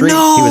Sesame Street.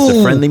 No! He was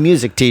the friendly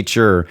music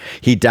teacher.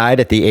 He died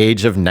at the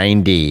age of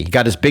 90. He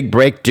got his big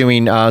break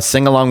doing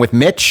Sing Along with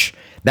Mitch.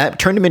 That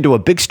turned him into a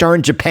big star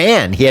in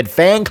Japan. He had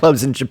fan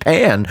clubs in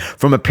Japan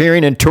from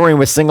appearing and touring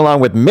with Sing Along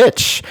with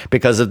Mitch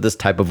because of this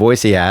type of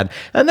voice he had.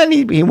 And then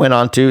he went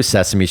on to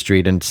Sesame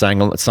Street and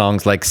sang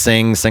songs like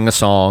Sing a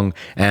Song,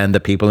 and The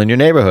People in Your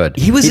Neighborhood.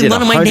 He was in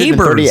One of My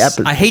Neighbors.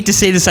 I hate to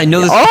say this. I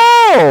know this.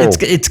 Oh!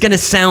 It's going to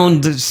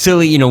sound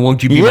silly.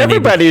 Won't you be my neighbor?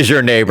 Everybody's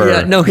your neighbor.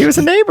 Yeah, no, he was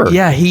a neighbor.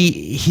 Yeah,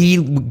 he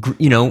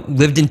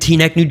lived in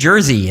Teaneck, New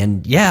Jersey.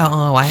 And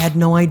I had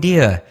no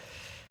idea.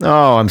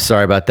 Oh, I'm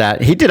sorry about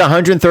that. He did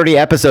 130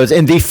 episodes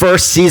in the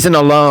first season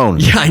alone.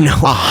 Yeah, I know.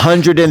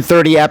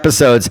 130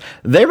 episodes.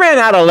 They ran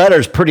out of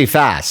letters pretty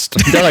fast.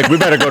 They're like, we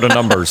better go to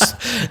numbers.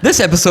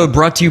 This episode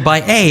brought to you by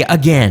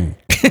Again.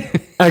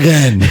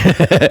 Again.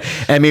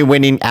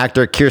 Emmy-winning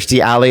actor Kirstie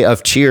Alley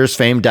of Cheers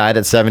fame died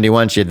at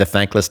 71. She had the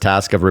thankless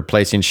task of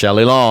replacing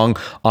Shelley Long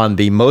on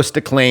the most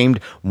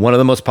acclaimed, one of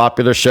the most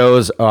popular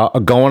shows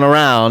going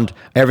around.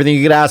 Everything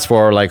you could ask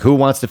for, like Who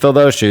Wants to Fill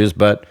Those Shoes?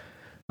 But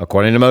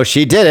according to Mo,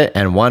 she did it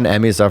and won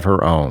Emmys of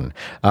her own.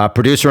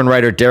 Producer and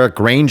writer Derek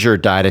Granger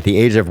died at the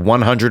age of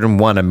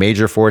 101, a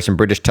major force in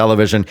British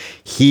television.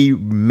 He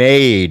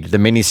made the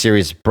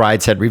miniseries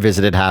Brideshead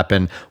Revisited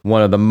happen,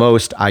 one of the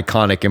most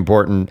iconic,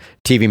 important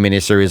TV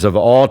miniseries of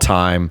all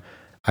time.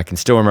 I can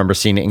still remember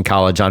seeing it in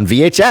college on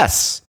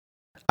VHS.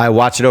 I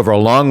watched it over a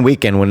long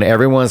weekend when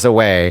everyone's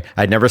away.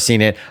 I'd never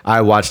seen it. I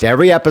watched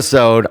every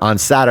episode on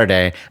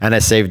Saturday, and I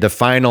saved the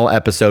final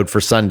episode for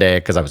Sunday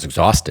because I was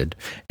exhausted,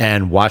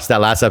 and watched that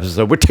last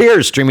episode with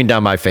tears streaming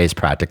down my face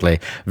practically.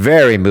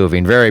 Very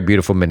moving, very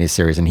beautiful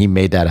miniseries, and he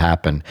made that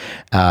happen.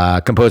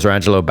 Composer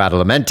Angelo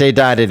Badalamenti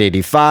died at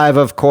 85,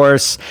 of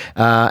course,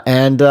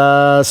 and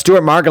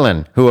Stuart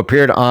Margolin, who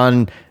appeared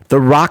on The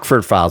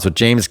Rockford Files with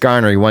James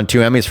Garner. He won 2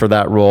 Emmys for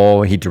that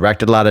role. He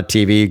directed a lot of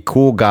TV.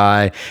 Cool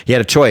guy. He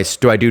had a choice.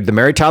 Do I do the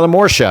Mary Tyler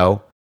Moore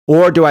Show,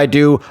 or do I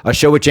do a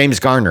show with James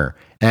Garner?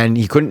 And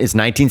he couldn't. It's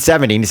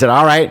 1970. And he said,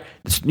 all right,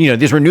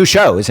 these were new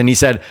shows. And he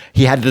said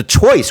he had the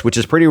choice, which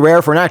is pretty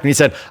rare for an actor. And he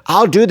said,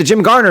 I'll do the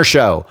Jim Garner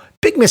Show.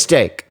 Big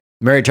mistake.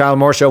 Mary Tyler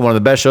Moore Show, one of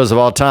the best shows of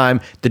all time.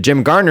 The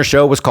Jim Garner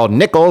Show was called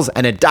Nichols,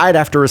 and it died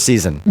after a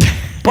season.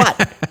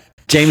 But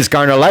James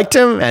Garner liked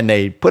him, and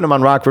they put him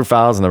on Rockford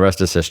Files, and the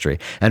rest is history.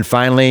 And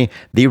finally,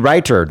 the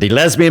writer, the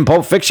lesbian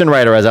Pulp Fiction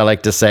writer, as I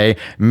like to say,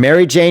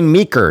 Mary Jane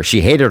Meeker.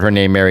 She hated her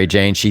name, Mary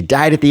Jane. She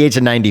died at the age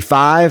of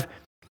 95.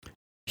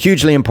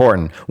 Hugely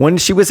important. When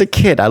she was a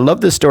kid, I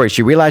love this story.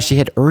 She realized she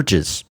had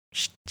urges.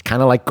 She's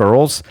kind of like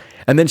girls.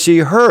 And then she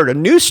heard a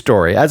news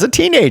story as a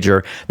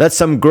teenager that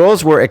some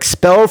girls were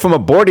expelled from a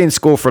boarding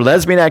school for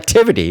lesbian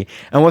activity.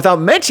 And without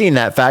mentioning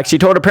that fact, she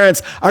told her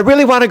parents, I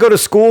really want to go to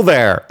school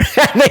there.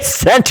 And they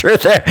sent her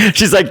there.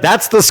 She's like,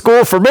 that's the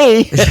school for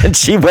me. And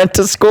she went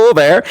to school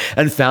there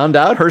and found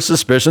out her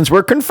suspicions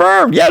were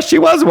confirmed. Yes, she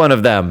was one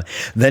of them.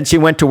 Then she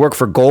went to work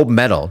for Gold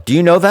Medal. Do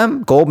you know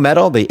them? Gold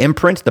Medal, the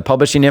imprint, the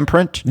publishing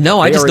imprint?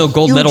 No, I just know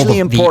Gold Medal,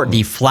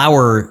 the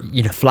flower.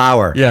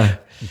 Flower. Yeah.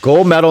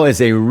 Gold Medal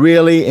is a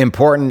really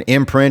important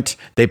imprint.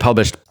 They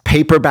published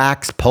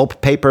paperbacks,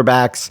 pulp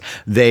paperbacks.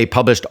 They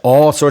published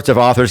all sorts of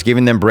authors,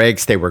 giving them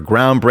breaks. They were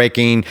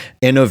groundbreaking,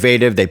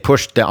 innovative. They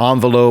pushed the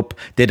envelope.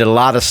 They did a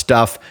lot of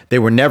stuff. They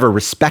were never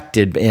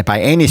respected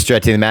by any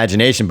stretch of the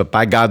imagination, but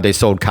by God, they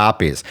sold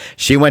copies.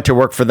 She went to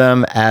work for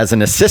them as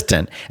an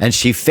assistant, and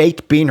she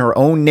faked being her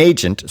own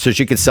agent so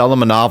she could sell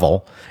them a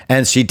novel.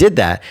 And she did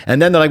that.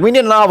 And then they're like, we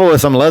need a novel with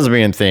some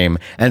lesbian theme.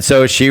 And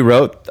so she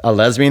wrote a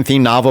lesbian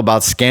themed novel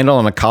about scandal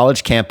on a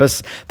college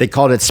campus. They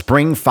called it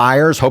Spring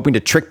Fires, hoping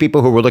to trick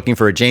people who were looking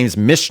for a James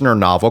Michener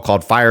novel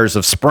called Fires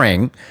of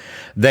Spring.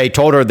 They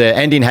told her the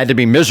ending had to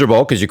be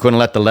miserable because you couldn't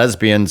let the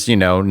lesbians,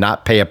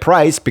 not pay a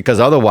price, because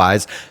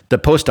otherwise the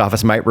post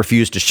office might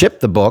refuse to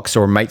ship the books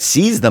or might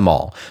seize them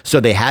all. So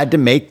they had to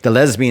make the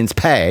lesbians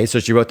pay. So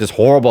she wrote this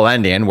horrible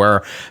ending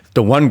where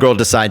the one girl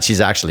decides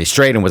she's actually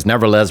straight and was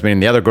never lesbian,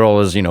 and the other girl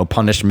is,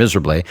 punished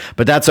miserably.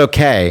 But that's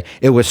okay.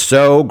 It was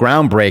so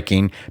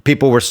groundbreaking.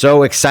 People were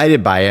so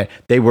excited by it.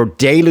 They were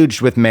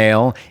deluged with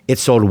mail. It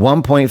sold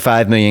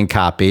 1.5 million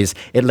copies.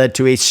 It led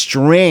to a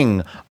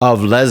string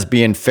of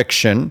lesbian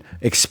fiction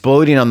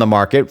exploding on the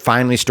market.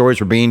 Finally, stories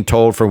were being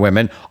told for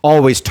women,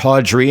 always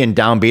tawdry and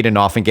downbeat and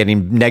often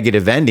getting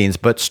negative endings,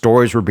 but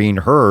stories were being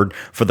heard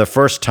for the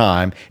first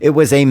time. It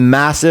was a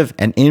massive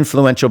and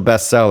influential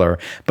bestseller.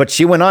 But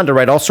she went on to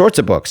write all sorts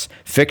of books: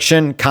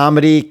 fiction,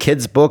 comedy,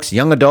 kids' books,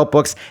 young adult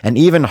books, and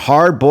even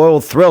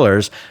hard-boiled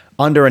thrillers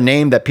under a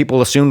name that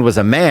people assumed was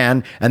a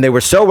man. And they were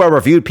so well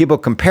reviewed, people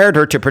compared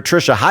her to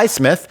Patricia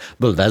Highsmith,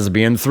 the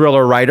lesbian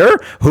thriller writer,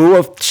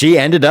 who she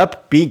ended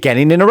up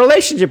getting in a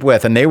relationship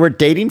with. And they were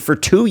dating for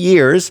 2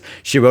 years.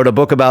 She wrote a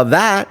book about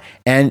that,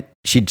 and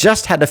she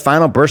just had a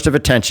final burst of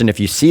attention. If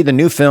you see the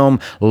new film,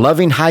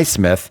 Loving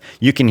Highsmith,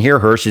 you can hear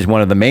her. She's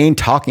one of the main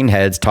talking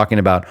heads talking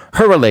about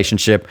her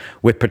relationship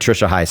with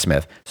Patricia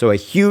Highsmith. So a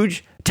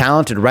huge,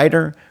 talented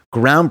writer,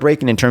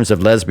 groundbreaking in terms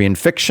of lesbian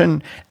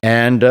fiction,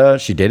 and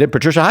she dated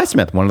Patricia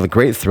Highsmith, one of the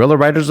great thriller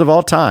writers of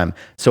all time.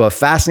 So a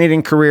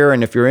fascinating career,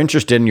 and if you're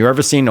interested and you've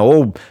ever seen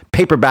old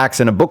paperbacks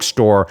in a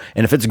bookstore,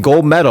 and if it's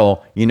Gold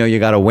Medal, you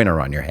got a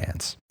winner on your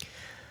hands.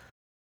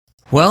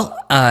 Well,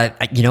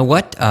 you know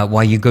what?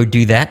 While you go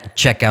do that,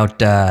 check out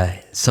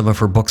some of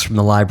her books from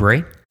the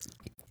library.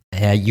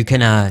 You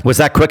can. Was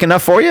that quick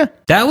enough for you?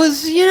 That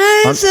was,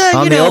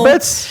 on the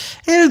obits?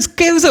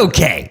 It was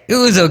okay. It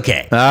was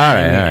okay. All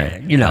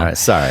right. All right,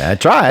 sorry, I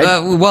tried.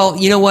 Well,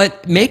 you know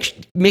what?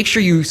 Make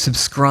sure you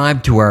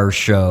subscribe to our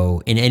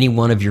show in any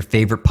one of your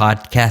favorite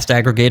podcast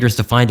aggregators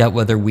to find out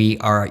whether we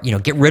are,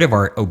 get rid of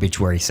our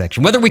obituary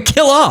section, whether we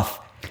kill off.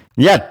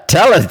 Yeah,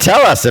 tell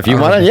us if you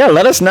want to. Yeah,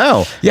 let us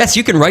know. Yes,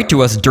 you can write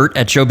to us,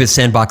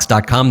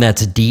 dirt@showbizsandbox.com.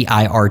 That's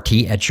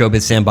DIRT at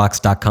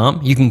showbizsandbox.com.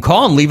 You can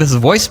call and leave us a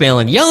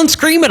voicemail and yell and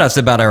scream at us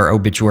about our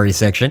obituary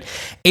section.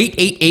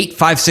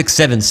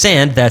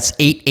 888-567-SAND. That's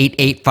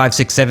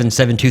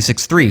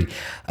 888-567-7263.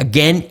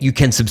 Again, you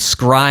can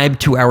subscribe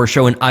to our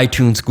show in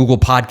iTunes, Google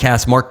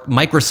Podcasts,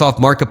 Microsoft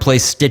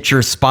Marketplace, Stitcher,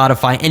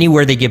 Spotify,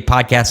 anywhere they give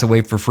podcasts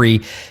away for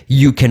free.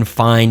 You can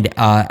find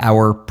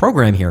our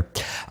program here.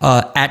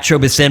 At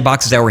Showbiz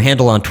Sandbox is our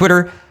handle on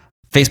Twitter.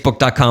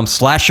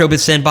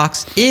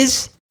 Facebook.com/ShowbizSandbox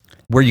is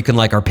where you can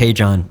like our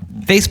page on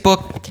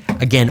Facebook.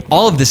 Again,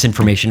 all of this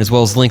information, as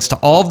well as links to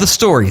all of the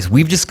stories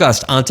we've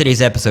discussed on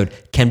today's episode,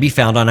 can be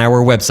found on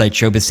our website,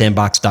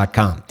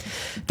 showbizsandbox.com.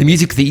 The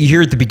music that you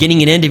hear at the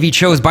beginning and end of each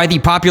show is by the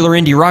popular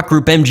indie rock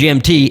group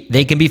MGMT.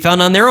 They can be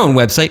found on their own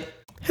website,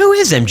 Who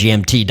is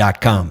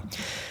MGMT.com?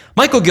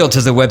 Michael Giltz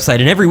has a website,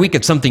 and every week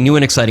it's something new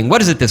and exciting.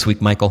 What is it this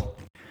week, Michael?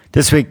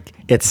 This week,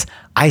 it's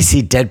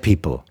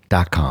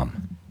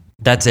ISeeDeadPeople.com.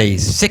 That's a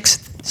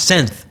Sixth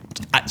Sense.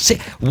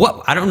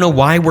 What? I don't know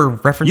why we're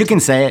referencing. You can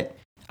say it.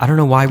 I don't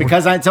know why.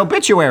 Because it's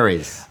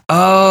obituaries.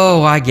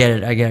 Oh, I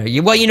get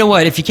it. Well, you know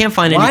what? If you can't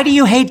find any... Why do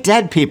you hate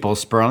dead people,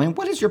 Sperling?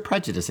 What is your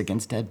prejudice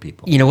against dead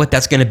people? You know what?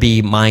 That's going to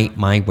be my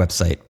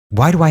website.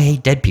 Why do I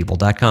hate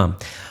deadpeople.com?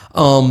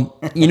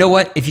 You know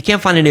what? If you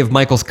can't find any of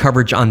Michael's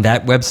coverage on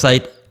that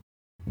website,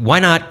 why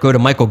not go to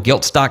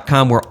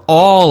michaelgiltz.com, where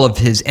all of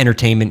his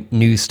entertainment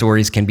news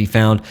stories can be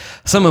found.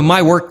 Some of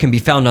my work can be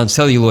found on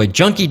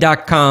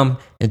celluloidjunkie.com.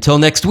 Until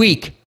next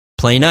week,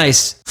 play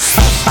nice.